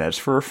 5 minutes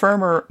for a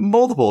firmer,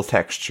 moldable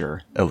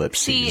texture.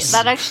 Ellipses. See,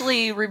 that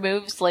actually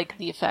removes like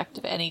the effect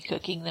of any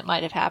cooking that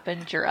might have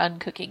happened. You're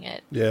uncooking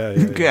it. Yeah.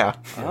 Yeah.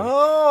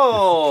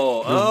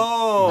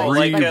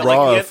 Like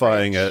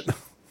Re-rawifying it.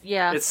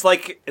 Yeah. It's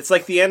like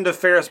the end of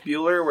Ferris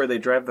Bueller where they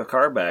drive the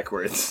car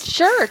backwards.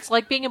 Sure, it's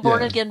like being a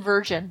born Yeah. again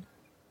virgin.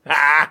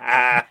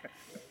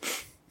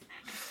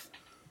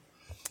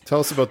 Tell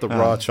us about the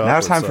raw chocolate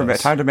Now sauce.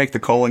 time to make the :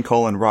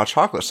 raw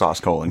chocolate sauce :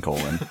 It's an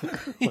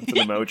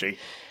emoji.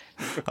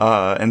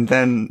 and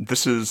then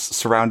this is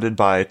surrounded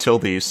by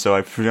tildes, so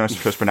I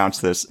just pronounce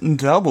this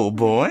double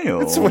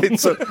boil. Wait,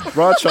 so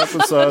raw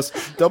chocolate sauce,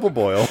 double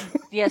boil.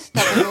 Yes,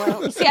 double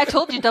boil. See, I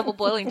told you double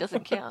boiling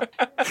doesn't count.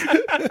 As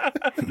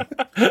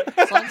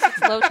long as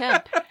it's low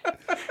temp.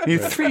 You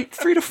need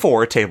 3 to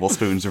 4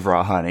 tablespoons of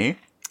raw honey,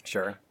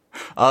 Sure.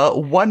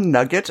 1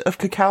 nugget of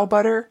cacao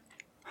butter,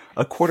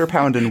 a 1/4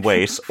 pound in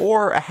weight,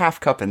 or a 1/2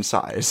 cup in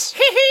size.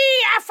 Hee,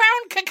 I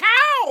found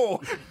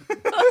cacao!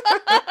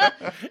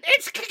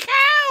 It's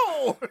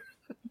cacao!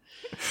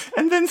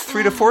 And then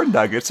 3 to 4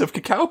 nuggets of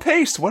cacao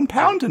paste, 1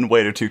 pound in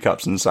weight or 2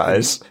 cups in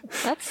size.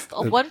 That's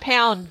 1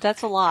 pound.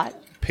 That's a lot.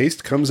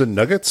 Paste comes in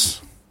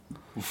nuggets?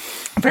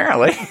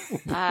 Apparently.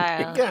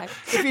 Yeah.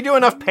 If you do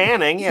enough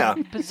panning, yeah.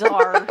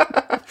 Bizarre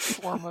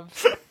form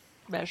of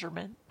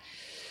measurement.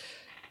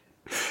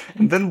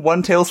 And then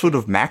 1 tablespoon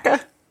of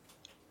maca.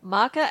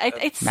 Maca?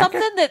 It's Maca?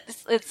 something that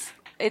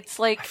it's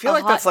like I feel a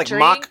like that's hot like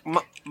drink.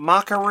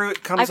 Maca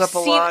root comes I've up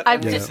seen. a lot.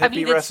 I've in just, I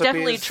mean, hippie it's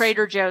definitely recipes.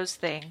 Trader Joe's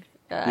thing.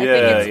 I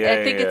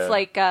Yeah, think it's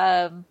like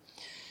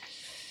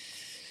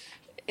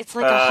it's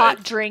like a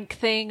hot drink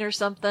thing or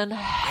something.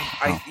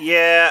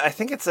 I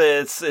think it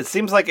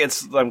seems like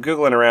it's. I'm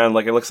googling around.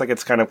 Like it looks like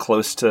it's kind of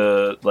close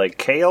to like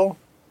kale.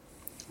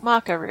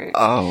 Maca root.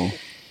 Oh.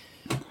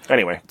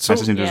 Anyway, I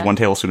just think there's yeah. 1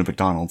 tablespoon of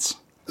McDonald's.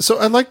 So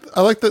I like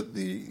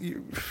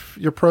that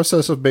your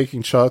process of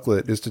making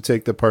chocolate is to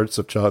take the parts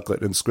of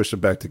chocolate and squish them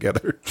back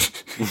together.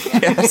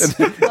 Yes.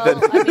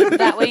 Well, I mean,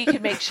 that way you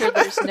can make sure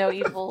there's no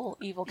evil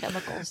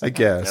chemicals. I in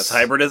guess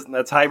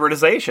that's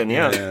hybridization.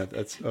 Yeah. Yeah,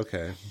 that's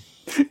okay.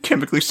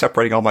 Chemically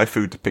separating all my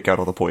food to pick out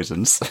all the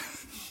poisons. it.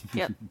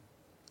 Yep.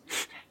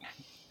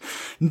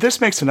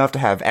 This makes enough to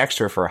have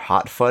extra for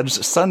hot fudge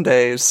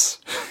Sundays.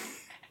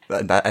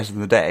 That as in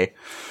the day.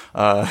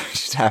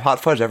 Just have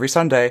hot fudge every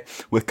Sunday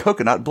with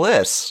coconut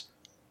bliss.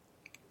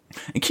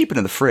 And keep it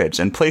in the fridge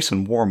and place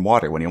in warm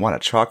water when you want a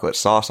chocolate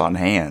sauce on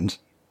hand.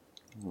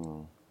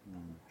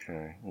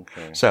 Okay.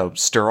 So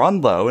stir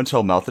on low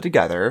until melted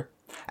together.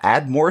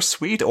 Add more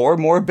sweet or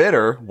more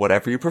bitter,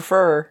 whatever you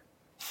prefer.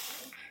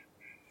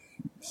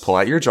 Pull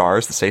out your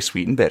jars that say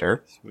sweet and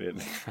bitter.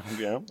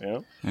 Yeah.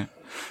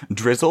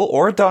 Drizzle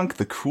or dunk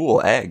the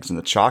cool eggs in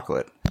the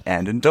chocolate.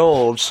 And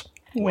indulge.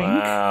 Wink.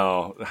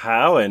 Wow,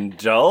 how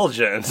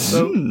indulgent!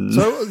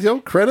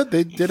 So credit,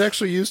 they did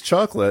actually use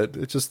chocolate.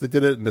 It's just they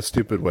did it in a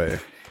stupid way.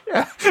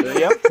 Yep.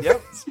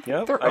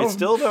 Their I own.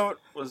 still don't.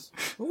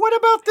 What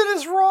about that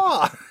is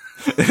raw?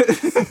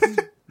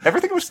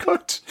 Everything was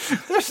cooked.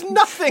 There's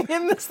nothing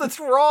in this that's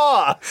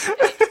raw.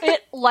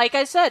 It, like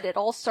I said, it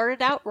all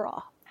started out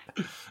raw.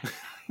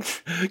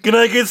 Can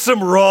I get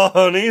some raw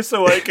honey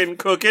so I can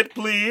cook it,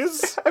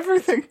 please?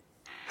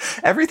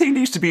 Everything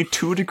needs to be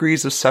 2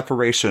 degrees of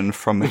separation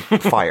from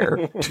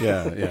fire.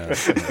 Yeah.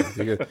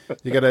 You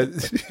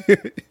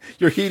gotta.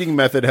 Your heating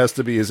method has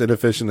to be as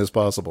inefficient as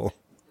possible.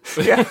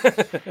 Yeah.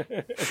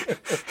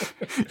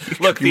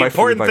 Look, the my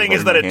food important by thing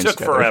is rubbing that my it hands took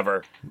together.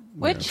 forever.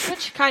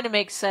 Which kind of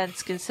makes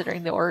sense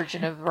considering the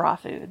origin of raw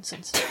foods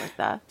and stuff like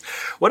that.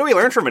 What do we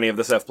learn from any of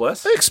this, F+? I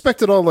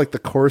expected all like the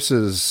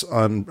courses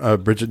on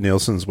Bridget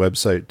Nielsen's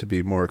website to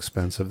be more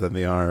expensive than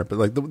they are, but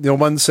like the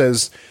one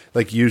says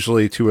like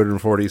usually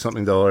 $240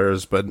 something,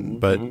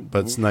 but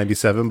it's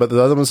 97. But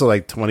the other ones are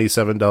like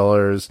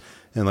 $27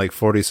 and like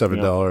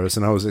 $47,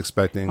 and I was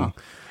expecting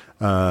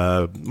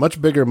much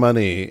bigger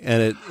money,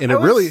 and it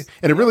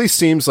really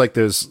seems like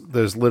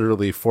there's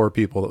literally 4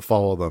 people that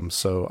follow them,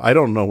 so I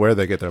don't know where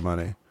they get their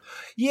money.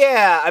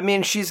 Yeah, I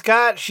mean, she's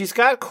got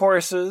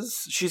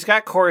courses.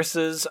 I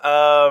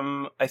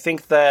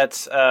think that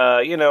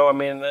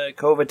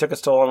COVID took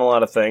its toll on a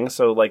lot of things,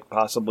 so like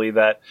possibly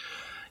that,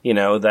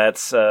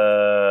 that's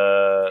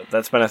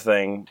been a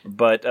thing.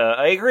 But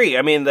I agree.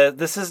 I mean,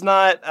 this is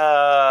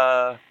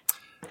not.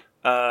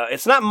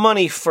 It's not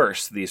money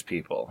first. These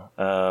people.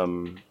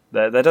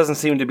 That doesn't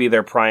seem to be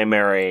their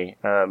primary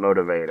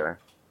motivator.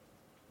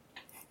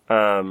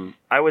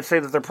 I would say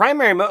that their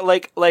primary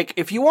like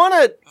if you want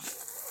to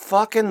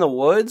fuck in the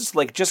woods,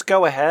 like just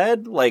go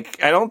ahead.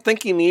 Like I don't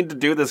think you need to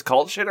do this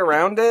cult shit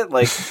around it.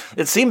 Like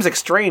it seems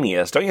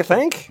extraneous, don't you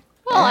think?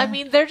 Well, I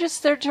mean, they're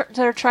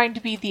trying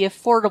to be the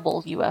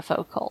affordable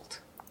UFO cult.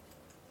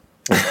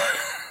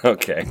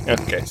 Okay.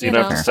 So you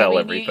don't have to sell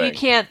everything.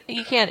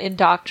 You can't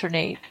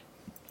indoctrinate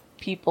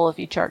people if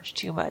you charge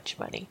too much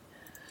money.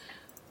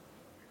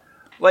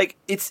 Like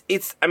it's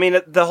I mean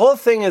the whole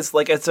thing is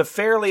like it's a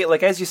fairly,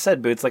 like as you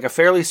said, Boots, like a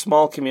fairly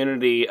small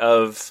community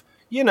of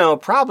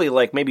probably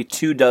like maybe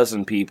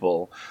 24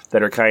 people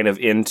that are kind of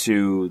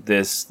into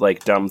this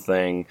like dumb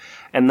thing,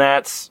 and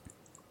that's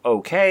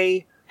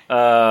okay.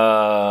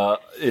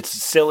 It's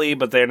silly,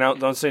 but they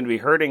don't seem to be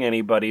hurting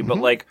anybody. But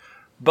like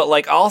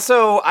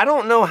also I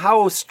don't know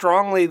how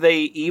strongly they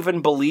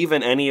even believe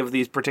in any of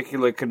these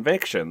particular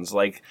convictions.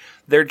 Like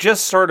they're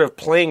just sort of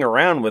playing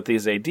around with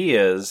these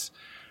ideas.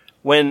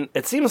 When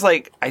it seems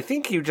like, I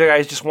think you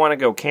guys just want to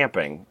go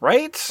camping,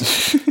 right?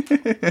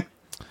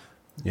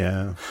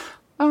 Yeah.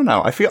 I don't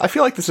know. I feel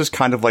like this is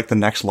kind of like the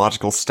next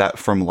logical step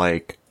from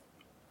like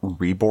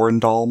reborn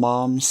doll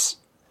moms.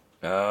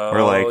 Oh,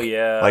 Or like,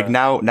 yeah. like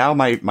now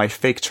my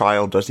fake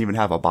child doesn't even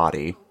have a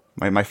body.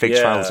 My fake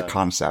child is a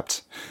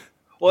concept.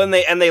 Well,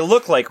 and they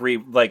look like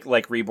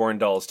reborn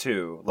dolls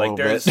too. Like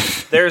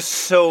there's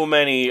so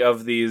many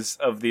of these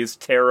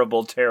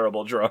terrible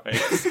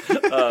drawings,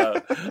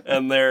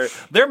 and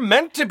they're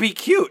meant to be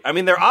cute. I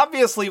mean, they're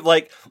obviously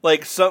like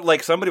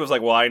somebody was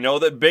like, well, I know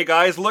that big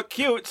eyes look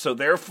cute, so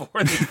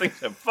therefore these things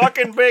have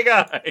fucking big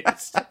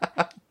eyes.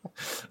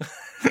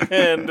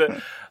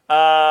 and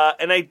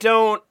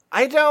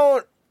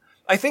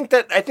I think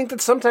that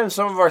sometimes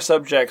some of our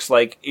subjects,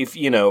 like if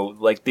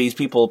like these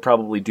people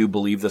probably do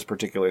believe this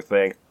particular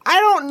thing. I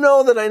don't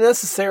know that I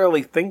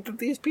necessarily think that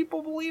these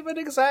people believe it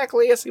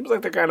exactly. It seems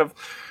like they're kind of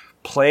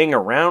playing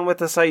around with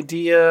this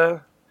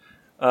idea,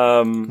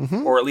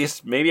 or at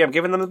least maybe I'm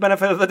giving them the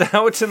benefit of the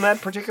doubt in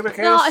that particular case.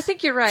 No, I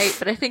think you're right,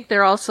 but I think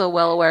they're also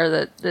well aware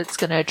that it's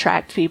going to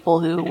attract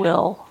people who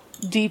will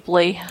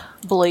deeply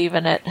believe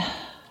in it.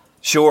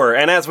 Sure,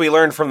 and as we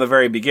learned from the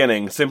very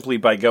beginning, simply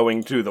by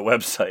going to the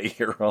website,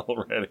 you're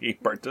already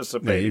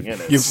participating in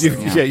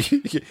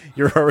it.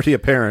 You're already a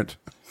parent.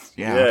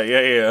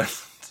 Yeah.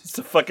 It's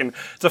a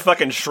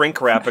fucking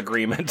shrink wrap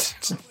agreement.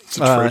 It's a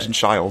Trojan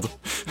child.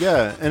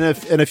 Yeah, and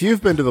if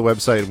you've been to the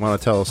website and want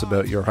to tell us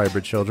about your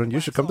hybrid children, you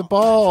should come to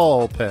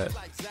Ball Pit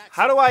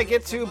How do I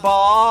get to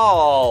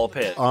Ball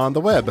Pit? on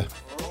the web.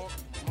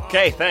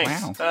 Okay,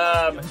 thanks.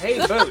 Wow.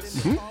 Hey,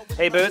 Boots.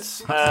 Hey,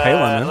 Boots. Hey,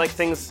 Lemon. I like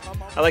things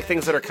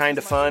that are kind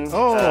of fun.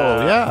 Oh,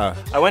 yeah.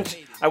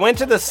 I went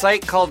to the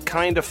site called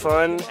Kind of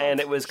Fun, and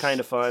it was kind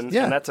of fun,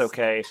 Yeah. and that's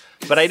okay.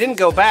 But I didn't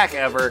go back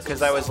ever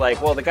because I was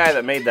like, well, the guy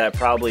that made that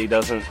probably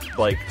doesn't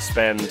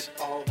spend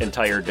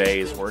entire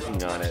days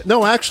working on it.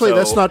 No, actually, So-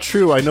 that's not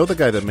true. I know the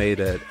guy that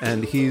made it,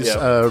 and he's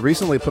Yeah.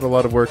 recently put a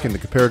lot of work into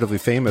Comparatively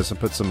Famous and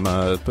put some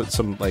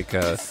some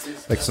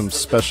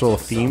special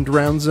themed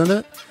rounds in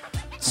it.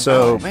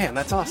 So, Oh man,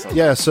 that's awesome.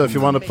 yeah, so if you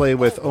want to play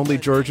with Only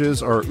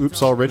Georges or Oops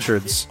All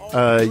Richards,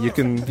 you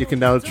can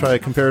now try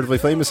Comparatively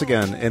Famous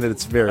again, and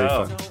it's very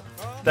Oh. fun.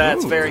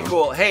 That's very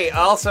cool. Hey,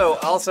 also,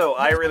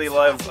 I really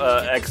love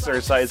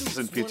exercises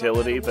in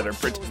futility that are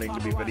pretending to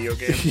be video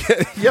games.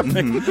 Yep.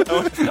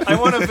 I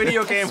want a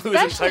video game whose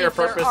Especially entire if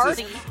they're purpose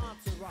arty. is.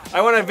 I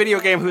want a video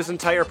game whose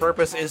entire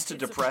purpose is to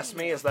depress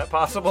me. Is that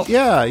possible?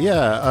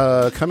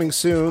 Yeah. Coming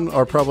soon,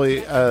 or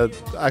probably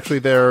actually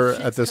there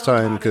at this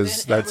time,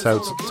 because that's how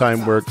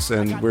time works,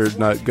 and we're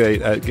not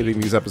great at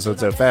getting these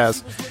episodes out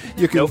fast.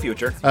 You can, No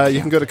future. You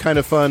can go to Kind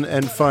of Fun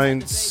and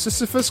find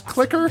Sisyphus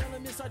Clicker.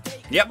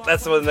 Yep,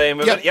 that's the name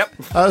of it.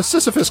 Yep.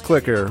 Sisyphus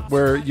Clicker,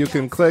 where you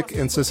can click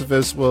and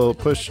Sisyphus will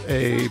push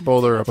a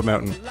boulder up a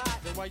mountain.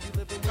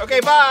 Okay,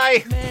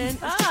 bye.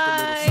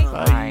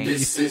 Bye.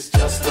 This is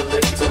just a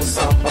little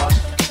samba.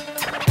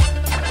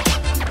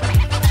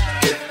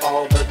 With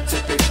all the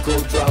typical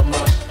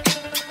drama.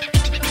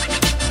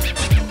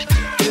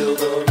 Feel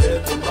the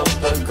rhythm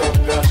of the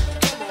conga.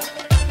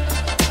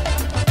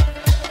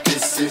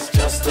 This is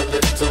just a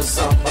little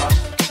samba.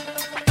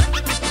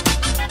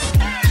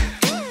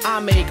 I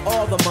make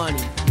all the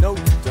money. No,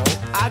 you don't.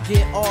 I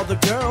get all the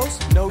girls.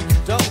 No, you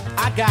don't.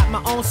 I got my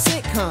own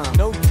sitcom.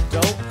 No, you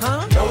don't.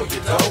 Huh? No,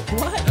 you don't.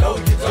 What? No,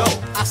 you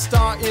don't. I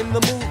star in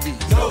the movies.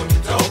 No,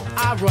 you don't.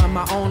 I run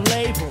my own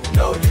label.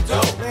 No, you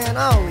don't. Man,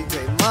 I only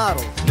date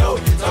models. No,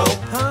 you don't.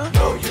 Huh?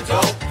 No, you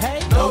don't. Hey?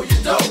 No, you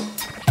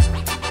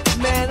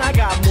don't. Man, I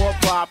got more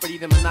property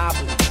than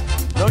Monopoly.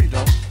 No, you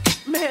don't.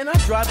 Man, I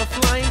drive a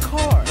flying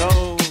car.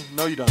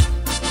 No, you don't.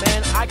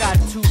 Man, I got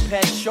 2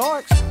 pet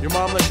sharks. Your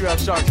mom let you have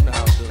sharks in the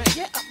house, dude. Man,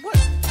 yeah, what?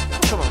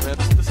 Come on, man.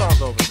 This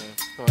song's over, man.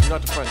 Come on, you're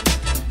not the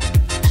friend.